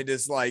find,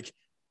 is like,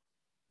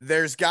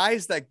 there's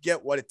guys that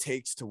get what it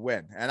takes to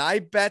win. And I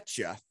bet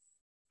you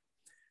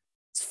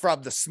it's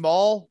from the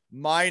small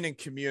mining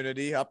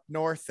community up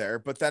north there,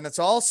 but then it's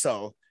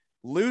also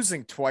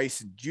losing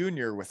twice in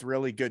junior with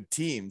really good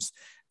teams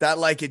that,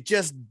 like, it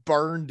just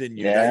burned in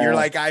you. That you're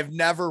like, I've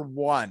never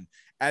won.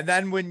 And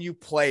then when you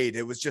played,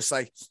 it was just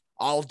like,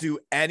 I'll do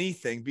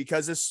anything,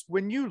 because it's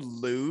when you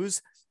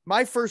lose.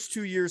 My first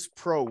 2 years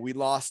pro, we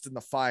lost in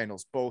the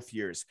finals both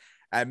years.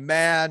 And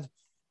man,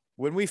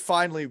 when we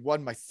finally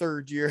won my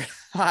third year,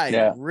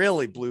 I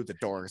really blew the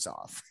doors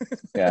off.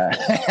 Yeah.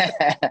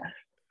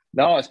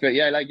 No, it's good.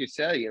 Yeah, like you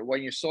said,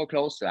 when you're so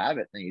close to have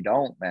it and you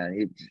don't,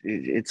 man,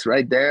 it's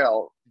right there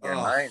in your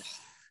mind.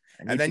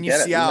 And then you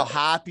see how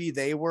happy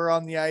they were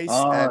on the ice,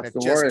 and it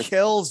just worst.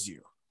 kills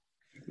you.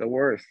 The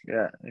worst.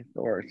 Yeah, it's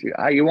the worst.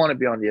 You want to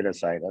be on the other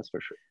side, that's for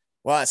sure.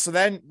 Well, so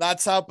then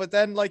that's how, but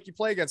then like you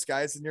play against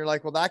guys and you're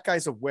like, well, that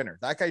guy's a winner.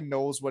 That guy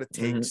knows what it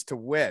takes to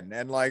win.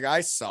 And like, I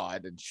saw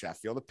it in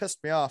Sheffield. It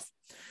pissed me off.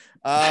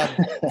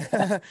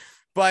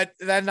 But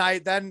then I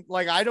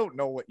don't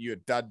know what you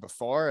had done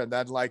before. And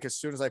then like, as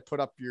soon as I put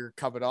up your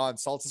coming on,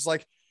 Salts is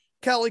like,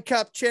 Kelly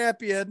Cup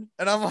champion.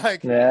 And I'm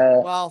like,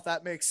 well,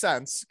 that makes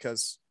sense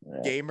because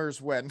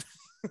gamers win.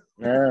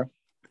 Yeah,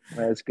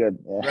 that's good.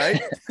 Yeah.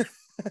 Right?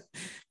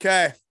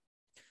 Okay.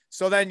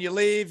 So then you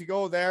leave, you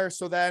go there.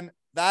 So then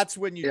that's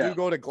when you do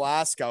go to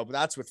Glasgow, but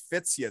that's with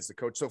Fitzy as the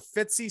coach. So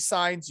Fitzy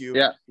signs you,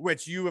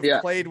 which you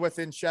have played with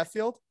in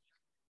Sheffield.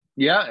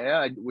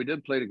 Yeah. We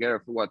did play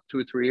together for 2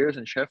 or 3 years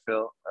in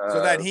Sheffield.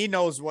 So then he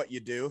knows what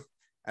you do,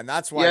 and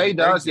that's why. Yeah, he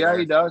does. Yeah,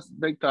 he does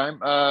big time.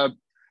 But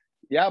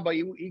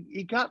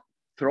he got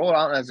thrown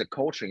out as a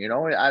coaching. You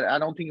know, I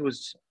don't think it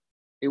was.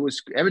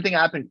 Everything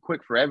happened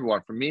quick for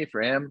everyone. For me,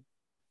 for him.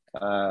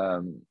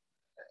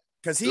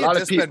 Because he had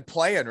just been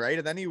playing, right?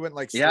 And then he went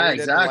straight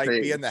into like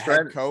being the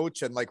head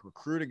coach and like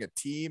recruiting a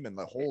team and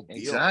the whole deal.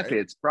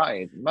 Exactly.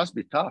 Right? It must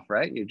be tough,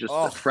 right? You're just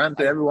a friend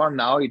to everyone.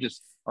 Now you're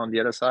just on the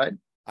other side.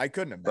 I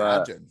couldn't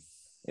imagine.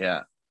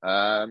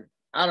 I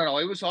don't know.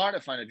 It was hard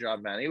to find a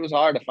job, man. It was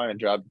hard to find a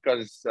job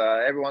because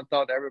everyone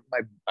thought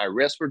my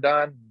wrists were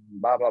done,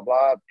 blah, blah,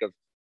 blah. Because,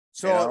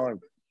 so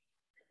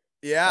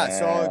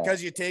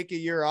because you take a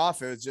year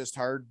off, it was just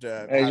hard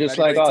to take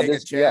a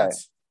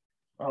chance.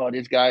 Oh,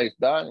 this guy's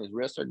done. His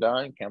wrists are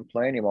done. Can't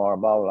play anymore.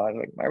 Blah, blah, blah. I was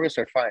like, my wrists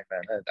are fine,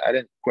 man. I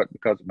didn't quit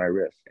because of my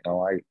wrists. You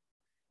know, it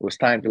was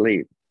time to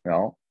leave, you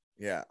know?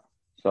 Yeah.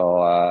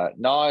 So,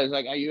 no, it's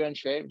like, are you in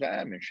shape? Yeah,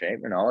 I'm in shape.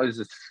 You know, it's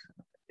just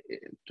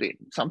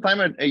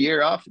sometime a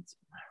year off.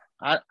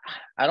 I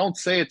don't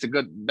say it's a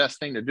best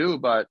thing to do,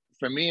 but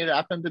for me, it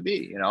happened to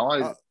be, you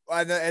know.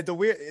 And the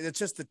weird, it's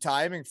just the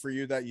timing for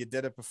you that you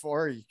did it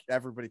before.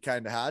 Everybody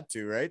kind of had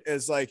to, right?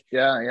 It's like,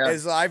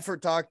 as I've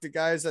talked to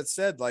guys that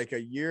said like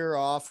a year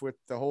off with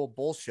the whole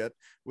bullshit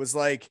was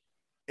like,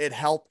 it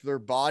helped their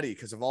body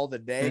because of all the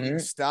nagging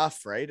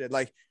stuff, right? And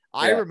like,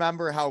 I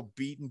remember how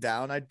beaten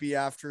down I'd be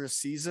after a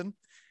season,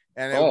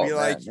 and it would be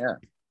like,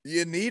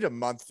 you need a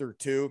month or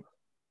two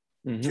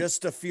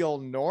just to feel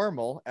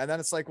normal. And then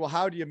it's like, well,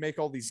 how do you make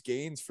all these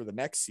gains for the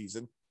next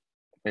season?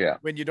 Yeah.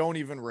 When you don't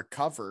even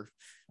recover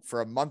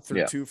for a month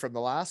or two from the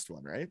last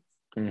one, right?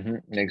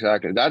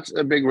 Exactly. That's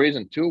a big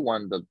reason too.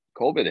 When the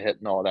COVID hit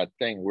and all that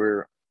thing,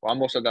 we're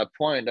almost at that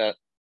point that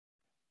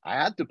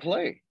I had to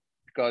play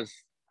because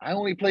I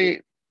only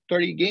played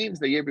 30 games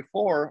the year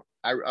before.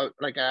 I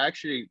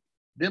actually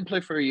didn't play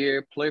for a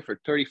year, played for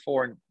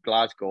 34 in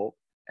Glasgow.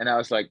 And I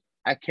was like,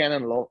 I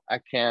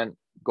can't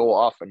go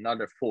off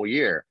another full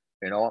year,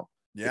 you know,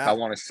 if I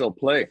want to still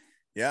play.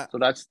 Yeah. So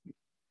that's,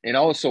 you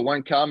know, so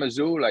when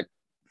Kalamazoo like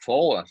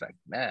full, I was like,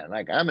 man,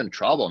 like I'm in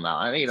trouble now.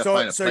 I need to find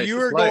a place to play. So you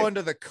were going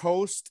to the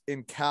coast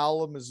in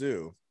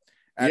Kalamazoo,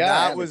 and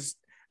that was,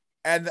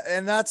 and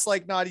that's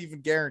like not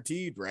even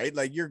guaranteed, right?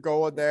 Like you're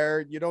going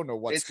there, you don't know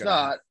what's going to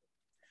happen.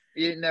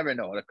 You never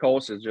know. The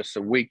coast is just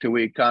a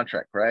week-to-week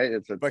contract, right?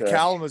 But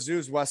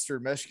Kalamazoo's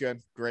Western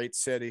Michigan, great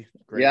city.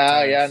 Great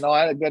times. No,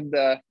 I had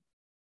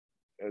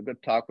a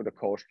good talk with the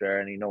coach there,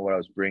 and he know what I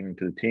was bringing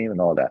to the team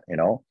and all that, you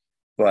know.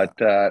 But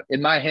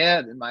in my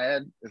head,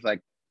 it's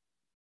like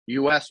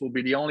U.S. will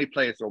be the only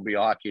place that will be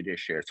hockey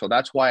this year. So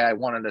that's why I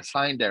wanted to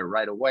sign there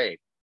right away,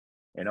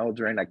 you know,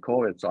 during that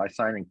COVID. So I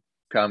signed in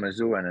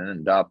Kalamazoo and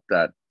ended up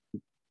that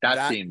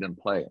team didn't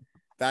play.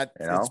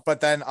 But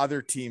then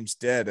other teams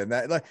did, and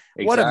that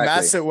what a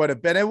mess it would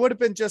have been. It would have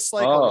been just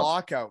like a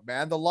lockout,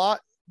 man.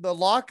 The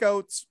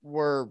lockouts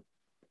were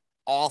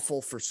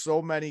awful for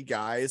so many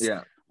guys.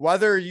 Yeah.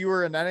 Whether you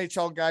were an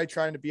NHL guy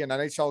trying to be an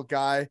NHL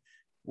guy,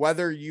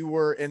 whether you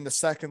were in the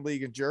second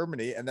league in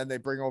Germany and then they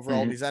bring over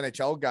all these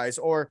NHL guys,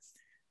 or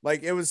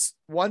like it was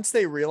once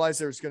they realized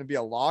there was going to be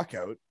a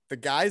lockout, the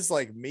guys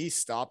like me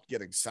stopped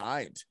getting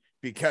signed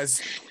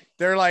because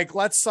they're like,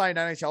 let's sign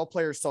NHL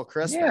players till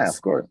Christmas. Yeah,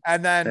 of course.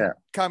 And then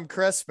come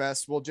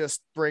Christmas, we'll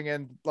just bring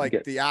in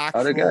like the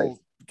actual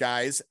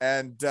guys.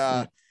 And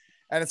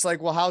it's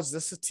like, well, how's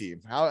this a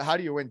team? How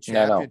do you win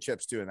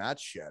championships doing that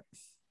shit?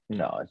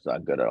 No, it's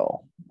not good at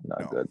all.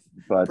 Not good.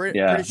 But pretty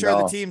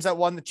sure the teams that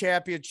won the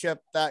championship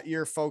that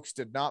year, folks,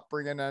 did not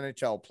bring in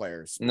NHL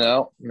players.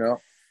 No.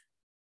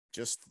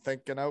 Just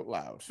thinking out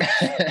loud.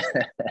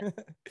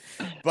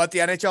 But the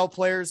NHL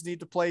players need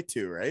to play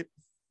too, right?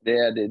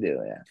 Yeah, they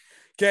do. Yeah.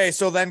 Okay,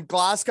 so then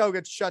Glasgow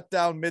gets shut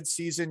down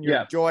mid-season.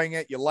 You're enjoying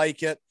it, you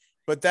like it,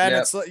 but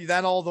then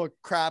then all the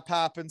crap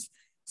happens.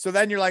 So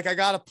then you're like, I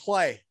gotta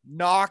play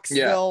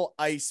Knoxville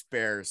Ice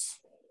Bears.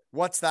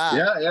 What's that?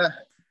 Yeah.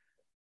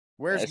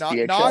 Where's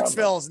SPHL,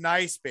 Knoxville's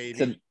nice,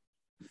 baby.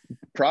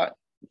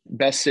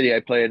 Best city I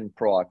played in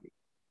pro hockey.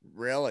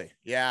 Really?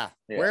 Yeah.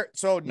 Yeah. Where?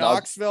 So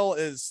Knoxville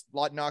is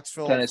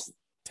Knoxville,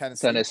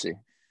 Tennessee.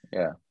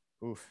 Yeah.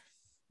 Oof.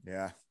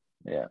 Yeah.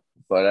 Yeah.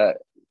 But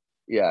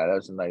yeah,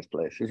 that's a nice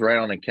place. It's right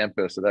on the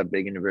campus of that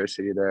big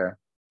university there.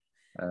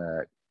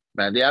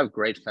 Man, they have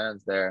great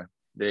fans there.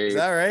 Is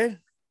that right?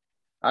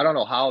 I don't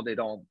know how they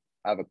don't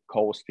have a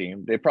coast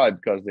team. They probably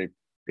because they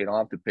don't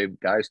have to pay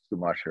guys too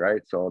much,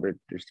 right? So they're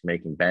just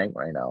making bank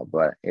right now.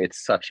 But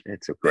it's a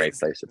great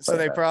place to play. So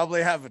they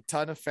probably have a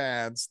ton of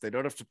fans. They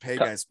don't have to pay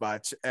guys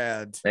much,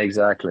 and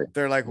exactly.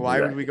 They're like,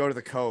 why would we go to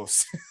the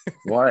coast?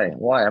 Why?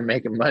 I'm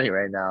making money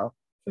right now.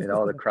 You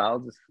know, the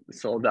crowd's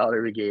sold out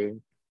every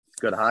game.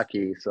 It's good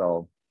hockey.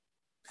 So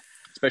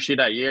especially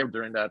that year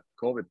during that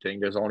COVID thing,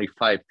 there's only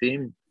 5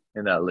 teams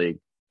in that league.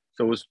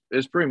 So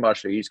it's pretty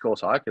much the East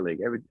Coast Hockey League.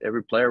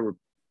 Every player would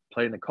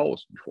play in the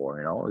coast before,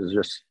 you know. It was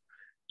just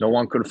no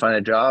one could find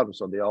a job,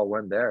 so they all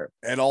went there.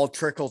 It all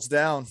trickles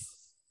down.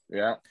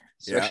 Yeah.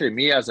 Especially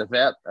me as a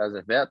vet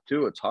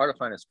too. It's hard to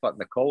find a spot in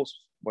the coast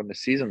when the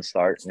season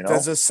starts, you know.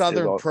 Does a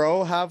Southern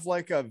Pro have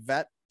like a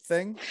vet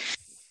thing?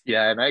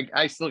 Yeah, and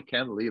I still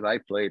can't believe I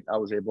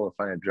was able to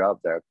find a job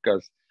there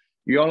because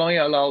you only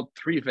allowed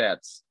 3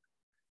 vets.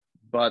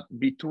 But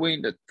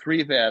between the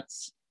 3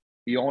 vets,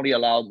 you only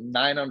allowed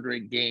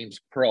 900 games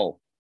pro.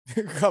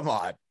 Come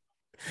on.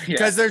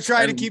 Because they're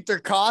trying to keep their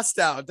costs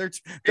down. They're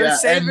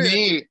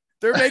saving.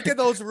 They're making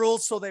those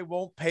rules so they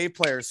won't pay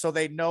players, so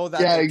they know that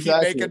they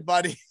keep making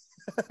money.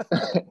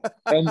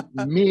 And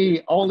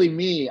only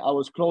me, I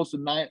was close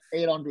to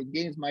 800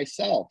 games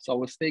myself. So I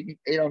was taking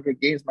 800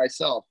 games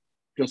myself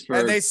just for.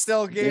 And they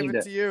still gave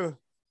it to you.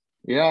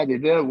 Yeah, they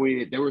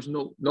did. There was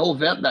no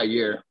vet that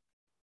year,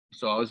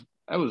 so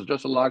I was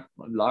just a luck.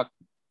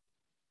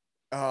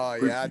 Oh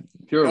yeah,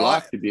 pure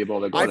luck to be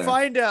able to go there. I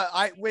find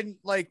when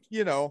like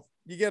you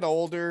get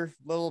older,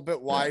 a little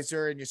bit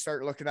wiser, and you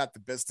start looking at the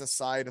business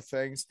side of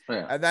things.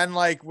 Yeah. And then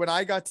like when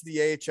I got to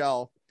the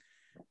AHL,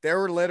 there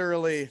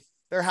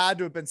had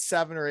to have been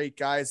 7 or 8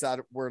 guys that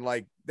were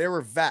like, they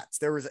were vets.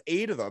 There was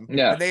 8 of them.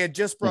 Yeah. And they had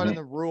just brought in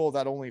the rule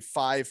that only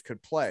 5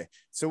 could play.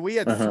 So we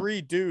had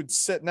 3 dudes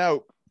sitting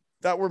out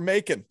that were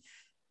making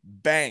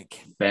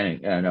bank.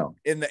 I know.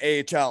 In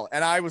the AHL.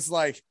 And I was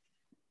like,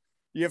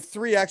 you have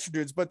 3 extra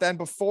dudes. But then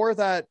before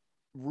that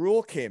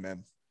rule came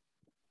in,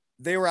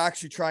 they were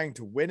actually trying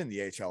to win in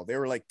the AHL. They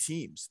were like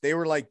teams. They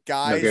were like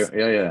guys.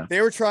 Okay. Yeah. They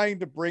were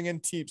trying to bring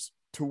in teams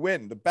to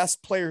win, the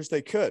best players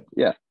they could.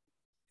 Yeah.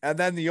 And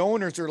then the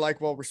owners are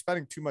like, well, we're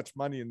spending too much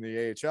money in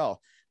the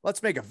AHL.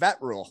 Let's make a vet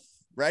rule,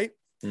 right?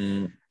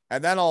 Mm.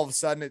 And then all of a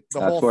sudden,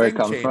 the whole thing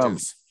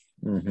changes.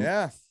 Mm-hmm.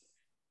 Yeah.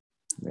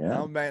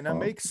 Yeah. That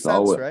makes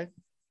sense, right?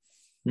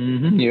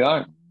 Mm-hmm. You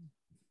are.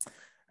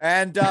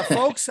 And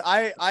folks,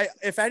 I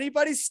if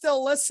anybody's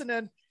still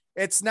listening,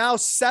 it's now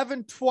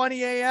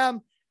 7:20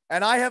 a.m.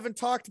 and I haven't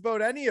talked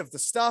about any of the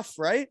stuff,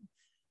 right?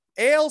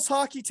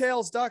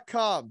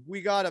 AilesHockeyTales.com.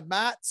 We got a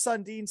Matt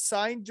Sundin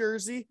signed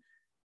jersey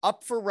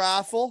up for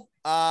raffle.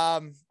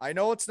 I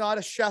know it's not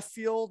a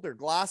Sheffield or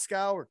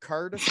Glasgow or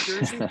Cardiff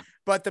jersey,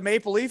 but the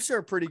Maple Leafs are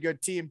a pretty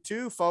good team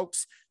too,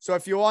 folks. So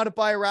if you want to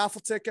buy a raffle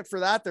ticket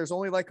for that, there's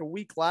only like a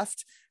week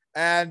left.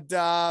 And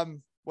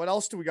what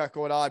else do we got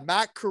going on?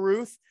 Matt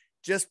Carruth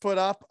just put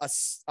up a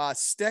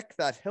stick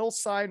that he'll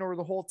sign over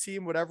the whole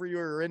team, whatever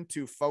you're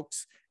into,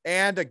 folks,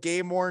 and a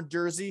game-worn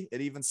jersey.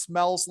 It even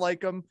smells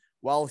like him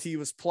while he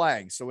was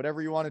playing. So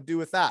whatever you want to do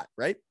with that,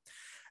 right?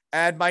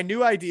 And my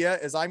new idea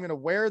is I'm going to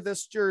wear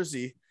this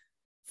jersey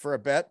for a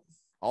bit.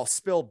 I'll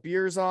spill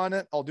beers on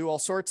it. I'll do all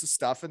sorts of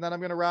stuff, and then I'm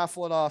going to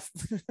raffle it off.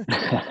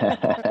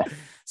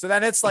 So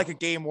then it's like a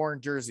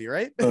game-worn jersey,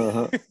 right?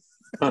 That's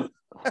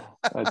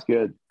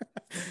good.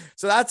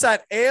 So that's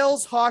at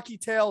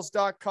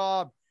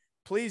AilesHockeyTales.com.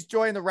 Please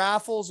join the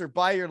raffles or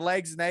buy your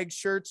Legs and Eggs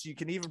shirts. You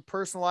can even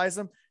personalize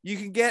them. You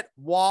can get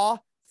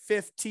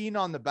WA15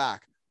 on the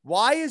back.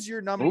 Why is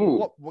your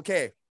number?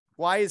 Okay.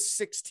 Why is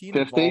 16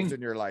 involved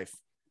in your life?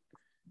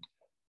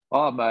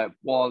 Oh,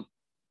 well,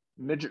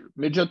 midget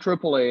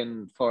AAA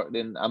in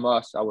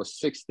Amos, I was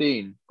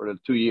 16 for the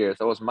 2 years.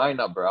 That was my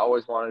number. I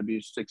always wanted to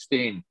be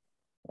 16.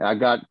 And I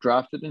got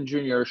drafted in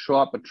junior, show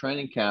up at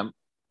training camp,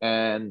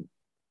 and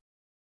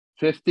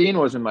 15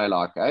 was in my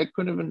lock. I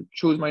couldn't even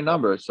choose my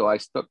number, so I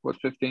stuck with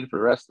 15 for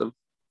the rest of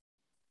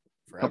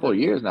a couple of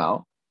years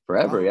now.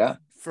 Forever, yeah.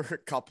 For a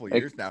couple of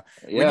years now.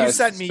 Yeah, when you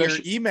sent me your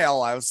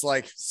email, I was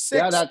like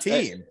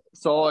 16.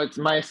 So it's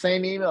my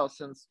same email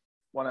since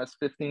when I was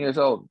 15 years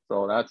old.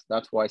 So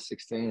that's why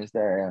 16 is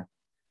there.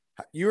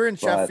 Yeah. You were in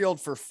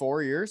Sheffield for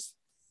 4 years?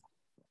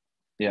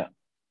 Yeah.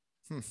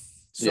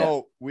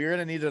 So we're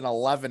gonna need an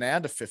 11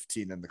 and a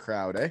 15 in the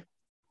crowd, eh?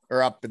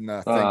 Or up in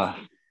the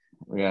thing.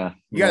 Yeah.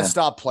 You gotta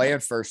stop playing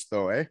first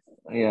though, eh?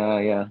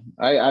 Yeah.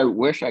 I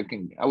wish I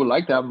would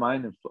like to have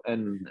mine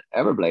in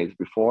Everblades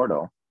before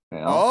though. You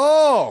know?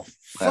 Oh,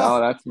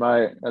 that's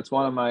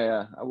one of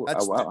my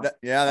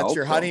that's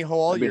your honey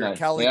hole, your nice.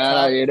 Kelly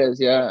Cup, it is,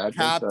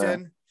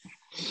 captain.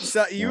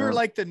 So you were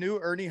like the new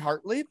Ernie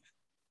Hartley?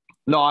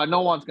 No,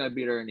 no one's gonna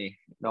beat Ernie.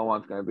 No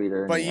one's gonna beat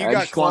Ernie. But you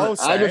got close.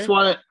 I just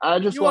want to. I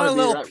just You want want a to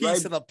be little right.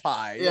 piece of the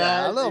pie.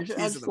 Yeah, a little I piece of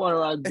just the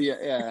want to be. pie.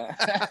 Yeah.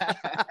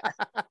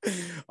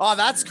 Oh,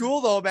 that's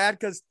cool though, man.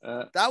 Because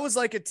that was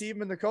like a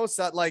team in the coast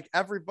that like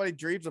everybody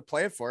dreams of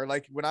playing for.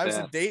 Like when I was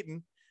in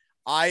Dayton,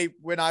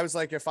 when I was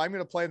like, if I'm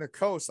gonna play in the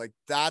coast, like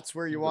that's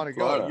where you want to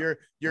go.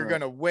 You're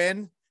gonna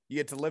win. You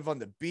get to live on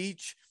the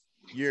beach.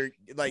 You're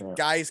like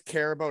guys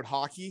care about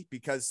hockey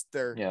because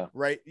they're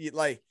right.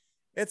 Like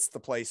it's the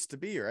place to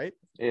be, right?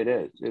 It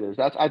is.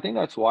 I think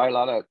that's why a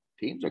lot of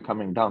teams are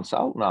coming down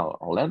south now.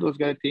 Orlando's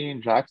got a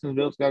team.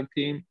 Jacksonville's got a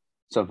team.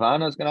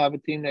 Savannah's gonna have a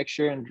team next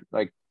year, and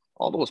like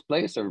all those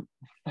places are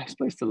nice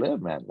place to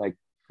live, man. Like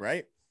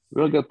right,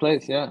 real good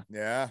place. Yeah.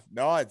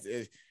 No, I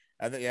think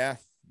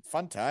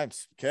fun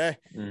times. Okay,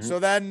 so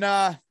then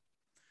the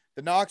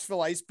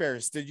Knoxville Ice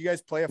Bears. Did you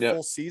guys play a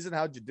full season?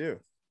 How'd you do?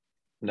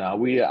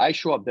 No, I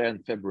show up there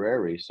in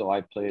February, so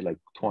I played like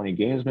 20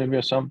 games maybe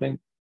or something.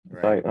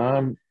 Right.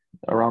 Like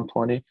around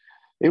 20.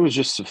 It was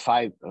just a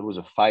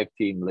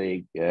 5-team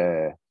league.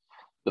 The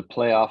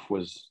playoff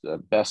was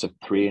best of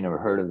 3. Never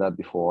heard of that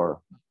before.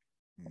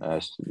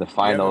 The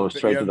final,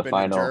 straight to the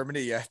final.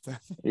 Germany yet?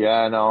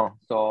 Yeah, I know.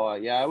 So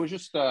it was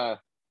just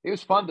it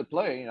was fun to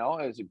play. You know,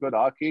 it was a good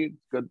hockey,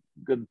 good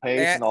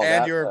pace and all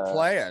that. And you were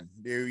playing.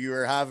 You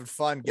were having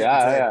fun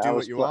getting to do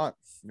what you want.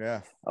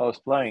 Yeah, I was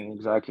playing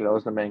exactly. That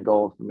was the main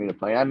goal for me to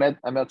play. I met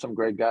some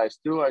great guys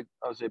too. I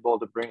was able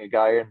to bring a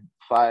guy in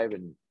 5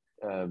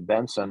 and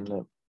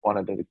Benson, one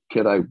of the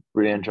kid I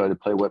really enjoyed to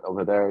play with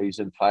over there. He's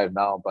in 5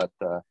 now, but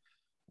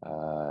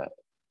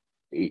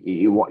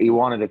he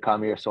wanted to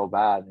come here so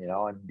bad, you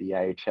know. And the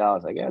IHL, I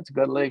was like, yeah, it's a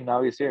good league.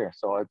 Now he's here,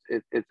 so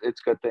it's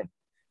a good thing.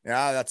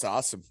 Yeah, that's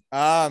awesome.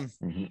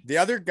 The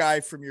other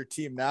guy from your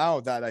team now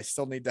that I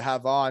still need to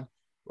have on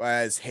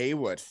was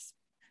Haywood.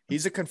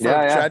 He's a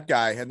confirmed Shed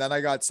guy. And then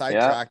I got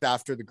sidetracked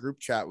after the group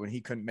chat when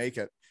he couldn't make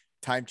it.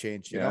 Time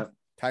change, you know?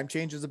 Time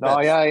changes a bit. No,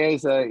 yeah,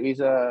 he's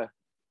a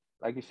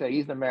like you say,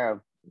 he's the mayor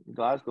of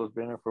Glasgow's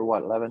been here for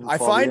what, 11,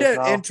 12 I find it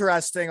now?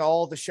 interesting.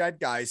 All the Shed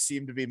guys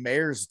seem to be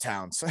mayors of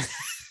towns.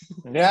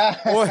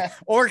 Yeah.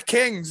 or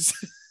kings.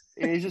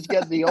 He's just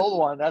getting the old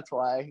one. That's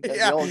why.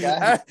 The old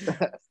guy.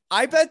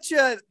 I bet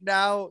you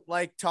now,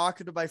 like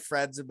talking to my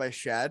friends in my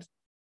shed,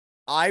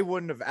 I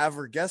wouldn't have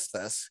ever guessed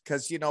this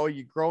because, you know,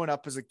 you growing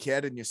up as a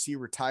kid and you see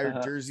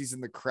retired jerseys in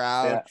the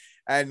crowd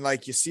and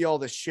like you see all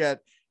this shit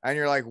and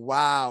you're like,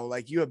 wow,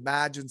 like you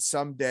imagine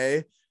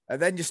someday.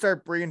 And then you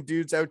start bringing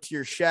dudes out to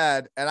your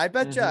shed. And I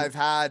bet you I've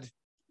had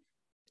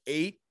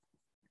 8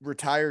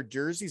 retired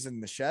jerseys in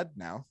the shed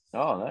now.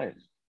 Oh, nice.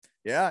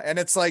 Yeah. And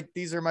it's like,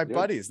 these are my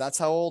buddies. That's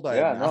how old I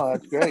am now. No,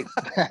 that's great.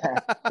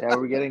 Yeah,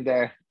 we're getting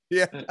there.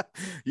 Yeah,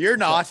 you're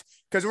not,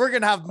 because we're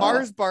gonna have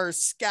Mars bars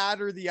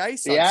scatter the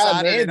ice on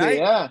Saturday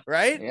night,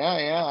 right?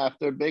 Yeah.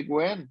 After a big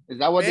win, is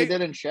that what they did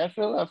in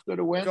Sheffield after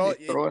the win?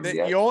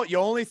 You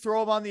only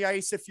throw them on the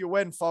ice if you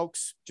win,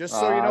 folks. Just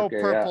so you know,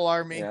 Purple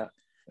Army.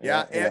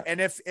 Yeah.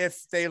 And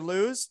if they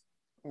lose,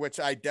 which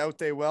I doubt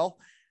they will.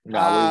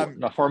 No,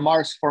 for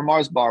Mars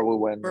bar we'll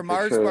win. For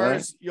Mars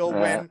bars, you'll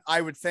win,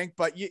 I would think.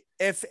 But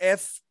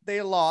if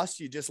they lost,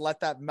 you just let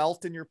that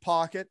melt in your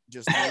pocket.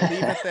 Just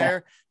leave it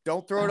there.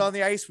 Don't throw it on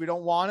the ice. We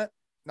don't want it.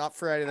 Not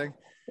for anything.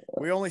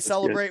 We only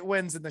celebrate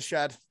wins in the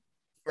shed,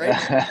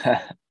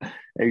 right?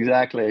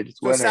 Exactly. Just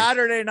so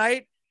Saturday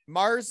night,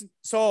 Mars.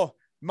 So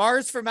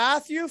Mars for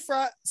Matthew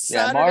for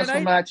Saturday Mars night?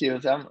 for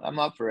Matthews. I'm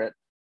up for it.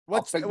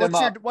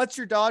 What's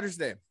your daughter's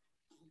name?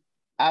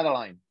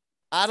 Adeline.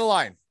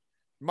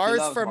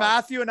 Mars for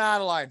Matthew and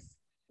Adeline.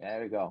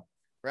 There we go.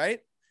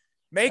 Right?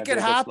 Make it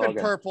happen,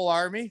 Purple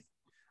Army.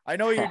 I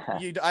know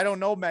you I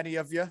don't know many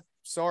of you.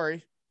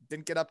 Sorry.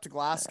 Didn't get up to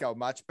Glasgow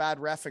much. Bad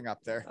reffing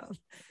up there.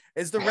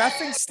 Is the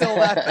reffing still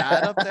that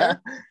bad up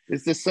there?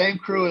 It's the same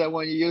crew that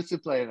when you used to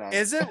play now.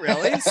 Is it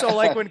really? So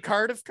like when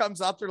Cardiff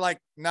comes up, they're like,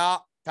 nah,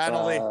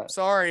 penalty.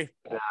 Sorry.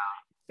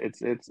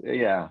 It's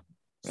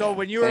So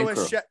when you were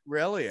with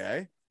really,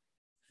 eh?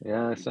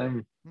 Yeah,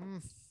 same.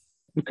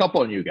 A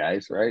couple of new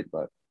guys, right?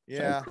 But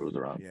crews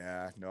around.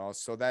 Yeah, no.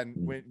 So then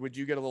would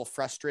you get a little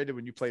frustrated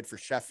when you played for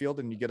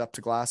Sheffield and you get up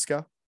to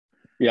Glasgow?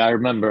 Yeah, I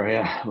remember.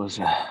 Yeah, it was.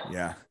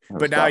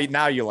 But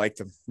now you like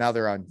them. Now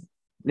they're on.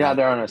 Yeah,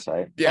 they're on our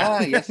side.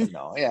 Yeah. Yes and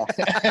no. Yeah.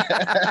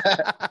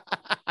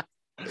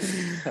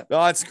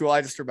 No, that's cool.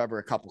 I just remember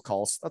a couple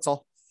calls. That's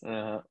all.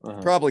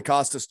 Probably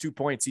cost us 2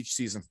 points each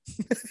season.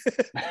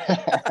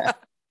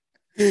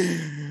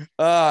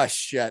 Oh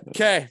shit.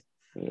 Okay.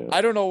 Yeah.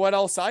 I don't know what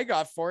else I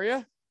got for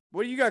you.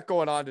 What do you got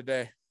going on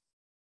today?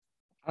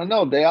 I don't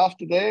know. Day off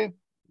today.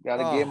 Got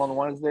a game on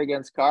Wednesday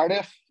against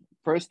Cardiff.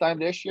 First time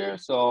this year,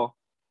 so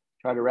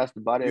try to rest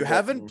the body. You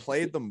haven't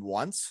played them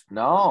once?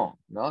 No.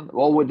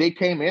 Well, they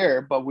came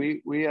here, but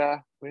we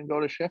didn't go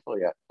to Sheffield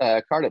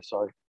yet. Cardiff,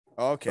 sorry.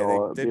 Okay,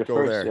 so they did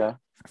go there.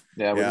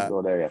 Yeah, we didn't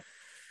go there yet.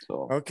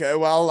 So okay,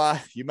 well,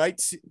 you might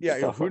see.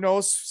 Yeah, who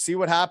knows? See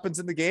what happens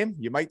in the game.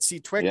 You might see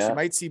Twix. You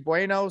might see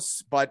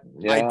Buenos, but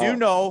I do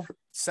know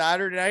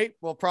Saturday night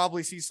we'll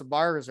probably see some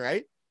bars,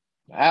 right?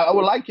 I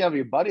would like to have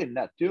your buddy in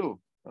that too.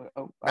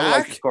 I would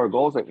like to score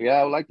goals. I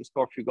would like to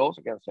score a few goals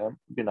against him.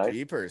 It'd be nice.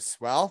 Keepers.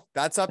 Well,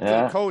 that's up to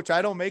the coach.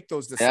 I don't make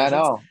those decisions. Yeah,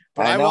 I know.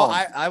 But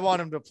I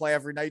want him to play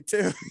every night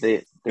too.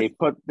 They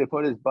put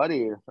his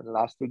buddy for the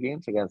last 2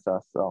 games against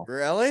us. So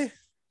really,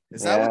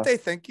 is that what they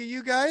think of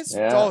you guys?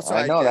 Yeah, oh, so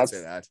I know that's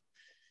say that.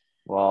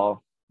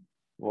 Well,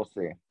 we'll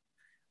see.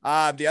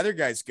 The other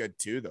guy's good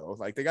too, though.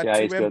 Like they got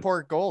 2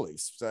 import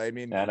goalies. So I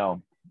mean, I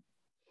know.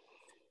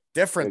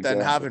 Different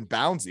than having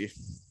Bouncy.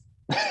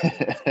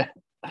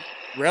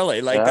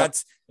 Really, like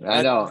that's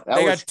I know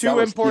they got 2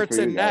 imports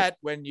in net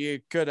when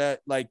you could have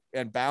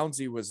and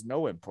Bouncy was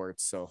no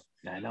imports. So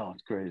I know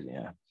it's crazy.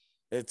 Yeah,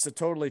 it's a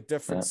totally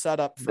different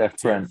setup.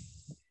 Different.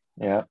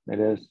 Yeah, it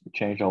is. It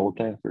changed the whole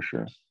thing for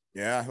sure.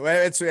 Yeah,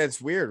 well,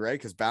 it's weird, right?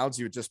 Because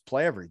Bouncy would just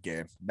play every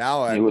game.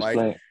 Now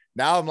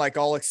I'm like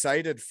all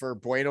excited for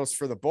Buenos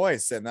for the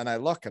boys, and then I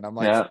look and I'm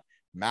like,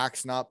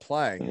 Mac's not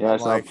playing. Yeah,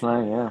 it's not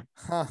playing. Yeah.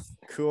 Huh.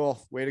 Cool.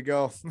 Way to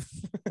go.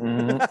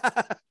 Mm-hmm.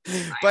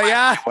 But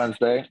yeah,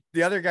 Wednesday.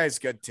 The other guy's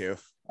good too.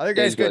 Other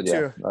guy's good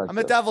too. Yeah. I'm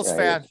a Devils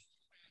fan.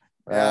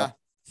 Yeah.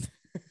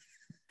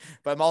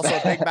 But I'm also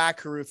a big Matt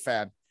Carruth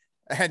fan.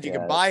 And you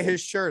can buy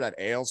his shirt at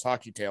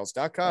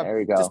aleshockeytales.com. There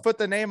you go. Just put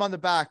the name on the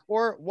back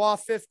or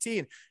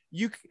WA15.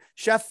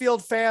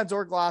 Sheffield fans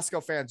or Glasgow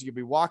fans, you could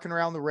be walking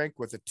around the rink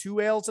with a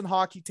 2 Ales and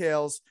Hockey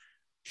Tales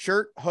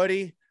shirt,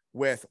 hoodie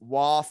with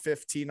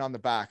WA15 on the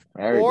back.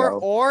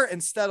 Or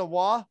instead of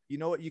WA, you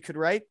know what you could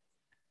write?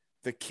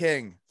 The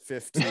King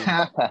 15.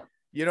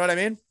 You know what I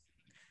mean?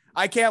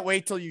 I can't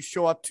wait till you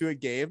show up to a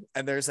game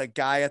and there's a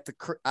guy at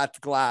the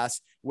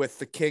glass with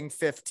the King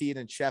 15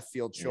 in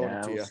Sheffield showing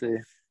it to you. See.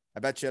 I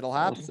bet you it'll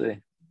happen. We'll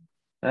see.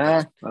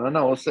 I don't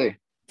know. We'll see.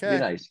 Okay. Be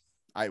nice.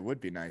 I would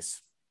be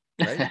nice.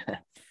 Right?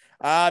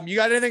 You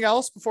got anything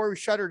else before we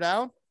shut her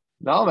down?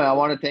 No, man. I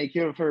want to thank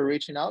you for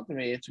reaching out to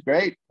me. It's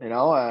great.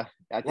 I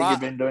think you've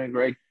been doing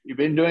great. You've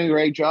been doing a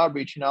great job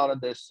reaching out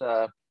at this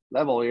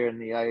level here in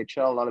the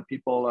IHL. A lot of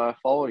people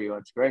follow you.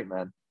 It's great,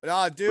 man.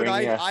 No, dude,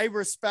 I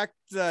respect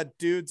the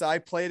dudes I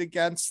played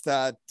against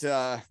that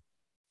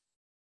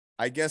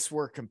I guess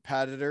we're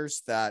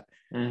competitors that,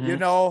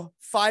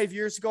 5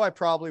 years ago, I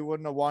probably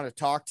wouldn't have wanted to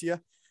talk to you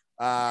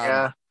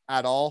at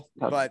all.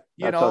 But,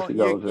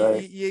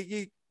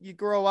 you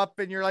grow up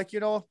and you're like,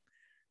 you're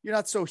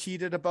not so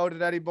heated about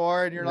it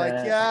anymore. And you're like,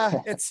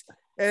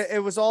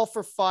 it was all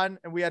for fun.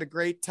 And we had a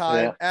great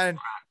time and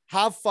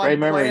have fun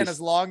playing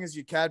as long as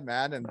you can,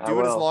 man. And do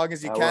it as long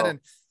as you can. And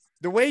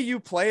the way you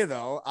play,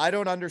 though, I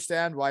don't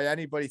understand why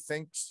anybody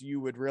thinks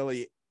you would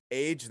really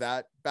age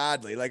that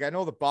badly. Like, I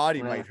know the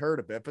body might hurt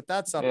a bit, but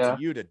that's up to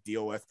you to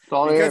deal with. It's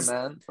all here,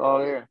 man. It's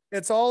all here.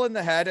 It's all in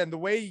the head. And the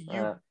way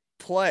you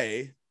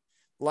play,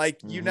 like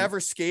you never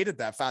skated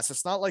that fast.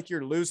 It's not like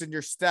you're losing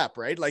your step,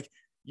 right? Like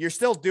you're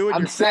still doing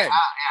your thing.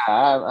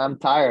 I'm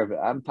tired of it.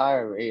 I'm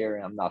tired of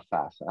hearing I'm not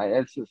fast.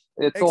 It's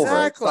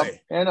over.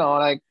 Like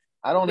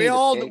I don't. We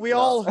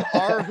all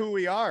are who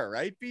we are,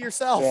 right? Be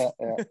yourself.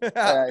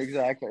 Yeah,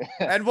 exactly.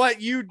 And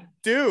what you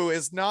do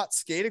is not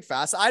skating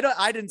fast. I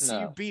didn't see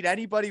you beat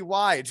anybody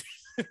wide.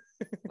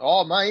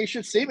 Oh man, you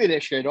should see me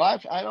this year. I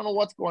don't know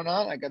what's going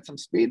on. I got some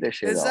speed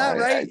this year. Is that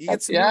right? You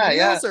get some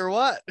wheels or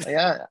what?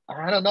 Yeah,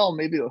 I don't know.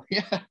 Maybe.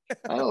 Yeah, I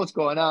don't know what's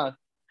going on.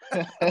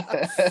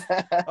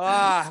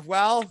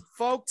 Well,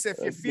 folks, if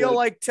you feel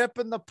like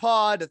tipping the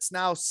pod, it's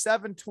now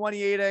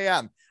 7:28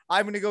 a.m.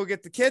 I'm going to go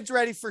get the kids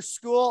ready for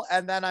school,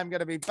 and then I'm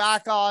going to be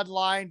back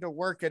online to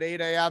work at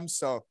 8 a.m.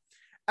 So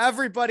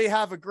everybody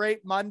have a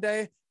great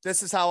Monday.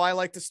 This is how I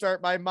like to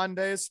start my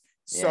Mondays.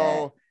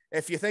 So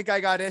if you think I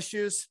got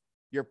issues,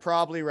 you're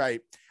probably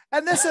right.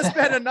 And this has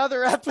been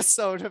another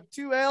episode of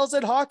 2 Ales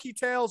and Hockey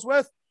Tales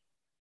with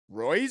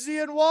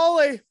Royzy and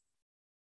Wally.